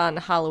focus on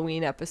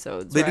Halloween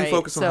episodes. They right? do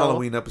focus on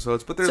Halloween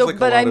episodes, but there's so, like a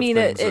but lot I mean,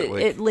 of things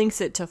it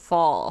links it to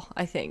fall.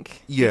 I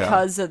think, Yeah.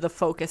 because of the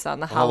focus on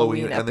the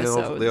Halloween and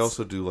episodes. they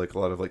also do like a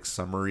lot of like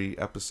summery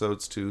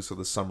episodes too. So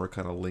the summer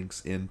kind of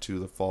links into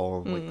the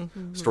fall, and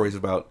like stories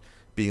about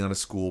being on a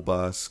school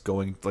bus,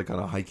 going like on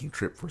a hiking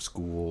trip for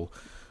school,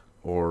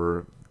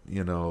 or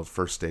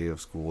first day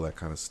of school, that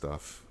kind of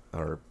stuff,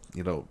 or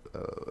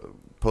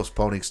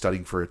postponing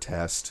studying for a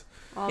test.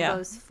 All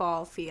those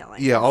fall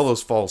feelings. Yeah, all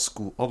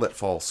that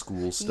fall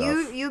school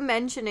stuff. You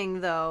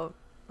mentioning though,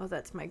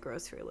 that's my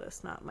grocery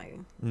list, not my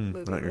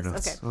movie Not your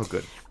list. notes.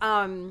 Okay.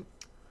 Oh,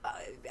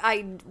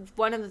 good.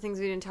 One of the things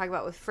we didn't talk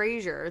about with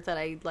Frasier that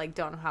I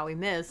don't know how we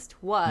missed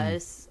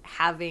was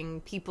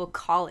having people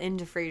call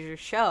into Frasier's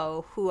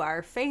show who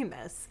are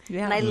famous.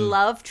 Yeah. And I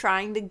love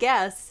trying to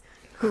guess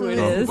Who it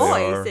whose is.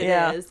 voice it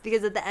Yeah. is,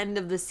 because at the end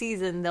of the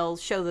season they'll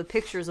show the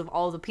pictures of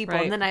all the people,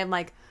 Right. and then I'm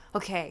like,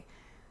 okay,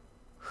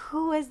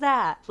 who is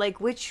that?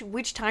 Like which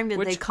time did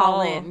they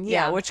call in?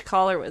 Yeah, which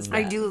caller was that?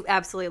 I do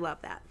absolutely love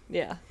that.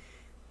 Yeah.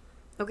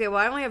 Okay, well,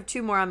 I only have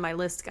 2 more on my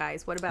list,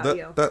 guys. What about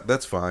you?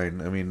 That's fine.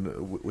 I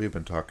mean, we've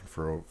been talking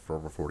for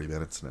over 40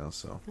 minutes now,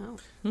 so. Oh,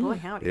 boy,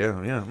 howdy. Yeah.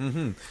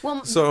 Mm-hmm.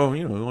 Well, so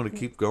we want to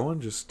keep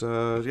going. Just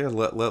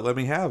let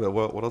me have it.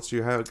 What else do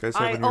you guys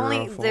have in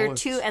your fall they're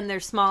lists? 2 and they're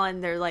small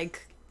and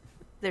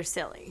they're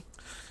silly.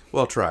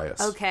 Well, try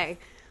us. Okay.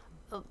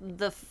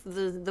 The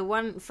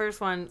first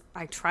one,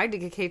 I tried to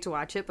get Kate to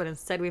watch it, but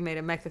instead we made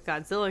a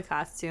Mechagodzilla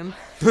costume.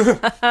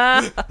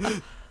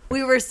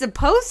 We were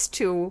supposed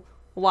to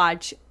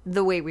watch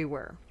The Way We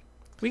Were.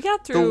 We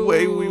got through The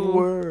Way We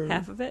Were.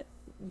 half of it.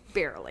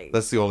 Barely.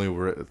 That's the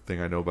only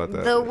thing I know about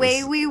that. The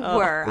Way We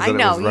Were. Is I that it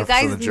know. was You referenced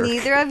guys, in The Jerk.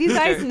 neither of you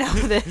guys know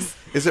this.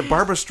 Is it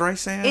Barbara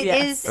Streisand? It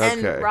is,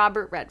 Okay. and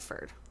Robert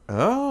Redford.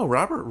 Oh,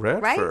 Robert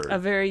Redford. A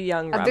very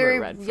young Robert very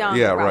Redford. young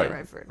Yeah, Robert right.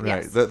 Redford.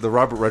 Right. Yes. The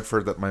Robert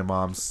Redford that my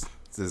mom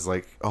is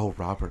like, oh,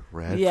 Robert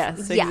Redford.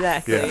 Yes,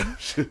 Yes.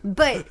 exactly. Yeah.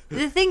 But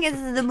the thing is,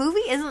 the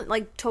movie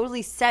isn't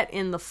totally set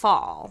in the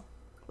fall.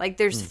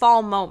 There's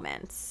fall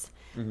moments,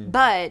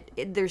 but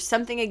there's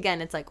something,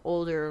 again, it's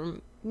older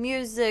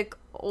music,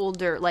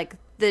 older the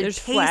There's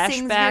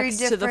pacing's very flashbacks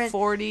to the different.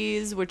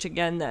 40s, which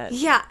again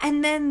Yeah,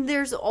 and then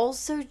there's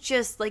also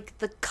just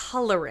the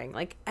coloring,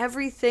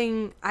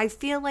 everything. I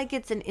feel like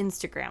it's an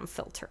Instagram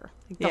filter.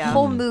 The Yeah.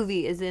 whole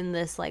movie is in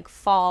this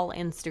fall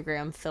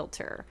Instagram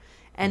filter,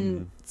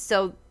 and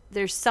so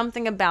there's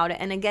something about it.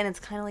 And again, it's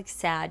kind of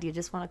sad. You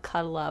just want to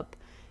cuddle up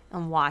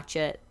and watch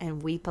it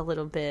and weep a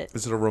little bit.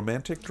 Is it a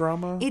romantic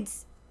drama?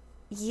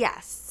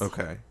 Yes.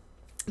 Okay.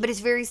 But it's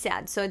very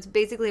sad. So it's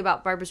basically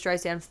about Barbara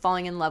Streisand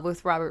falling in love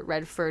with Robert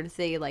Redford.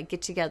 They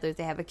get together.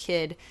 They have a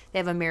kid. They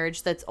have a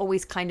marriage that's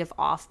always kind of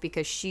off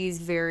because she's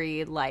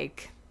very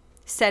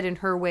set in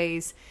her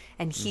ways,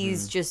 and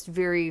he's just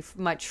very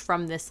much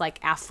from this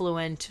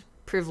affluent,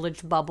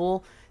 privileged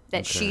bubble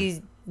that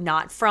she's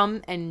not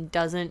from and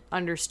doesn't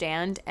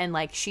understand. And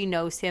she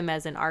knows him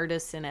as an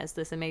artist and as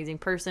this amazing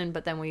person,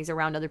 but then when he's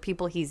around other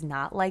people, he's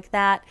not like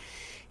that,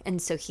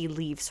 and so he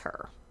leaves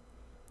her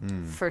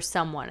for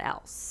someone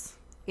else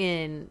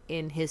in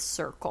his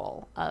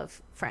circle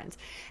of friends.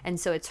 And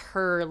so it's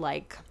her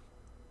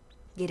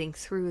getting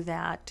through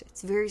that.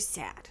 It's very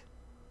sad,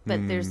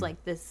 but there's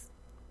this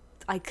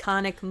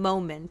iconic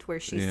moment where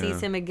she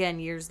sees him again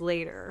years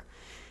later,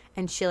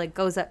 and she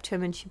goes up to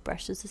him and she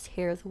brushes his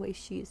hair the way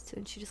she used to,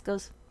 and she just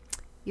goes,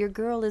 "Your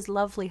girl is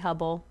lovely,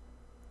 Hubble."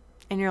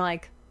 And you're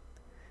like,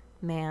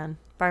 man,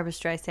 Barbara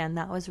Streisand,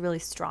 that was really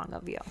strong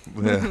of you.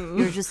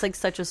 You're just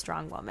such a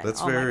strong woman.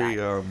 That's oh my very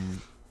God.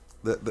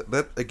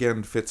 that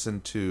again fits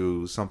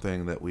into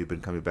something that we've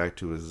been coming back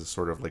to, as a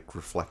sort of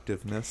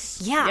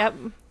reflectiveness. Yeah. Yep.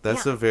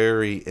 That's a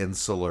very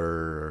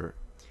insular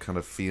kind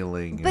of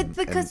feeling. But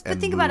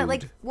think about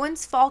it,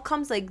 once fall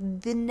comes,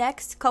 the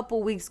next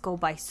couple weeks go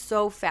by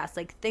so fast,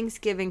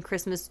 Thanksgiving,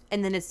 Christmas,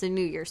 and then it's the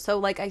New Year.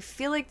 So I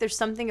feel like there's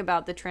something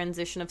about the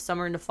transition of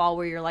summer into fall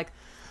where you're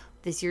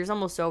this year's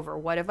almost over.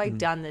 What have I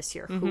done this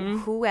year?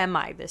 Who am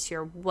I this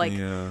year? What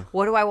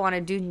do I want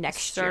to do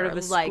next Start year?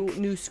 of a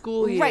new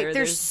school year. Right.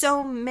 There's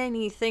so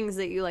many things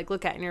that you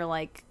look at and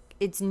you're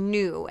it's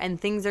new, and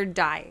things are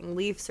dying.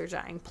 Leaves are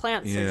dying.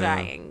 Plants are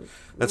dying.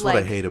 That's what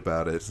I hate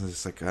about it. It's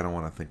just I don't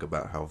want to think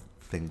about how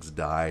things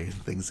die and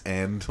things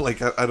end.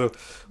 Like I don't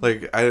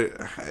like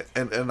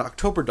and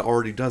October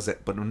already does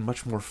it, but in a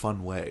much more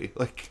fun way.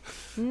 Like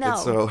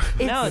No,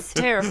 it's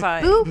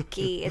terrifying.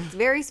 spooky. It's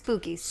very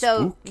spooky.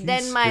 So Spooky,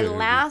 then my scary.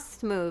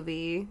 last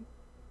movie,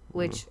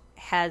 which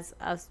has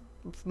a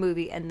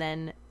movie and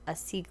then a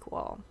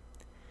sequel,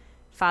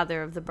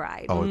 Father of the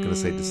Bride. I was gonna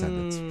say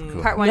Descendants.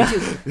 Go Part ahead.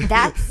 1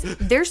 and 2.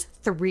 There's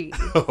 3.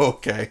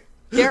 Okay.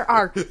 There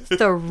are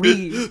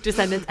 3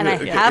 Descendants, and I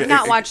have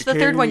not watched the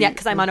third one yet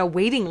because I'm on a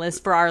waiting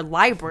list for our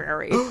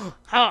library.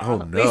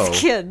 Oh no, These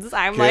kids!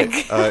 I'm like,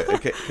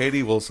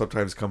 Katie will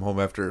sometimes come home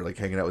after like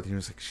hanging out with you, and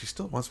it's like she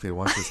still wants me to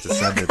watch this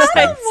Descendants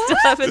I thing. still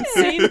haven't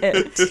seen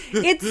it.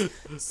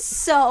 it's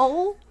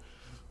so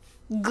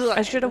good.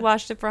 I should have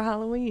watched it for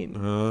Halloween.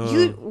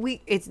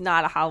 It's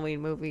not a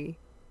Halloween movie.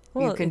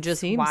 Well, you can it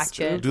just seems watch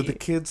it. Do the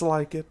kids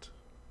like it?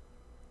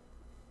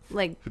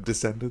 Like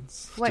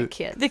Descendants? what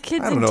kids? The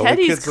kids I don't in know, the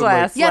Teddy's kids are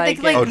class Yeah,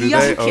 like they, it. like do young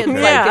they? kids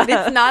Okay. like it.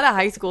 It's not a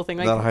high school thing.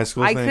 Like, Not a high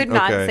school I thing? could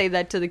not Okay. say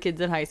that to the kids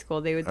in high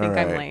school. They would think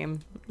I'm Alright. lame.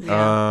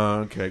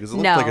 Yeah. Okay, because it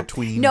looked No, like a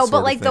tween. no, sort but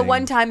of like the thing.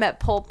 one time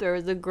at Pulp, there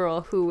was a girl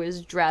who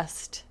was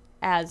dressed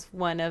as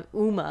one of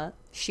Uma.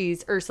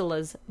 She's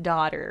Ursula's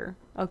daughter.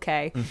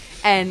 Okay,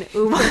 and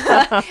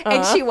Uma,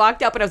 and she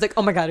walked up, and I was like,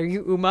 "Oh my god, are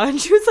you Uma?"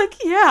 And she was like,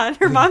 "Yeah." And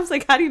her mom's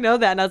like, "How do you know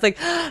that?" And I was like,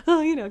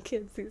 "Oh, you know,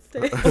 kids these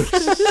days."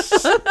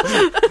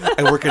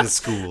 I work at a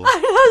school.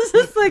 I was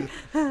just like,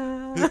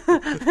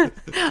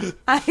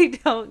 I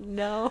don't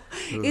know.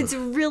 It's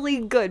really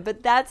good,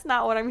 but that's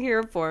not what I'm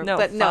here for. No,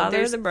 but no, Father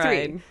there's of the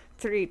Bride.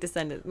 three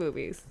Descendant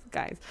movies,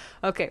 guys.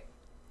 Okay,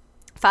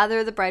 Father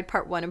of the Bride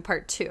Part 1 and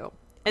Part 2.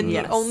 And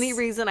Yes. the only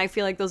reason I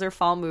feel like those are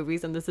fall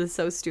movies, and this is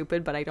so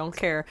stupid, but I don't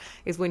care,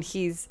 is when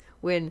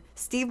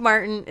Steve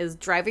Martin is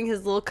driving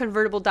his little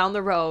convertible down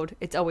the road,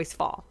 it's always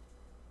fall.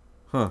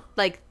 Huh.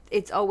 Like,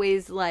 it's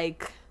always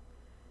like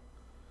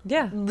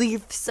Yeah.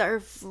 leaves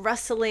are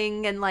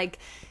rustling and like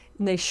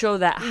And they show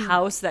that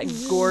house, that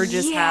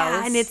gorgeous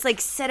house. and it's like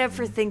set up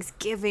for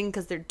Thanksgiving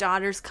because their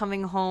daughter's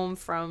coming home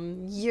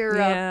from Europe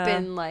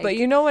and like. But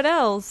you know what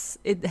else?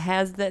 It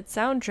has that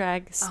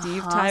soundtrack.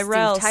 Steve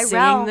Tyrell Steve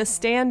Tyrell. singing the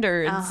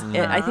standards.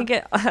 I think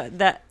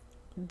that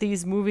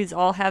these movies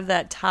all have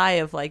that tie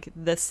of like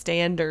the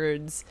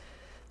standards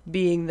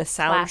being the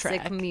soundtrack.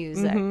 classic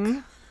music.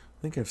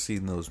 I think I've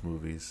seen those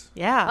movies.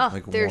 Yeah. Oh,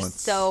 Like they're once.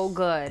 so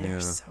good. Yeah.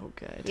 So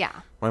good. Yeah.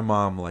 My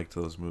mom liked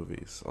those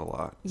movies a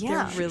lot.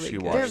 Yeah. They're really She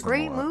good. watched They're them a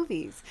great lot.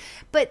 movies.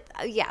 But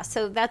yeah,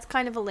 so that's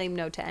kind of a lame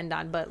note to end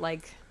on. But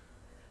like,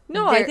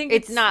 No, I think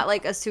it's not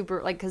like a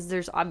super, like, because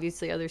there's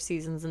obviously other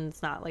seasons and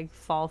it's not like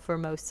fall for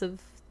most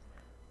of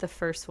the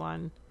first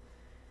one.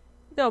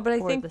 No, but I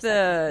or think the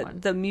second one.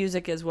 the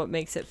music is what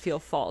makes it feel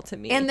fall to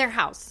me. And their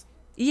house.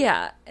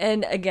 Yeah,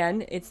 and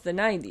again, it's the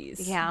 90s.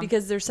 Yeah.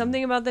 Because there's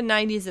something about the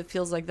 90s that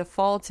feels like the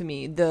fall to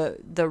me. The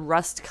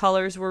rust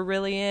colors were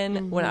really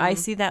in. When I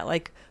see that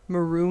like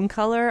maroon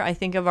color, I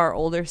think of our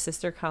older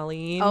sister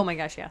Colleen. Oh my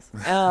gosh, yes.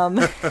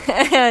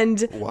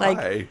 And Why? like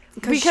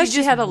Because because she she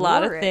just had a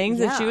lot of wore it, things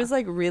and she yeah. was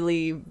like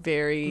really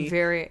very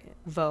Very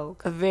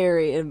Vogue.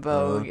 very in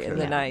vogue in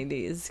the Yeah.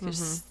 90s.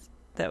 'Cause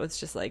that was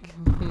just like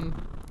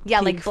Yeah,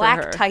 peak like for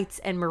black her. tights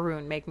and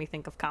maroon make me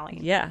think of Colleen.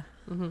 yeah.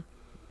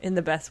 In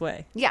the best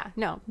way. Yeah,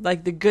 no.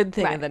 Like the good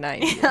thing of the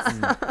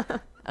 90s.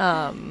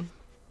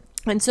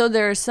 And so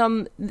there's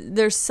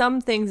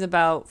some things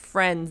about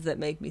Friends that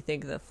make me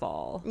think of the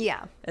fall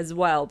Yeah. as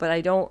well, but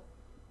I don't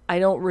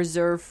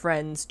reserve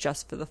Friends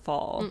just for the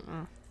fall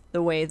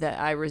the way that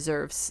I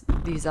reserve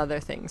these other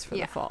things for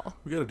Yeah. the fall.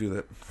 We got to do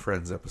that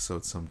Friends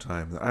episode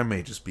sometime that I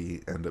may just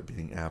end up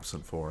being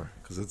absent for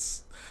because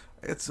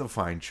it's a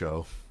fine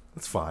show.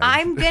 It's fine.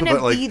 I'm gonna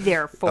But, like, be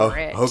there for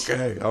it.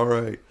 Okay, all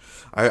right.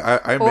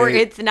 I Or may,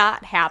 it's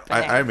not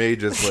happening. I may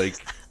just like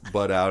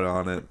butt out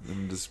on it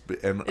and just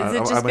and Is it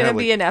just going to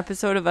be an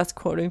episode of us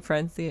quoting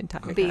Friends the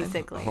entire time?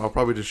 Basically. I'll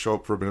probably just show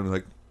up for a minute and be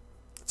like,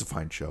 it's a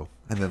fine show,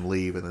 and then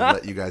leave and then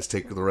let you guys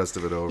take the rest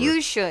of it over.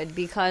 You should,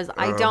 because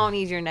I don't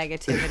need your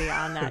negativity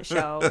on that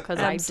show, because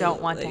I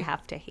don't want to Absolutely.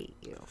 have to hate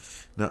you.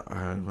 No,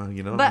 well,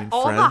 you know, But I mean,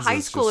 all the Friends high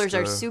is schoolers just,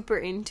 are super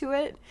into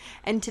it.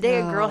 And today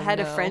a girl had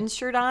a Friends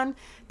shirt on,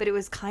 but it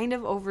was kind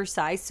of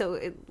oversized, so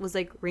it was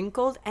like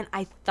wrinkled. And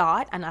I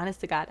thought, and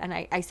honest to God, and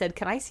I said,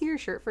 "Can I see your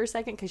shirt for a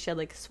second?" Because she had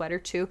like a sweater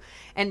too,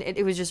 and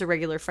it was just a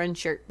regular Friends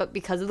shirt. But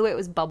because of the way it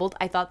was bubbled,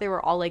 I thought they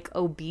were all like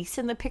obese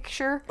in the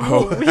picture.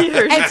 Oh,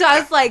 weird! And so I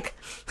was like,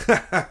 "Why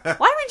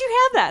would you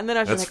have that?" And then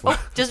I was That's just like,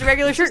 fun. "Oh, just a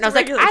regular shirt." And I was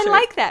like, regular "I shirt.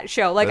 like that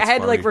show." Like That's I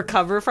had to like funny.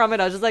 recover from it.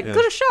 I was just like, Yeah.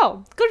 "Good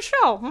show, good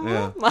show." Mhm.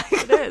 Yeah. Like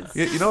it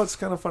is. You know, it's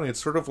kind of funny. It's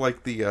sort of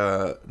like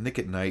the Nick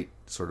at Night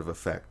sort of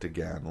effect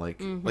again. Like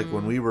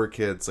when we were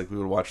kids, like we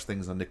would watch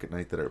things on Nick at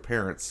Night that our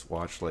parents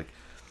watched, like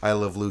I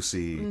Love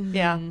Lucy,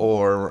 Yeah.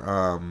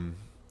 or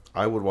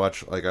I would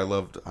watch, like, I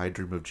loved I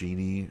Dream of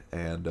Jeannie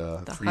and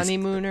The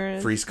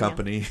Honeymooners. Three's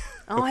Company.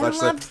 Oh, I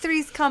watched loved that.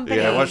 Three's Company.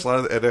 Yeah, I watched a lot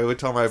of, and I would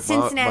tell my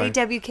Cincinnati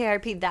mom.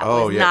 WKRP. That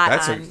Oh was yeah, not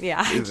that's on. Yeah,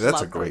 I just that's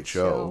a loved great that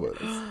show.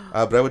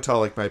 But I would tell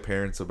like my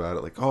parents about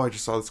it, like, oh, I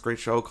just saw this great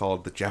show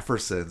called The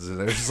Jeffersons, and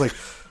it was just like,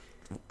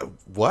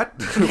 what?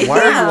 Why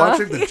are you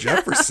watching the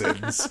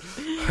Jeffersons?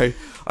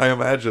 I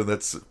imagine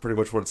that's pretty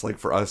much what it's like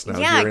for us now.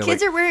 Yeah, hearing,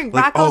 kids like, are wearing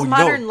like, Rocco's oh,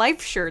 Modern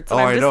Life shirts. And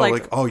Oh, I'm I just know. like,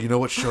 Like, oh, you know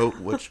what show?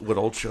 What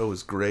old show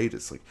is great?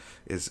 It's like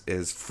is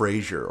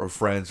Frasier or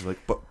Friends. Like,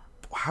 but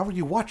how are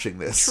you watching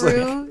this?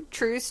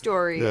 True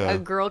story. Yeah. A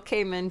girl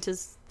came into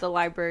the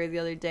library the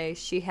other day.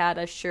 She had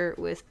a shirt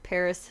with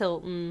Paris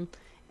Hilton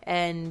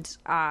and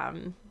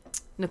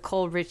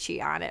Nicole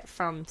Richie on it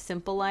from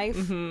Simple Life,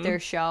 their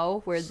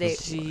show where they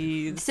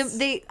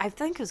I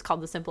think it was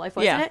called The Simple Life,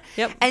 wasn't it?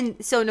 Yep.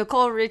 And so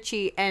Nicole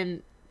Richie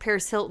and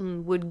Paris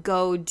Hilton would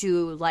go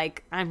do,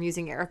 like, I'm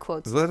using air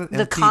quotes, Is that an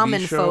the MTV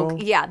common show? folk.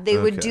 Yeah, they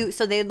would Okay. do,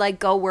 so they'd like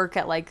go work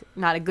at, like,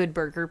 not a Good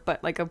Burger,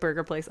 but like a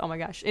burger place. Oh my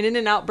gosh, an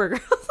In-N-Out Burger.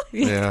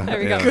 Yeah, There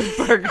we yeah. go. Good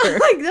Burger.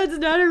 Like, that's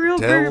not a real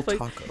Del burger place.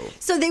 Taco.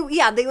 So they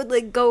would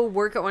like go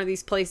work at one of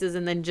these places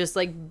and then just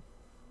like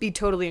be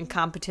totally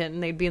incompetent,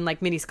 and they'd be in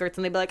like mini skirts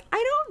and they'd be like,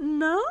 I don't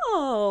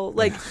know.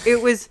 Like,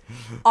 it was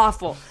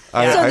awful.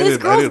 I this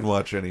didn't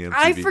watch any MTV.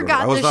 I growing up.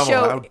 forgot I was this not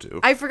show. allowed to.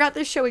 I forgot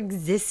this show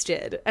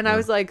existed, and I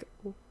was like,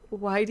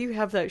 why do you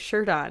have that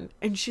shirt on?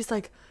 And she's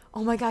like,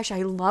 oh my gosh,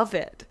 I love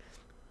it.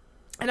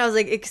 And I was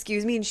like,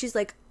 excuse me? And she's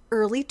like,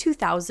 early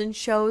 2000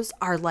 shows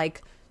are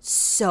like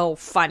so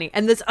funny.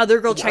 And this other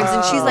girl chimes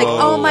in, she's like,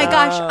 oh my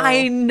gosh,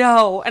 I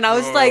know. And I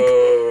was like,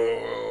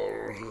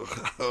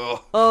 I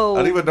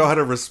don't even know how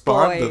to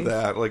respond to boy.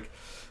 that. Like,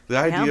 the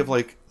idea Yeah. of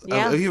like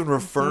Yeah. even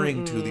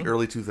referring to the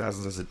early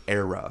 2000s as an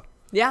era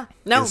yeah,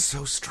 no, is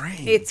so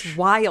strange. it's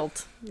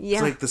wild. Yeah.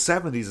 It's like the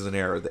 70s is an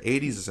era, the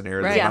 80s is an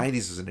era, Right. the Yeah.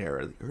 90s is an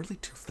era, the early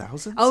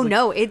 2000s. Oh Like,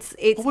 no, it's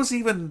what was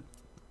even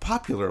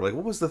popular? Like,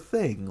 what was the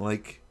thing?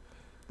 Like,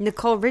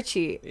 Nicole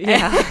Richie.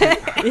 Yeah.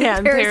 Yeah,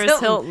 and Paris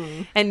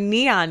Hilton. And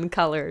neon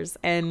colors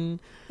and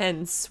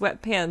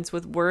sweatpants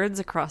with words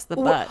across the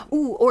butt.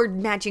 or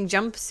matching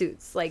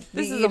jumpsuits, like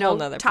This is you a whole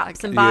know, nother tops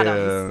podcast. and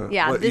bottoms.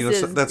 Yeah, well, this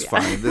so is that's yeah.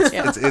 fine.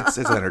 It's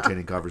an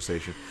entertaining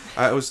conversation.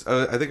 I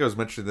think I was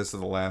mentioning this in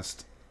the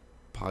last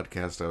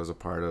podcast I was a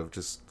part of.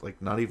 Just like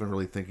not even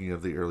really thinking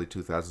of the early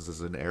 2000s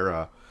as an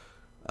era.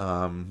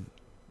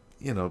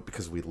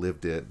 Because we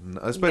lived it, and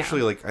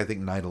especially like I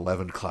think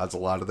 9/11 clouds a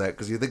lot of that,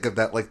 because you think of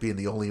that like being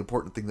the only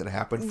important thing that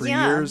happened for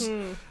years,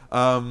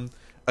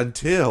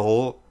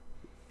 until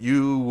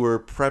you were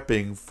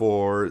prepping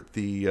for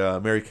the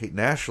Mary-Kate and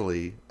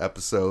Ashley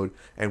episode,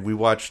 and we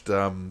watched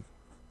Getting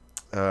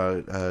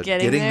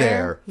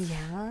There.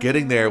 Yeah.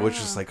 Getting There, which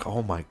is like,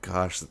 oh my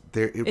gosh,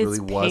 it really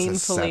was a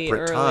painfully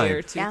separate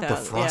earlier time. 2000s, The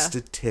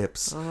frosted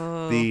tips,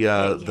 the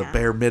yeah.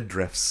 bare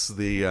midriffs,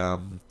 the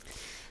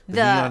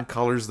neon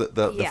colors,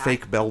 the yeah.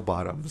 fake bell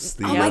bottoms.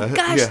 The, Oh my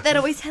gosh, yeah. that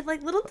always had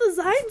like little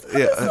designs. On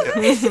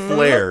the side.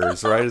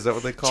 Flares, right? Is that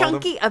what they call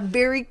Chunky, a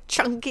very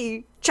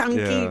chunky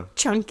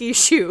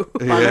shoe.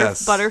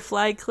 Yes.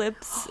 Butterfly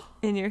clips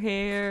in your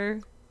hair.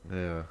 them?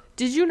 Yeah.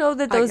 Did you know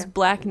that those Okay.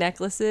 black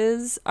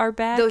necklaces are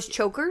back? Those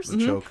chokers.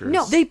 Chokers.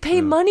 No, They pay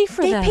money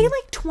for They them. pay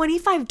like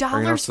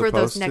 $25 for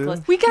those supposed to?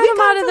 necklaces. We got them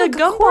out of the like a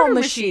gumball quarter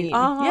machine.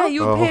 Uh-huh. Yeah,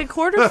 you would pay a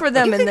quarter for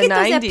them You in could the get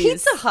those at 90s.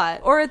 Pizza Hut.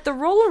 Or at the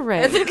roller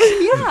rink.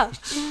 Yeah.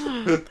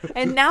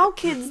 And now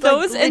kids like,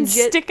 Those and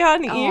legit-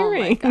 stick-on Oh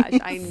earrings. my gosh,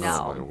 I Oh,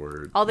 know. my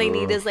word. All they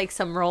need Ugh. is like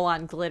some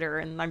roll-on glitter,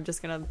 and I'm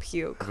just gonna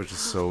puke. Which is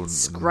so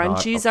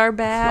Scrunchies not are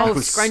back. Oh,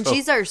 was so-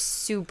 scrunchies are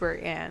super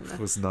in.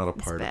 was not a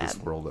part of this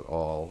bad. world at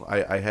all.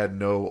 I had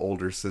no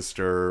older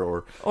sister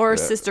or a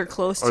sister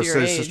close to or your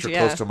age. sister Yeah.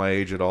 close to my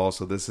age at all.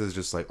 So this is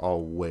just like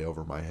all way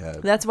over my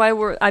head. That's why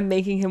I'm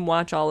making him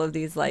watch all of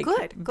these like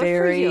Good for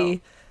very you. Well,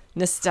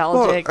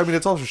 nostalgic. I mean,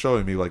 it's also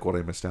showing me like what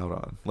I missed out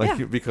on, like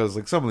Yeah. because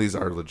like some of these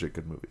are legit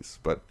good movies,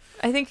 but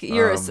I think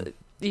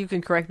you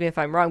can correct me if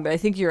I'm wrong, but I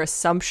think your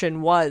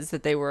assumption was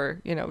that they were,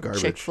 Garbage.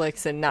 chick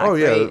flicks and not oh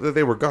yeah, great.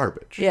 they were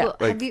garbage. Yeah. Well,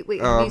 Like,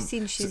 have you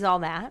seen She's All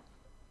That?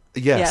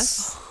 Yes.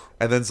 Yes.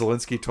 And then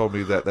Zelensky told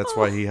me that's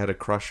why he had a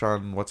crush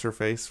on what's her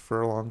face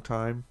for a long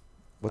time.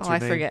 What's her I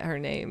name? forget her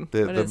name.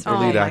 The, What the, is the her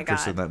lead name?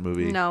 actress in that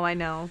movie. No, I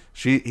know.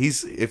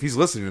 If he's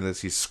listening to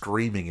this, he's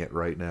screaming it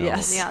right now.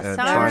 Yes. Yeah, and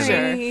sorry.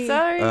 trying to-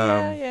 Sorry.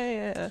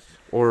 Yeah.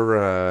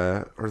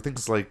 or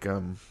things like I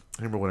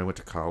remember when I went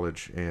to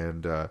college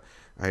and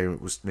I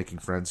was making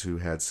friends who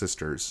had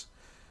sisters,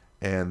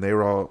 and they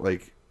were all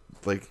like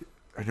I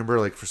remember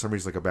like for some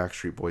reason like a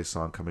Backstreet Boys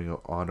song coming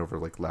on over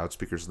like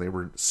loudspeakers, and they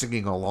were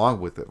singing along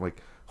with it.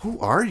 Like, who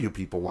are you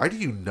people? Why do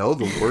you know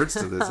the words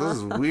to this? This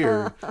is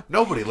weird.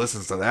 Nobody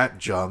listens to that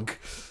junk.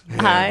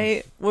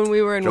 And When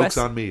we were in joke's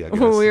on me, I guess.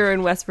 when we were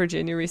in West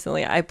Virginia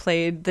recently, I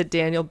played the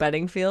Daniel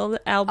Bedingfield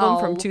album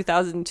from Oh.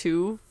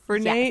 2002 for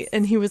Yes. Nate,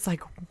 and he was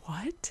like,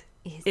 "What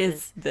Is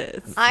is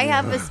this?" I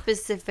have a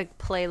specific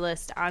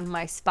playlist on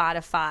my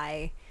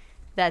Spotify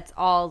that's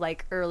all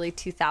like early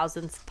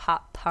 2000s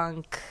pop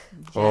punk,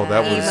 Oh,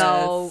 that was.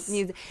 emo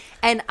music,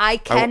 and I I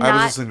cannot.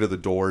 was listening to the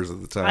Doors at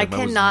the time. I was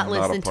cannot not a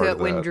listen part to of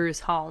it when that.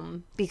 Drew's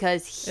home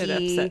because It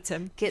he upsets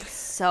him. gets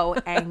so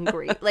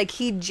angry. Like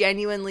he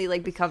genuinely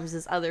like becomes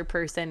this other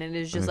person and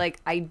is just like,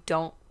 I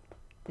don't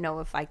know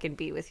if I can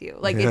be with you.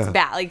 Like, it's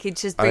bad. Like, it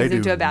just brings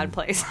him to a bad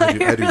place. I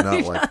do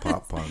not like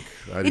pop punk.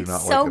 I do It's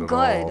not so like it good.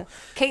 at all.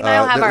 Kate and I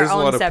will have our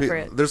own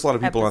separate. There's a lot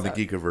of people on the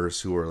episode.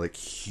 Geekiverse who are like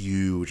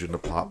huge into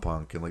pop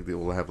punk, and like they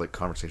will have like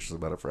conversations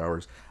about it for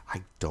hours.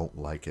 I don't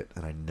like it,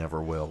 and I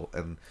never will.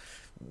 And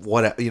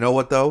you know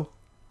what though?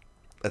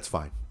 That's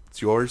fine.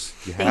 It's yours.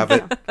 You have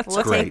it. It's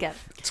We'll great. take it.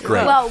 It's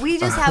great. Well, we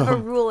just have a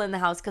rule in the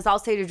house because I'll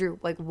say to Drew,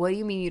 like, what do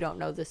you mean you don't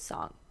know this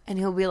song? And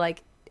he'll be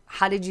like,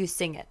 how did you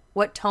sing it?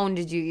 What tone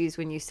did you use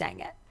when you sang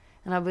it?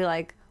 And I'll be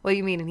like, what do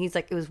you mean? And he's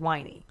like, it was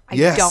whiny.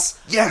 Yes.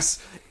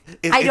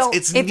 I don't.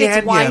 It's if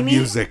it's whiny,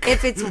 music.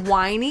 if it's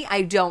whiny,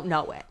 I don't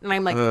know it. And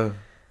I'm like,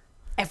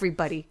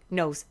 everybody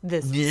knows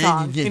this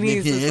song. And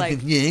he's just like,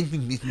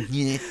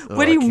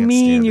 What do you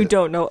mean you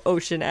don't know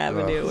Ocean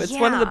Avenue? It's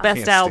one of the Yeah. best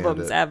Can't stand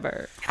albums it.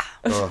 ever.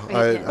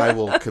 I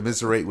will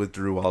commiserate with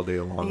Drew all day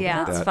long. Yeah.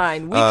 about That's that.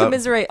 fine. We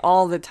commiserate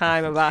all the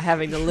time about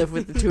having to live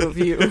with the two of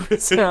you.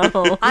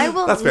 So I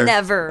will That's fair.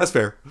 never, That's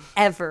fair.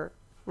 ever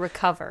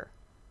recover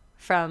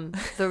from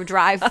the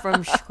drive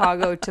from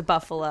Chicago to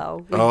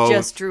Buffalo with Oh,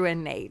 just Drew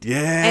and Nate. yeah.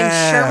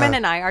 And Sherman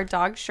and I, our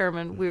dog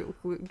Sherman,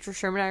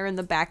 Sherman and I were in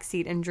the back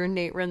seat and Drew and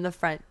Nate were in the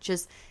front.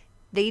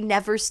 They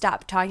never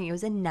stopped talking. It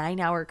was a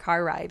 9-hour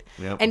car ride.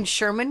 Yep. And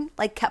Sherman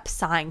like kept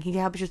sighing. He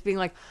kept just being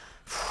like,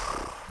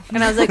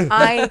 and I was like,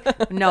 I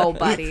know,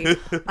 buddy.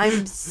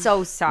 I'm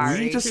so sorry.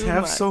 We just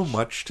have so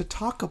much to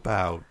talk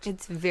about.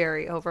 It's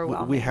very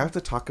overwhelming. We have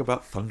to talk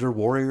about Thunder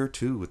Warrior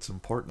 2. It's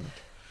important.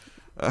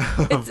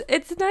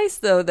 it's nice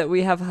though that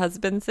we have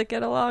husbands that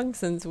get along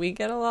since we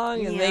get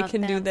along and they Yeah,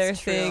 can do their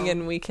that's thing true.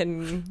 and we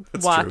can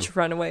That's watch true.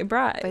 Runaway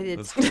Bride. But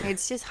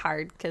it's just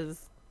hard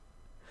because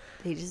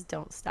they just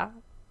don't stop.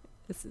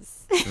 This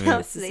is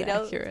They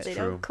don't accurate. They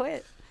True. don't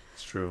quit.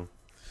 It's true.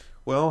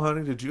 Well,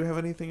 honey, did you have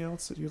anything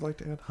else that you'd like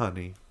to add?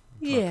 Honey.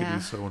 I'm talking to Yeah.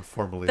 you so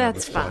informally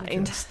That's on this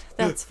fine. podcast.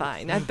 That's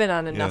fine. I've been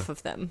on enough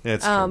of them. Yeah,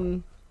 it's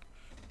true.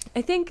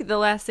 I think the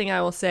last thing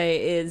I will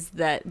say is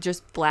that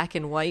just black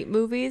and white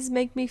movies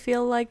make me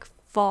feel like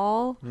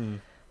fall.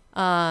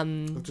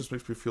 It just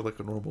makes me feel like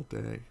a normal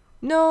day.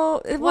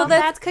 No, Well,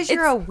 that's because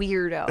you're a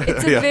weirdo.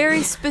 It's a Yeah.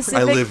 very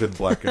specific. I live in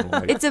black and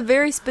white. It's a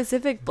very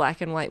specific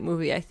black and white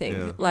movie, I think.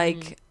 Yeah.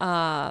 Like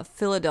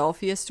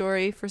Philadelphia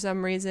Story, for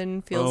some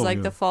reason, feels like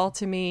yeah. the fall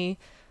to me.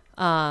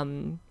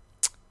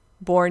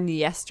 Born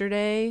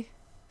Yesterday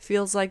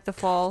feels like the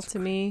fall to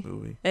me.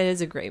 movie. It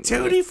is a great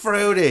movie. Tutti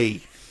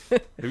Frutti.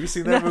 Have you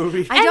seen that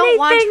movie? I don't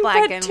watch Anything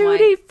black but and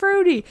Tutti white.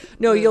 Frutti.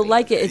 No, you'll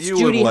like it. It's You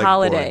Judy would like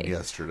Holliday. Born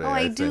Yesterday. Oh,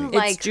 I do think.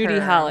 like It's Judy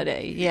her.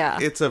 Holiday. Yeah,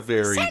 It's a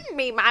very. Send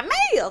me my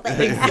mail.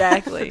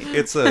 exactly.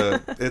 It's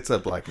a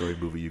black and white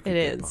movie. You can It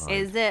get is. behind.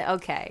 Is it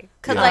okay?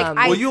 Because Yeah. like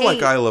I well, you hate,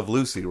 like I Love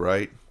Lucy,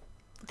 right?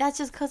 that's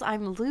just because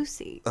I'm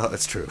Lucy. Oh,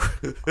 that's true.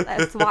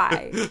 That's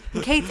why.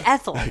 Kate's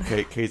Ethel.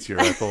 Kate's your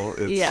Ethel.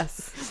 It's,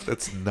 Yes.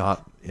 That's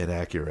not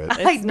inaccurate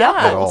I It's know.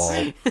 at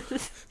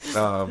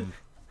all.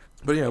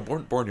 But yeah,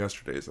 Born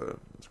Yesterday is a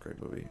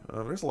great movie.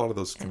 There's a lot of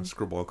those kind of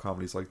screwball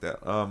comedies like that.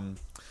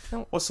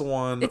 What's the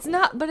one? It's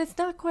not, but it's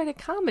not quite a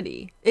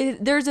comedy.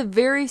 There's a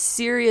very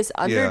serious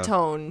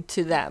undertone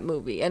to that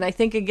movie, and I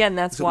think again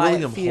that's Is it why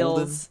William it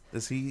feels.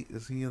 Holden?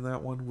 Is he in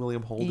that one?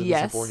 William Holden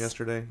Yes. is in Born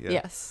Yesterday. Yeah.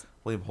 Yes.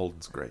 William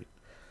Holden's great.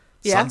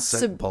 Yeah,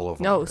 Sunset Boulevard.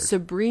 No,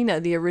 Sabrina,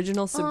 the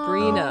original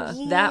Sabrina.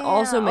 Oh, That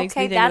also yeah. makes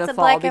Okay, me think of that's the a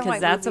fall black and because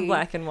white that's a movie.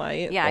 black and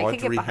white. Yeah, I could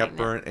get Audrey behind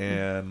Hepburn it.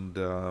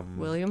 and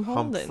William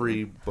Holden.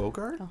 Humphrey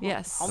Bogart.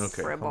 Yes.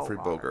 Okay, Humphrey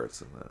Bogart.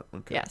 Bogart's in that.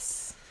 Okay.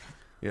 Yes.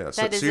 Yeah.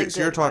 So, That is so, you're, a so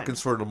you're good talking one.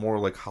 sort of more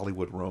like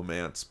Hollywood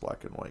romance,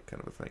 black and white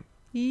kind of a thing,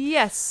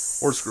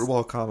 Yes. or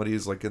screwball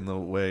comedies like in the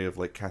way of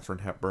like Katharine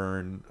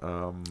Hepburn,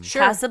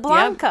 Sure.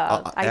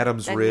 Casablanca.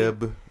 Adam's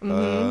Rib,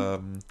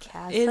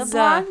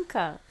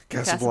 Casablanca.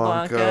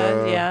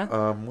 Casablanca.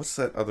 Yeah. What's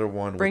that other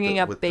one? Bringing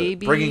Up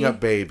Baby. Bringing Up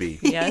Baby.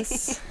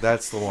 Yes.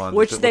 That's the one.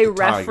 Which with they the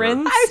tiger.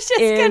 reference I was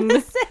just in.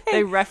 gonna say.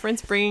 They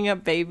reference Bringing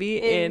Up Baby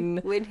in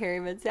When Harry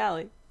Met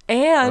Sally.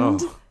 and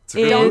Oh, it's a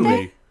good in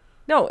movie.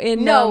 no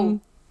in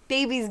No.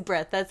 Baby's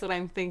breath. That's what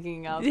I'm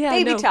thinking of. Yeah,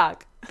 baby no.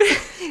 talk.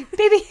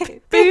 baby fish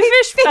baby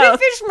mouth.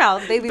 fish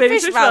mouth. Baby,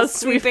 fish mouth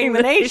sweeping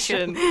the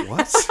nation.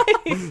 What?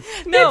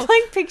 No, It's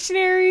like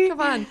Pictionary. come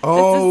on.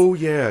 Oh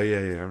yeah. I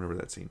remember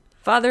that scene.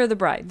 Father of the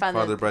Bride. Father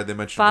of the Bride. They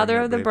mentioned Father Bringing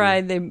of Up the Baby.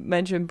 Bride, they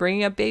mentioned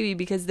Bringing Up Baby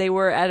because they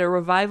were at a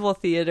revival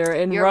theater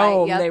in You're right.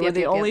 Rome. Yep, They were yep, the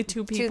yep, only yep.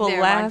 two Two people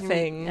there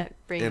laughing. watching,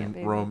 Bring It, in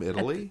Baby. Rome,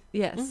 Italy.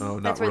 Yes. Oh,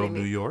 That's not where they Rome,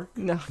 New meet. York.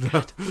 No.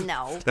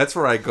 No. That's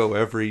where I go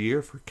every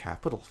year for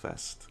Capital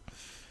Fest.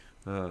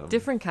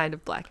 Different kind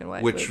of black and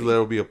white. Which movie.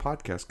 there'll be a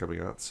podcast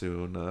coming out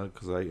soon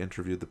because I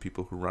interviewed the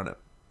people who run it.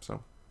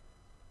 So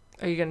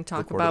Are you going to talk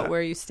Look forward to about that.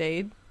 where you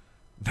stayed?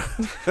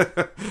 Is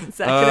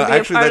that going to be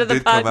actually, a part that of the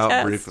did podcast?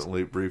 come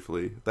out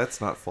briefly.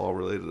 That's not fall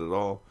related at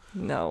all.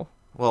 No.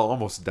 Well,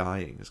 almost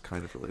dying is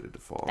kind of related to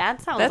fall.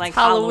 That sounds That's like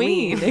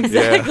Halloween. Halloween.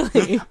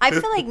 Exactly. I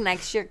feel like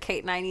next year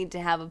Kate and I need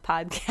to have a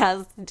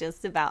podcast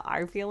just about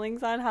our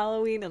feelings on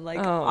Halloween and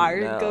our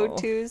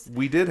go-tos.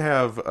 We did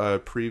have a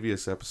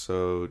previous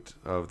episode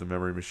of The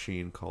Memory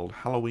Machine called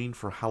Halloween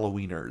for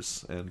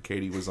Halloweeners, and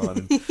Katie was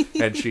on,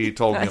 and she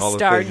told me all the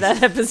things.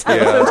 That episode.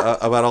 Yeah,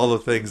 about all the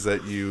things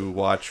that you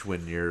watch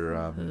when you're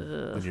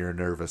a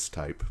nervous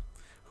type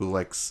who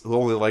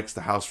only likes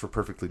the House for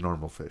Perfectly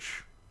Normal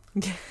Fish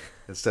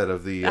instead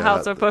of the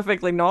House for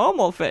Perfectly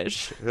Normal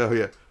Fish. Oh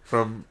yeah,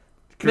 from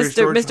Curious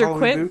George Mr.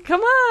 Quinn. Duke.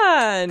 Come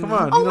on.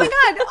 Oh my god!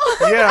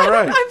 Oh yeah,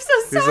 right. I'm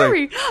so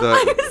sorry.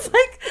 I was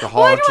like, the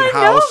why do haunted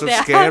I know house of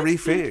that? scary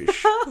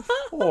fish.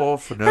 Oh,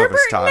 for nervous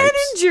Herbert types.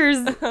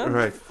 Menninger's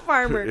Right.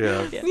 farmer.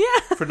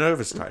 Yeah. For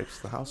nervous types,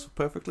 the House of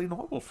Perfectly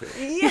Normal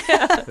Fish.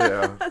 Yeah.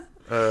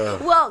 Yeah.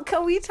 Well,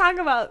 can we talk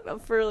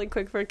about for really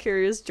quick for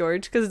Curious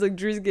George? Because like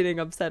Drew's getting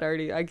upset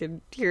already. I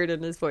can hear it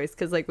in his voice.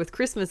 Because like with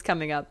Christmas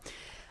coming up,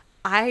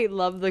 I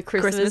love the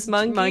Christmas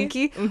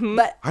monkey. Mm-hmm.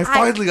 But I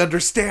finally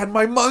understand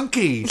my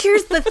monkey.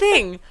 Here's the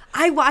thing.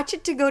 I watch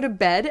it to go to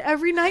bed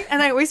every night,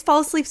 and I always fall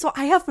asleep, so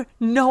I have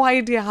no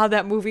idea how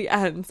that movie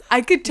ends.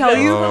 I could tell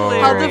you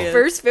how the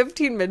first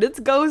 15 minutes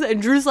goes,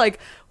 and Drew's like,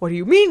 what do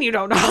you mean you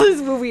don't know how this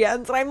movie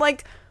ends? And I'm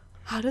like,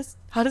 how does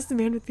the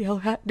man with the yellow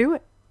hat do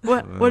it?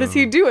 What does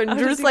he do? And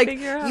Drew's like,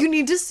 you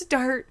need to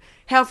start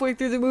halfway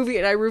through the movie,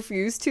 and I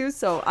refuse to,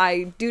 so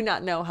I do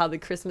not know how the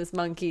Christmas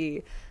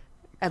monkey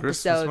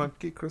episode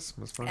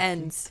Christmas monkey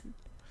ends.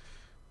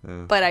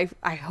 But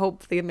I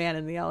hope the man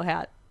in the yellow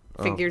hat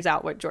figures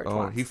out what George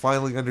wants. He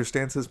finally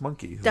understands his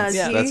monkey. Does he?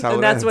 That's how and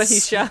it that's ends. what he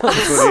shouts.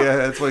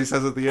 That's what he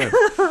says at the end.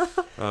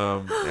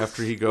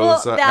 After he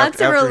goes,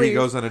 after he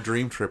goes on a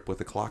dream trip with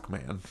the clock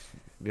man.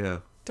 Yeah.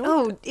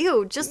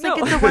 Ew! Just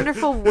like It's a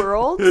Wonderful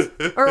World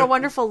or A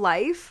Wonderful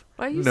Life.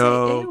 Why are you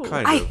saying ew?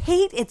 Kind of. I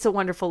hate It's a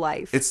Wonderful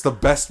Life. It's the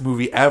best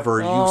movie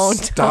ever. You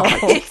stop.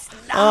 It's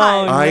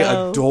not. I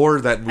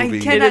adore that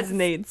movie. cannot It is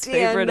Nate's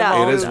favorite of stand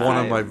all It is time. one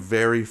of my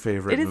very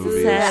favorite It is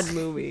movies. a sad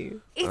movie.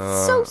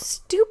 It's so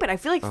stupid. I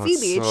feel like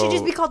Phoebe. It should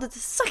just be called It's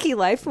a Sucky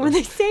Life. When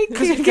they say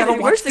You gotta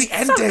watch the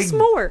it sucks ending.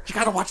 more. You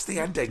gotta watch the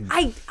ending.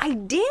 I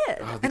did,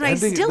 and I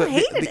ending- still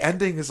hated it. The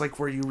ending is like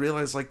where you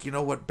realize, like, you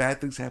know what,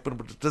 bad things happen,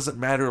 but it doesn't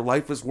matter.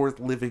 Life is worth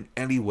living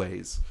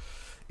anyways.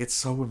 It's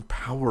so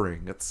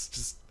empowering. It's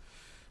just,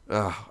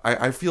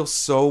 I feel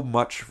so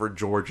much for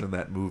George in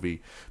that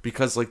movie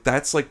because, like,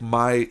 that's like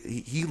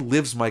he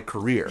lives my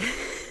career,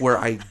 where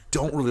I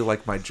don't really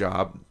like my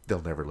job.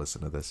 They'll never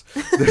listen to this.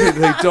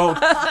 They don't.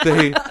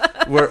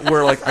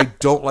 Where like I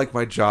don't like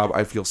my job.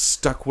 I feel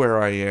stuck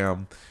where I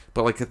am.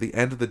 But like at the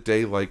end of the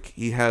day, like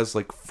he has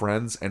like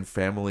friends and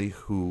family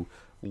who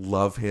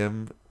love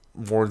him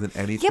more than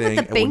anything. Yeah, but the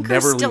and will banker's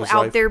never still leave his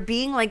out life. there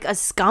being like a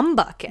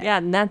scumbucket. Yeah,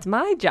 and that's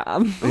my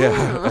job.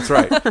 Yeah, that's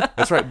right.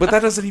 That's right. But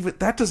that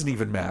doesn't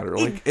even matter.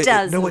 Like It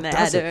doesn't no, it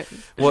matter.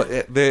 doesn't.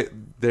 Well,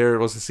 there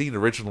was a scene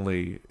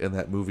originally in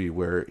that movie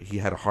where he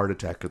had a heart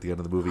attack at the end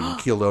of the movie and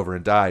keeled over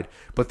and died.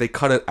 But they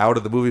cut it out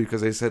of the movie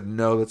because they said,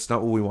 no, that's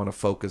not what we want to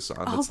focus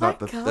on. That's not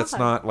that's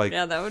not like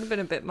Yeah, that would have been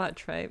a bit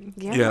much, right?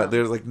 yeah.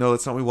 They're like, no,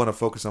 that's not what we want to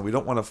focus on. We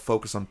don't want to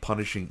focus on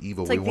punishing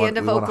evil. It's like we the want end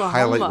of we want to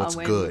highlight Oklahoma what's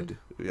when- good.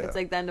 Yeah. It's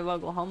like the end of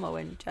Oklahoma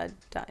when Judd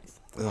dies.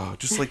 Oh,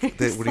 just like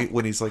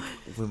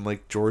when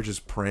like George is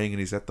praying and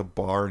he's at the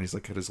bar and he's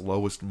like at his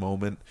lowest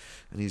moment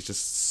and he's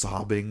just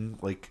sobbing,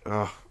 like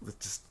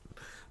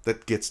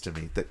that gets to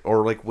me. That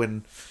or like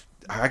when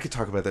I could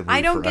talk about that movie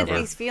I don't forever. get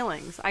these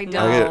feelings. I No,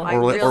 don't. I get,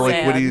 or like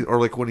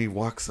sad. when he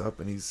walks up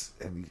and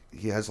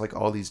he has like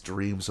all these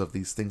dreams of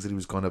these things that he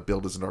was going to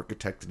build as an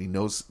architect and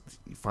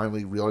he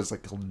finally realizes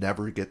like he'll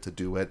never get to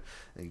do it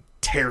and he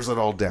tears it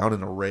all down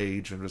in a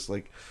rage and just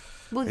like.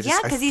 Well, I yeah,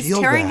 I because he's feel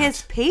tearing that.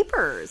 his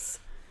papers.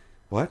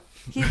 What?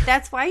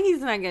 That's why he's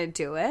not going to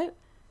do it.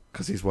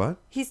 Because he's what?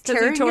 He's 'Cause he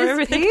tearing tore his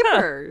everything up.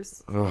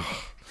 papers.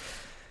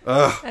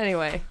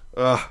 Anyway,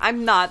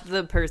 I'm not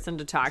the person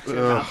to talk to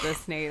about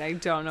this, Nate. I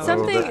don't know.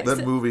 Something-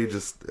 that movie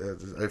just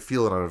I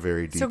feel it on a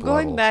very deep so level.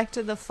 going back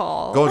to the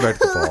fall, Going back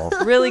to the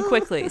fall. really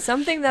quickly,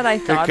 something that I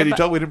thought Can you about.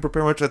 tell we didn't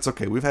prepare much? That's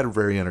okay. We've had a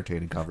very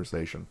entertaining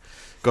conversation.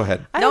 Go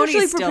ahead. I Nobody's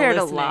actually still prepared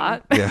a listening.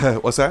 lot. Yeah,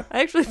 what's that?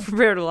 I actually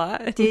prepared a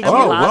lot. Did A you? Oh,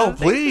 lot well, of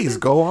things. please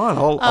go on.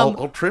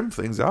 I'll trim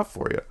things out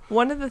for you.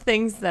 One of the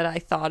things that I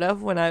thought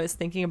of when I was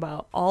thinking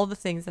about all the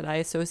things that I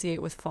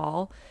associate with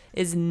fall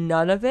is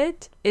none of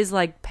it is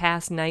like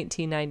past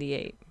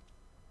 1998.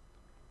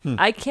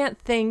 I can't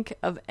think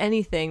of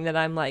anything that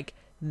I'm like,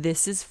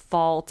 this is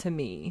fall to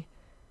me.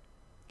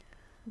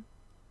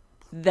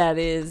 That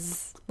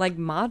is like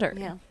modern.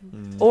 Yeah.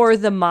 Or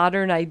the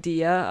modern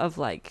idea of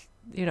like,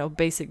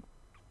 basic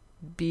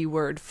B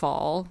word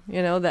fall,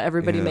 that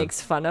everybody Yeah.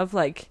 makes fun of.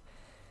 Like,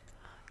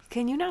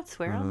 Can you not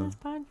swear on this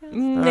podcast?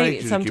 you Nate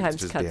should sometimes keep it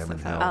just cuts damn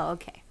stuff in out. hell. Oh,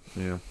 okay.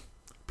 Yeah.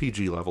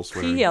 PG level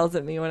swearing. He yells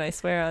at me when I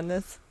swear on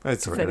this.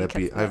 That's all Said right.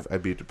 he cuts it I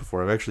beeped it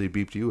before. I've actually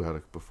beeped you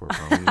out before.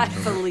 Probably. I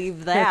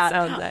believe that.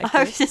 sounds I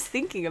accurate. was just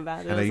thinking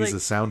about it. And I was use like, the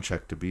sound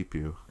check to beep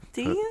you.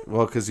 Do you?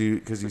 Well, because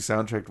you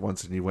soundchecked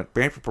once and you went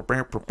bam, bam,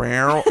 bam, bam,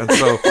 bam, and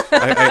so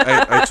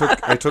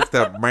I took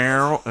that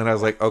bam and I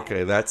was like,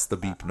 okay, that's the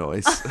beep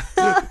noise.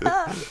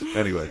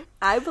 Anyway,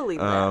 I believe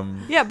that.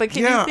 Yeah, but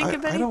can you think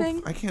of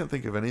anything? I can't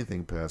think of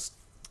anything past.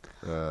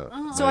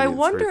 So I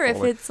wonder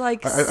if it's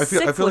like I feel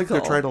like they're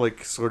cyclical. trying to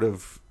like sort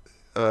of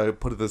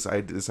put this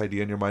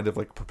idea in your mind of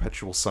like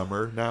perpetual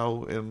summer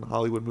now in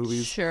Hollywood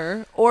movies.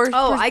 Sure. Or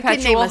I could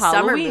name perpetual a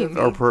summer Halloween.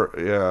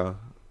 movie. Yeah.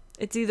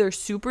 It's either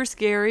super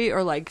scary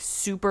or like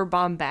super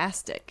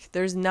bombastic.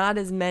 There's not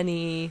as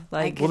many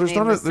like Well, there's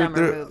not a summer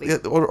movie. yeah,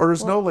 or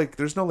there's no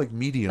like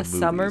medium a movies.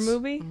 summer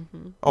movie.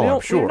 Mm-hmm. Oh,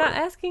 I'm sure. We're not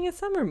asking a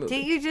summer movie.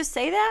 Did you just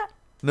say that?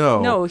 No,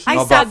 No, he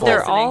about said fall.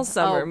 they're all Listening.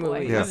 summer Oh, boy.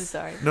 movies. Yeah. I'm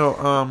sorry.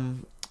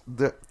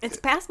 No, It's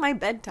past my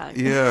bedtime.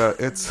 yeah,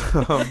 it's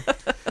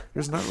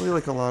there's not really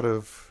like a lot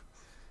of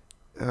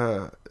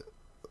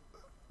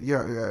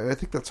yeah, I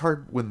think that's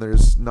hard when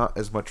there's not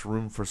as much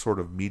room for sort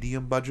of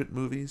medium budget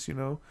movies, you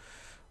know.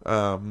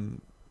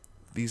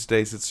 These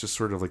days it's just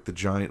sort of like the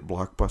giant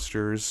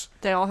blockbusters.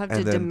 They all have to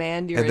and then-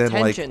 demand your and then,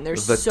 like, attention.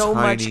 There's the so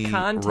much tiny-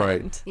 content.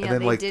 right? Yeah, and then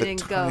they like the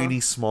didn't go-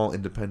 tiny small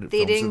independent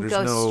They films. didn't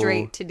so there's go no,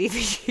 straight to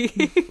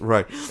DVD.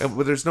 right, and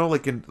but there's no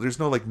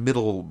like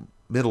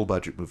middle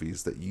budget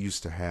movies that you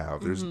used to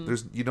have.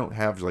 There's you don't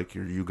have like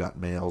your You Got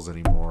Mails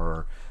anymore,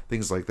 or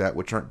things like that,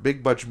 which aren't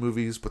big budget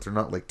movies, but they're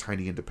not like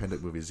tiny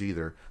independent movies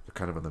either. They're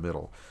kind of in the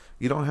middle.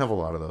 You don't have a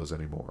lot of those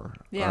anymore.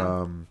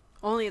 Yeah.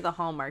 Only the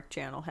Hallmark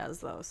Channel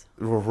has those.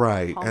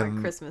 Right, Hallmark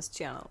and Christmas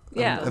Channel.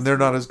 Yeah. and they're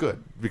not as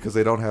good because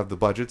they don't have the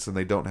budgets and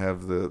they don't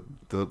have the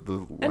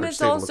And large it's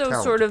stable of also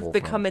talent sort to of pull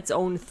become from. its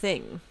own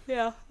thing.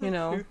 Yeah. You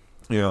know.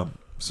 Yeah.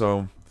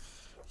 So,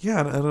 yeah,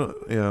 I don't.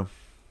 Yeah,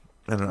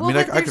 I don't know. Well, I mean, but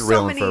I could there's rail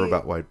so and forever many-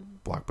 about why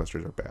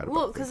blockbusters are bad.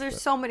 Well, about because things,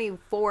 there's so many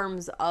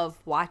forms of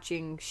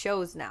watching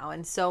shows now,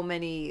 and so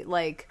many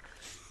like,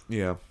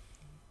 yeah,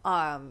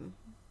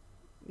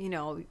 you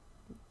know,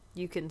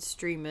 you can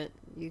stream it.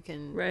 You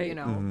can, Right. you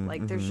know,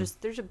 like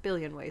there's a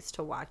billion ways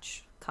to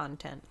watch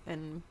content,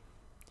 and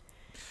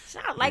it's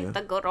not like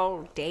the good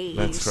old days.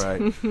 that's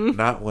right.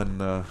 Not when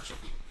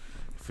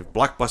if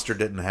Blockbuster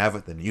didn't have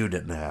it, then you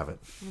didn't have it.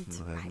 That's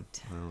And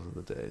right. Those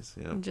are the days.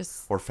 Yeah,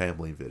 Just or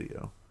Family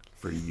Video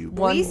for you.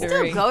 One- We still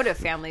Wondering. go to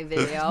Family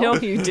Video. No,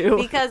 you do.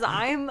 Because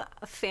I'm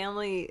a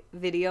Family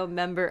Video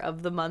member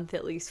of the month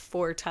at least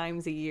 4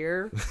 times a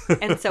year.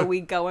 And so we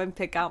go and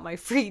pick out my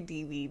free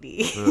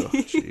DVD. Oh,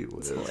 gee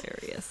whiz.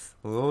 hilarious.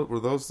 Were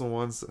those the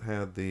ones that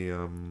had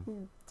the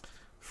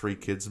free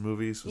kids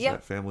movies? Was Yep.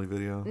 that Family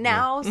Video?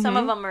 Now some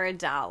of them are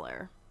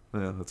 $1.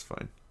 Yeah, that's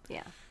fine.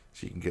 Yeah.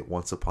 So you can get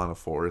Once Upon a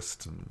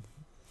Forest and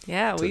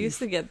Yeah, we used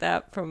to get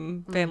that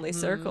from Family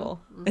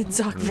Circle in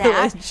Sauk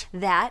That, Village.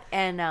 that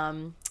and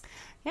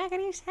yeah,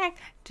 can you say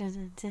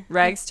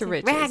Rags to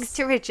Riches. Rags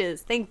to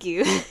Riches. Thank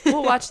you.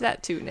 We'll watch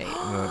that too, Nate.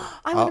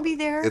 I want to be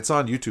there. it's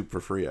on YouTube for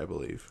free, I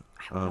believe.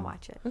 I want to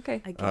watch it.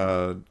 Okay.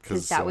 Again.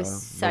 Because that was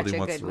such nobody a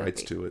wants good the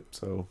rights movie. to it,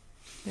 so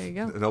There you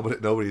go.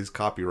 nobody's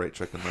copyright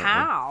checking that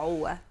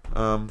How?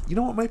 one. You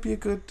know what might be a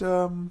good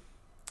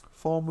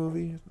fall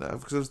movie?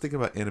 Because I was thinking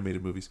about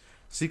animated movies.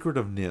 Secret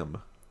of Nim.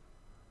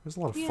 There's a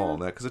lot of fall in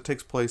that because it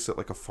takes place at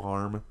like a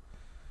farm.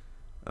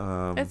 It's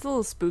a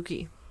little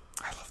spooky.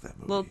 I love that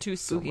movie. A little too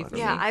spooky much. for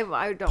Yeah, me.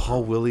 I don't.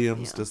 Paul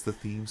Williams Yeah. does the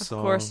theme song.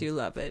 Of course you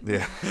love it.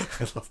 Yeah,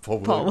 I love Paul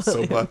Paul Williams so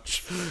Williams.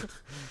 much.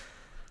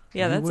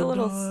 Yeah, that's You a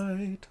little...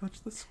 and I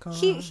touch the sky.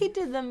 He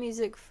did the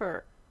music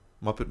for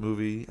Muppet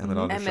movie, Emmett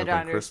Otter's Emmett Show on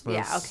Otter's. Christmas.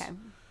 Yeah, okay.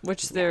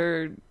 Which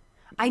they're...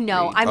 I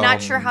know. I'm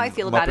not sure how I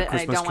feel about Muppet it, and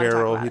I Christmas don't want to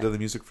Carol, talk he about did it. the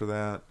music for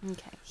that.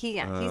 Okay. He's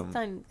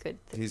done good.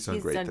 He's done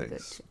great good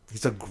things. shit.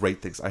 He's done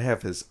great things. I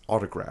have his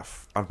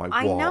autograph on my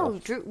I wall. know.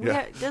 Drew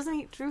Yeah.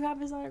 doesn't Drew have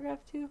his autograph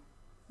too?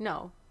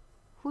 No.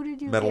 Who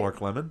did you Metal get?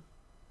 Arc Lemon?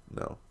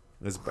 No.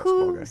 He's a basketball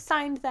Who guy.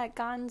 signed that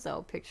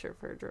Gonzo picture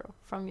for Drew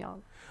from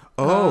Young?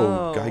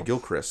 Oh, Oh. Guy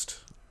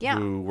Gilchrist. Yeah.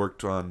 Who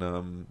worked on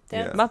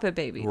Muppet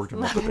Babies. Who worked on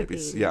Muppet Muppet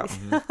Babies. Babies. Yeah.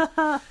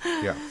 mhm.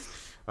 Yeah.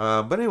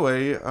 But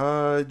anyway,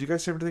 do you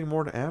guys have anything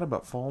more to add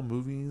about fall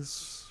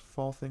movies,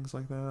 fall things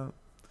like that?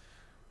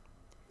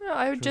 No,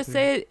 I would just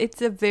say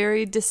it's a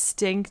very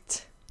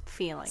distinct,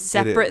 Feeling.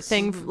 separate is.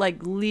 thing, like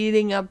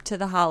leading up to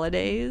the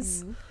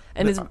holidays,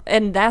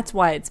 and that's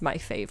why it's my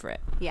favorite.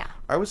 Yeah.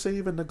 I would say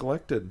even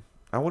neglected.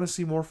 I want to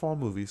see more fall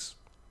movies.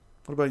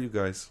 What about you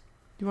guys?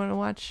 You want to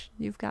watch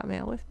You've Got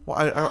Mail with Me? Well,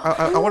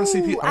 I want to see.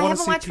 Ooh, I I want to haven't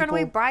see watched people.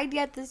 Runaway Bride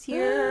yet this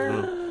year.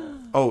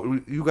 Oh,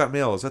 You Got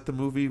Mail. Is that the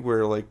movie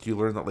where like you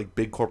learn that like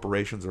big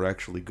corporations are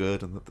actually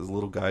good and that the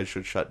little guys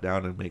should shut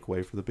down and make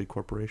way for the big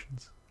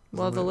corporations?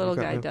 Well, Isn't the that little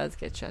You Got guy Mail? does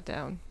get shut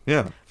down.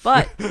 Yeah.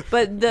 But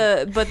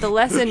the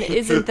lesson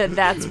isn't that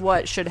that's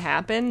what should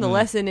happen. The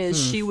lesson is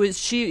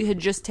she had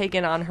just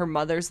taken on her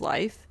mother's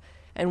life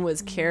and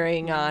was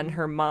carrying on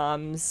her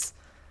mom's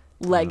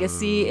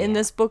legacy in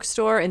this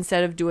bookstore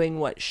instead of doing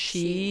what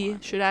she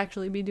should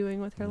actually be doing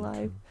with her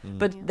life.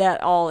 But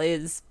that all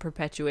is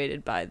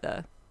perpetuated by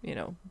the,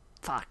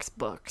 Fox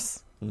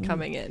Books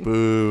coming in.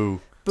 Boo.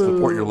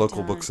 Support your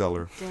local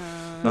bookseller.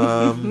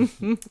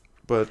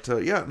 But But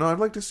I'd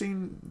like to see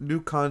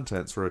new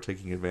content sort of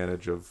taking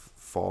advantage of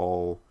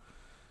fall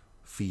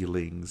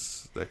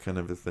feelings, that kind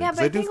of a thing. Yeah,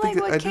 but I think like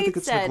what Kate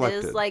said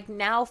neglected. is like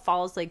now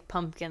fall's like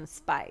pumpkin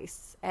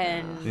spice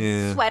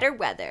and sweater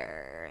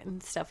weather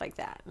and stuff like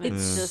that. And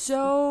It's just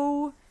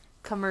so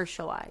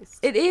commercialized.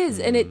 It is,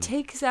 and it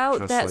takes out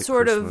Just that like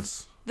sort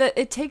Christmas.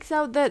 it takes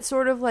out that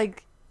sort of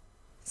like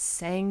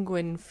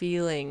sanguine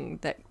feeling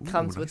that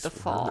comes with nice the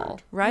fall,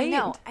 word. right?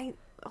 No,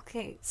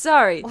 okay.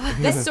 Sorry,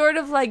 this sort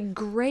of like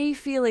gray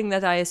feeling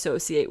that I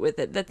associate with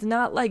it. That's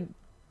not like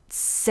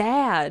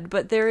sad,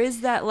 but there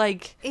is that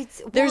like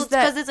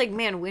Because it's like,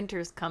 man,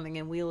 winter's coming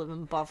and we live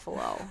in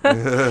Buffalo.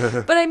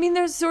 But I mean,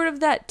 there's sort of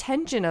that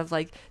tension of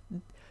like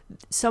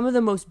some of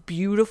the most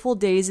beautiful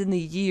days in the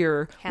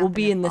year will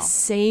be in the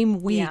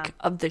same week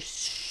of the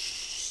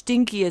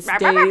stinkiest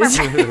days,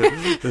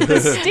 the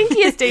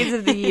stinkiest days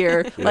of the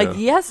year, like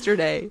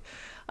yesterday. It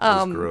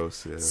was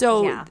gross. Yeah.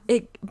 So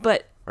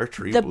but our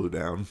tree blew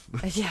down.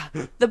 Yeah,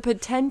 the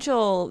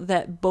potential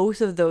that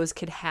both of those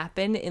could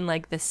happen in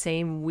like the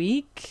same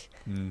week,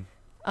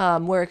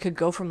 where it could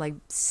go from like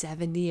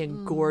 70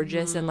 and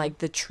gorgeous and like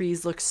the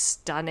trees look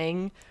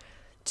stunning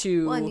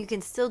to Well, and you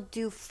can still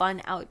do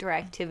fun outdoor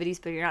activities,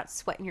 but you're not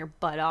sweating your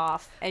butt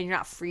off and you're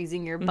not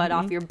freezing your butt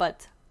off. Your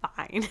butt's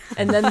fine.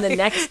 and then the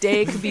next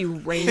day it could be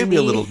rainy. Maybe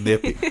a little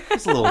nippy.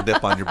 Just a little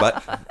nip on your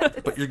butt,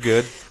 but you're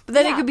good. But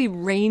then it could be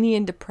rainy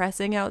and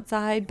depressing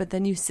outside, but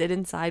then you sit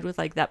inside with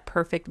like that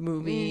perfect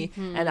movie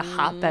and a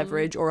hot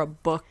beverage, or a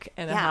book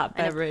and a hot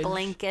beverage. A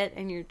blanket,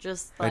 and you're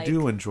just like... I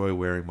do enjoy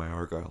wearing my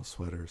Argyle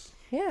sweaters.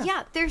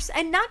 Yeah,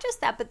 and not just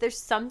that, but there's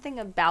something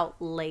about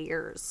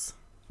layers.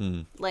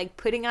 Like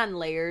putting on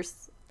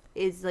layers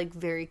is like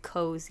very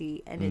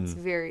cozy, and it's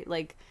very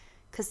like,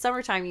 because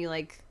summertime you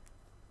like,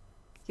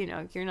 you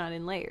know, you're not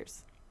in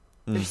layers.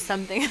 There's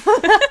something guys,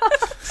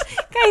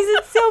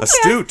 it's so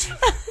astute.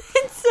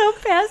 It's so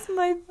past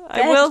my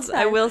bedtime.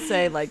 I will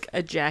say, like,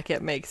 a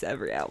jacket makes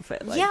every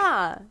outfit. Like,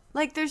 yeah,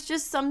 like there's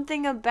just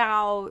something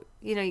about,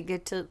 you know, you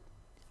get to,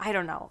 I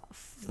don't know,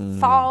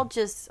 fall.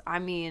 Just, I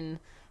mean,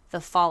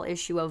 the fall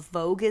issue of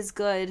Vogue is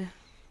good.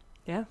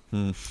 Yeah,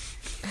 it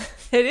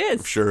is.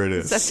 I'm sure it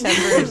is.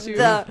 September issue.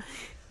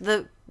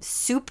 The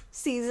soup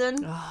season.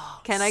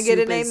 Can I get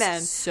an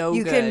amen? So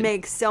you good. can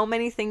make so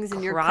many things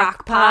in your Crock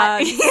crock pot.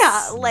 pots.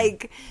 Yeah,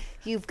 like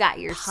you've got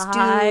your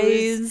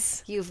Pies.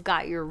 stews, you've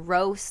got your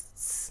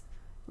roasts.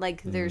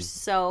 Like there's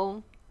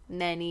so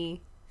many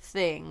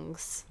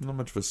things. I'm not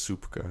much of a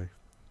soup guy.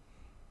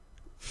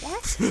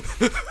 What?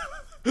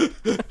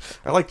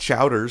 I like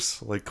chowders,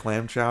 like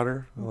clam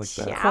chowder. I like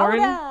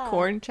that.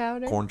 Corn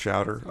chowder. Corn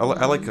chowder.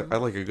 I like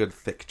a good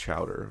thick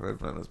chowder. I'm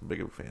not as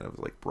big of a fan of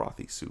like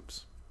brothy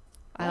soups.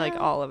 I like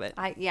all of it.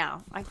 I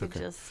could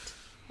just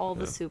all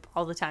the soup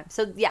all the time.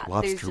 So yeah,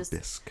 Lobster there's just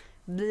bisque.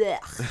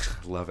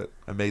 blech. Love it.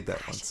 I made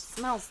that It once.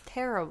 smells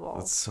terrible.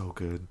 That's so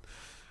good.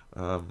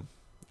 Well,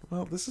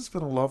 this has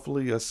been a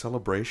lovely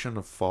celebration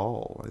of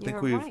fall. I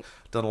think we've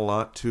done a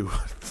lot to.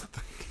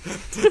 I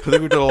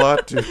think we've done a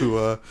lot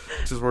to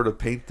sort of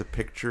paint the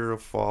picture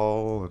of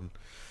fall, and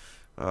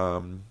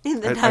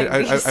In the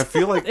 90s. I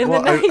feel like In the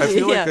I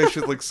feel 90s, like I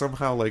should like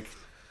somehow like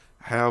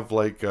have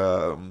like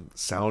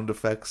sound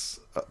effects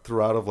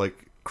throughout of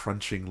like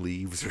crunching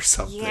leaves or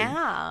something.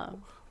 Yeah.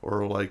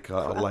 Or like a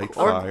light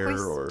Or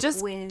fire, or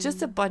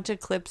Just a bunch of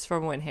clips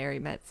from When Harry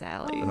Met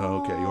Sally.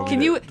 Oh, okay. Want Can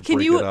me you to can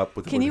break you it up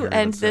with can When you Harry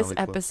end Met this Sally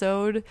clip?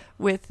 episode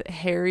with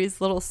Harry's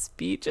little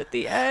speech at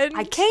the end?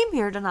 I came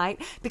here tonight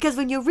because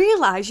when you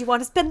realize you want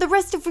to spend the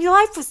rest of your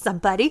life with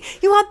somebody,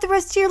 you want the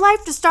rest of your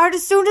life to start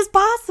as soon as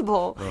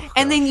possible.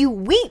 And then you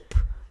weep.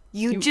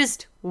 You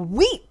just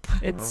weep.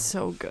 It's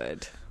so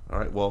good. All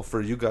right. Well, for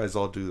you guys,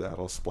 I'll do that.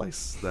 I'll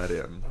splice that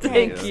in.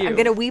 Thank you. I'm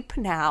gonna weep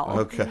now.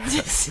 Okay.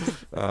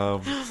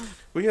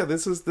 Well, yeah,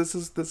 this has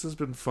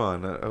been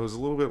fun. I was a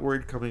little bit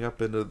worried coming up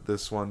into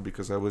this one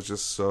because I was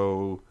just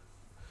so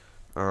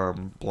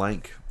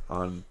blank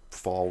on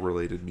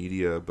fall-related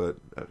media, but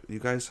you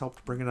guys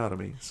helped bring it out of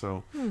me.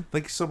 So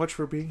thank you so much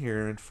for being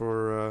here and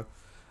for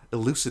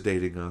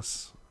elucidating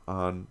us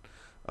on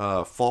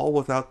fall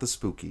without the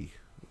spooky.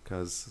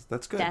 Because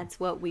that's good. That's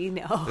what we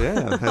know.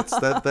 Yeah, that's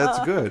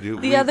good.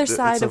 The other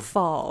side of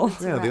fall.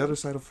 Yeah, the other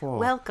side of fall.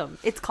 Welcome.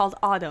 It's called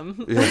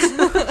autumn. Yes.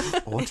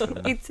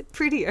 Autumn. It's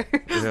prettier.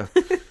 Yeah.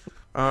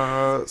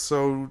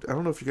 So I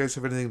don't know if you guys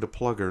have anything to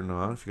plug or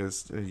not. If you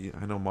guys,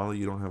 I know Molly,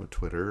 you don't have a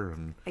Twitter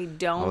and I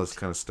don't. all this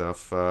kind of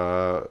stuff.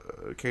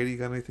 Katie, you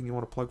got anything you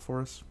want to plug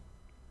for us?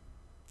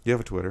 You have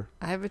a Twitter.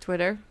 I have a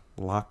Twitter.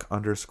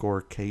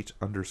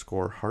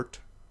 Lock_Kate_Hart.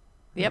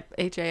 Yep,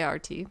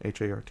 HART.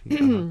 HART.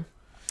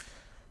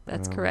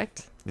 That's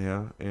correct.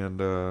 Yeah, and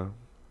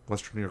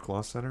Western New York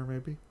Law Center,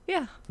 maybe?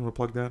 Yeah. You want to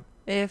plug that?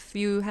 If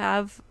you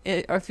have,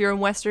 or if you're in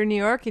Western New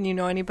York and you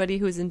know anybody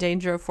who's in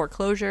danger of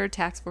foreclosure,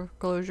 tax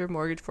foreclosure,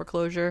 mortgage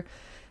foreclosure,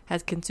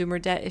 has consumer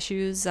debt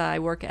issues, I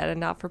work at a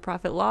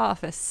not-for-profit law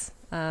office,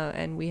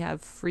 and we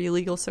have free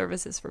legal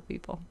services for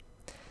people.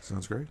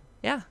 Sounds great.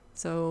 Yeah,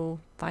 so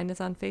find us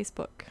on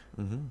Facebook.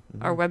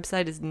 Mm-hmm. Our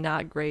website is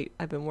not great.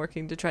 I've been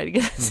working to try to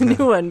get us a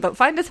new one, but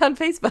find us on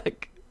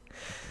Facebook.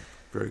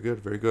 Very good,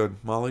 very good.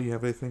 Molly, you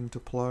have anything to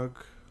plug?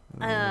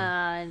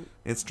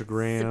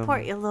 Instagram.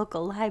 Support your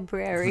local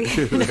library.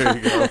 There you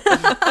go.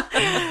 There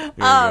you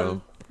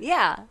go.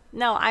 Yeah.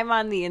 No, I'm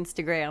on the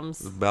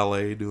Instagrams. Is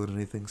ballet doing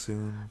anything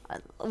soon?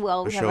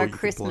 Well, we have show our you can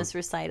Christmas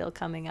recital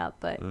coming up,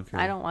 but Okay.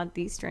 I don't want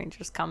these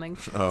strangers coming.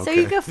 Oh, So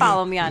okay. you can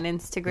follow me on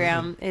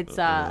Instagram. It's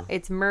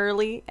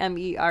Merly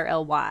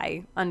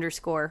MERLY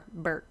 _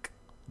 Burke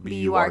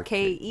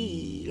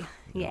BURKE.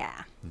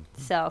 Yeah.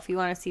 So if you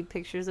want to see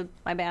pictures of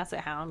my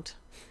basset hound,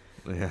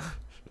 Yeah.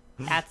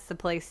 that's the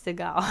place to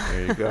go.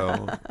 There you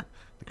go.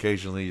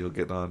 Occasionally you'll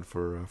get on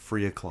for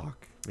 3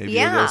 o'clock. Maybe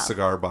Yeah. you'll get a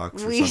cigar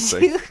box or We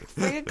something. do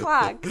 3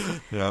 o'clock.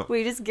 Yeah.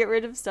 We just get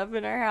rid of stuff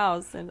in our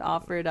house and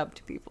offer it up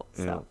to people.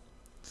 So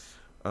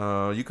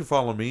You can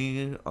follow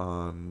me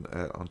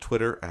on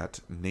Twitter at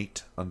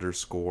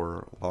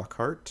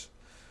Nate_Lockhart.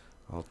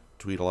 I'll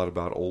tweet a lot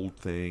about old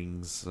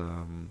things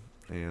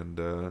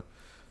and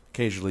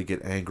occasionally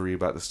get angry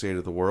about the state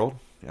of the world,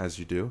 as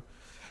you do.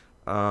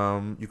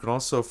 You can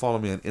also follow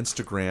me on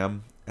Instagram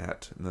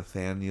at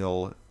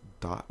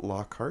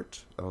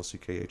Nathaniel.Lockhart,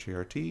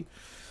 LCKHART.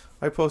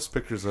 I post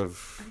pictures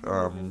of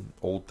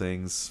old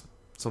things.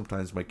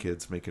 Sometimes my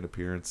kids make an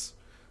appearance.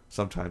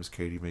 Sometimes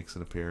Katie makes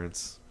an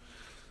appearance.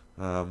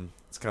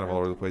 It's kind of all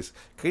over the place.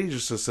 Katie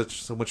just does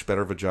so much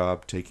better of a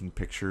job taking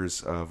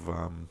pictures of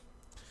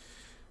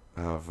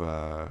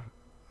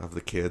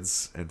the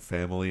kids and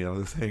family and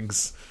other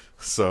things.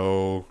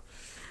 So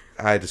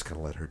I just kind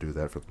of let her do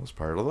that for the most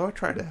part. Although I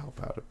try to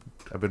help out.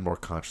 I've been more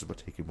conscious about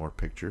taking more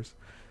pictures.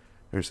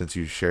 Ever since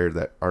you shared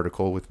that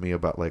article with me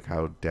about like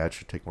how Dad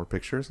should take more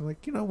pictures, I'm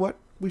like, you know what,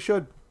 we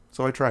should.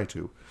 So I try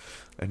to,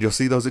 and you'll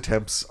see those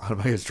attempts on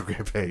my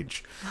Instagram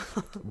page.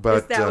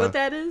 But is that what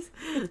that is?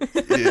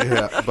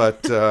 Yeah.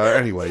 But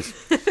anyways,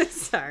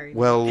 sorry.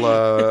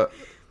 Well,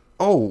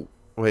 oh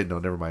wait, no,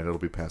 never mind. It'll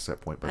be past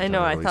that point. By the I time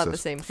know. I release thought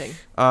this. the same thing.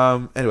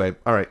 Anyway,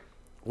 all right.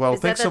 Well,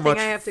 Is thanks that so that thing much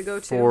I have to go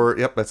to? for.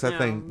 Yep, that's that No,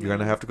 thing. You're no.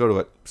 gonna have to go to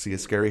it. See a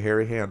scary,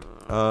 hairy hand.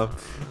 But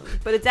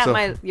it's at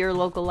so- your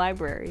local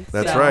library.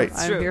 That's so right.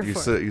 I'm here You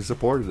for it. you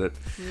supported it.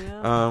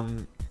 Yeah.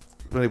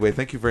 But anyway,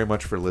 thank you very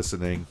much for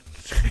listening.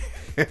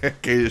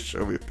 Katie just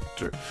showed me a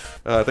picture.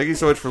 Thank you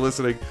so much for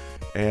listening,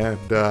 and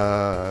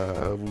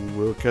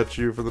we'll catch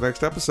you for the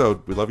next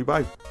episode. We love you.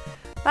 Bye.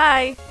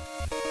 Bye.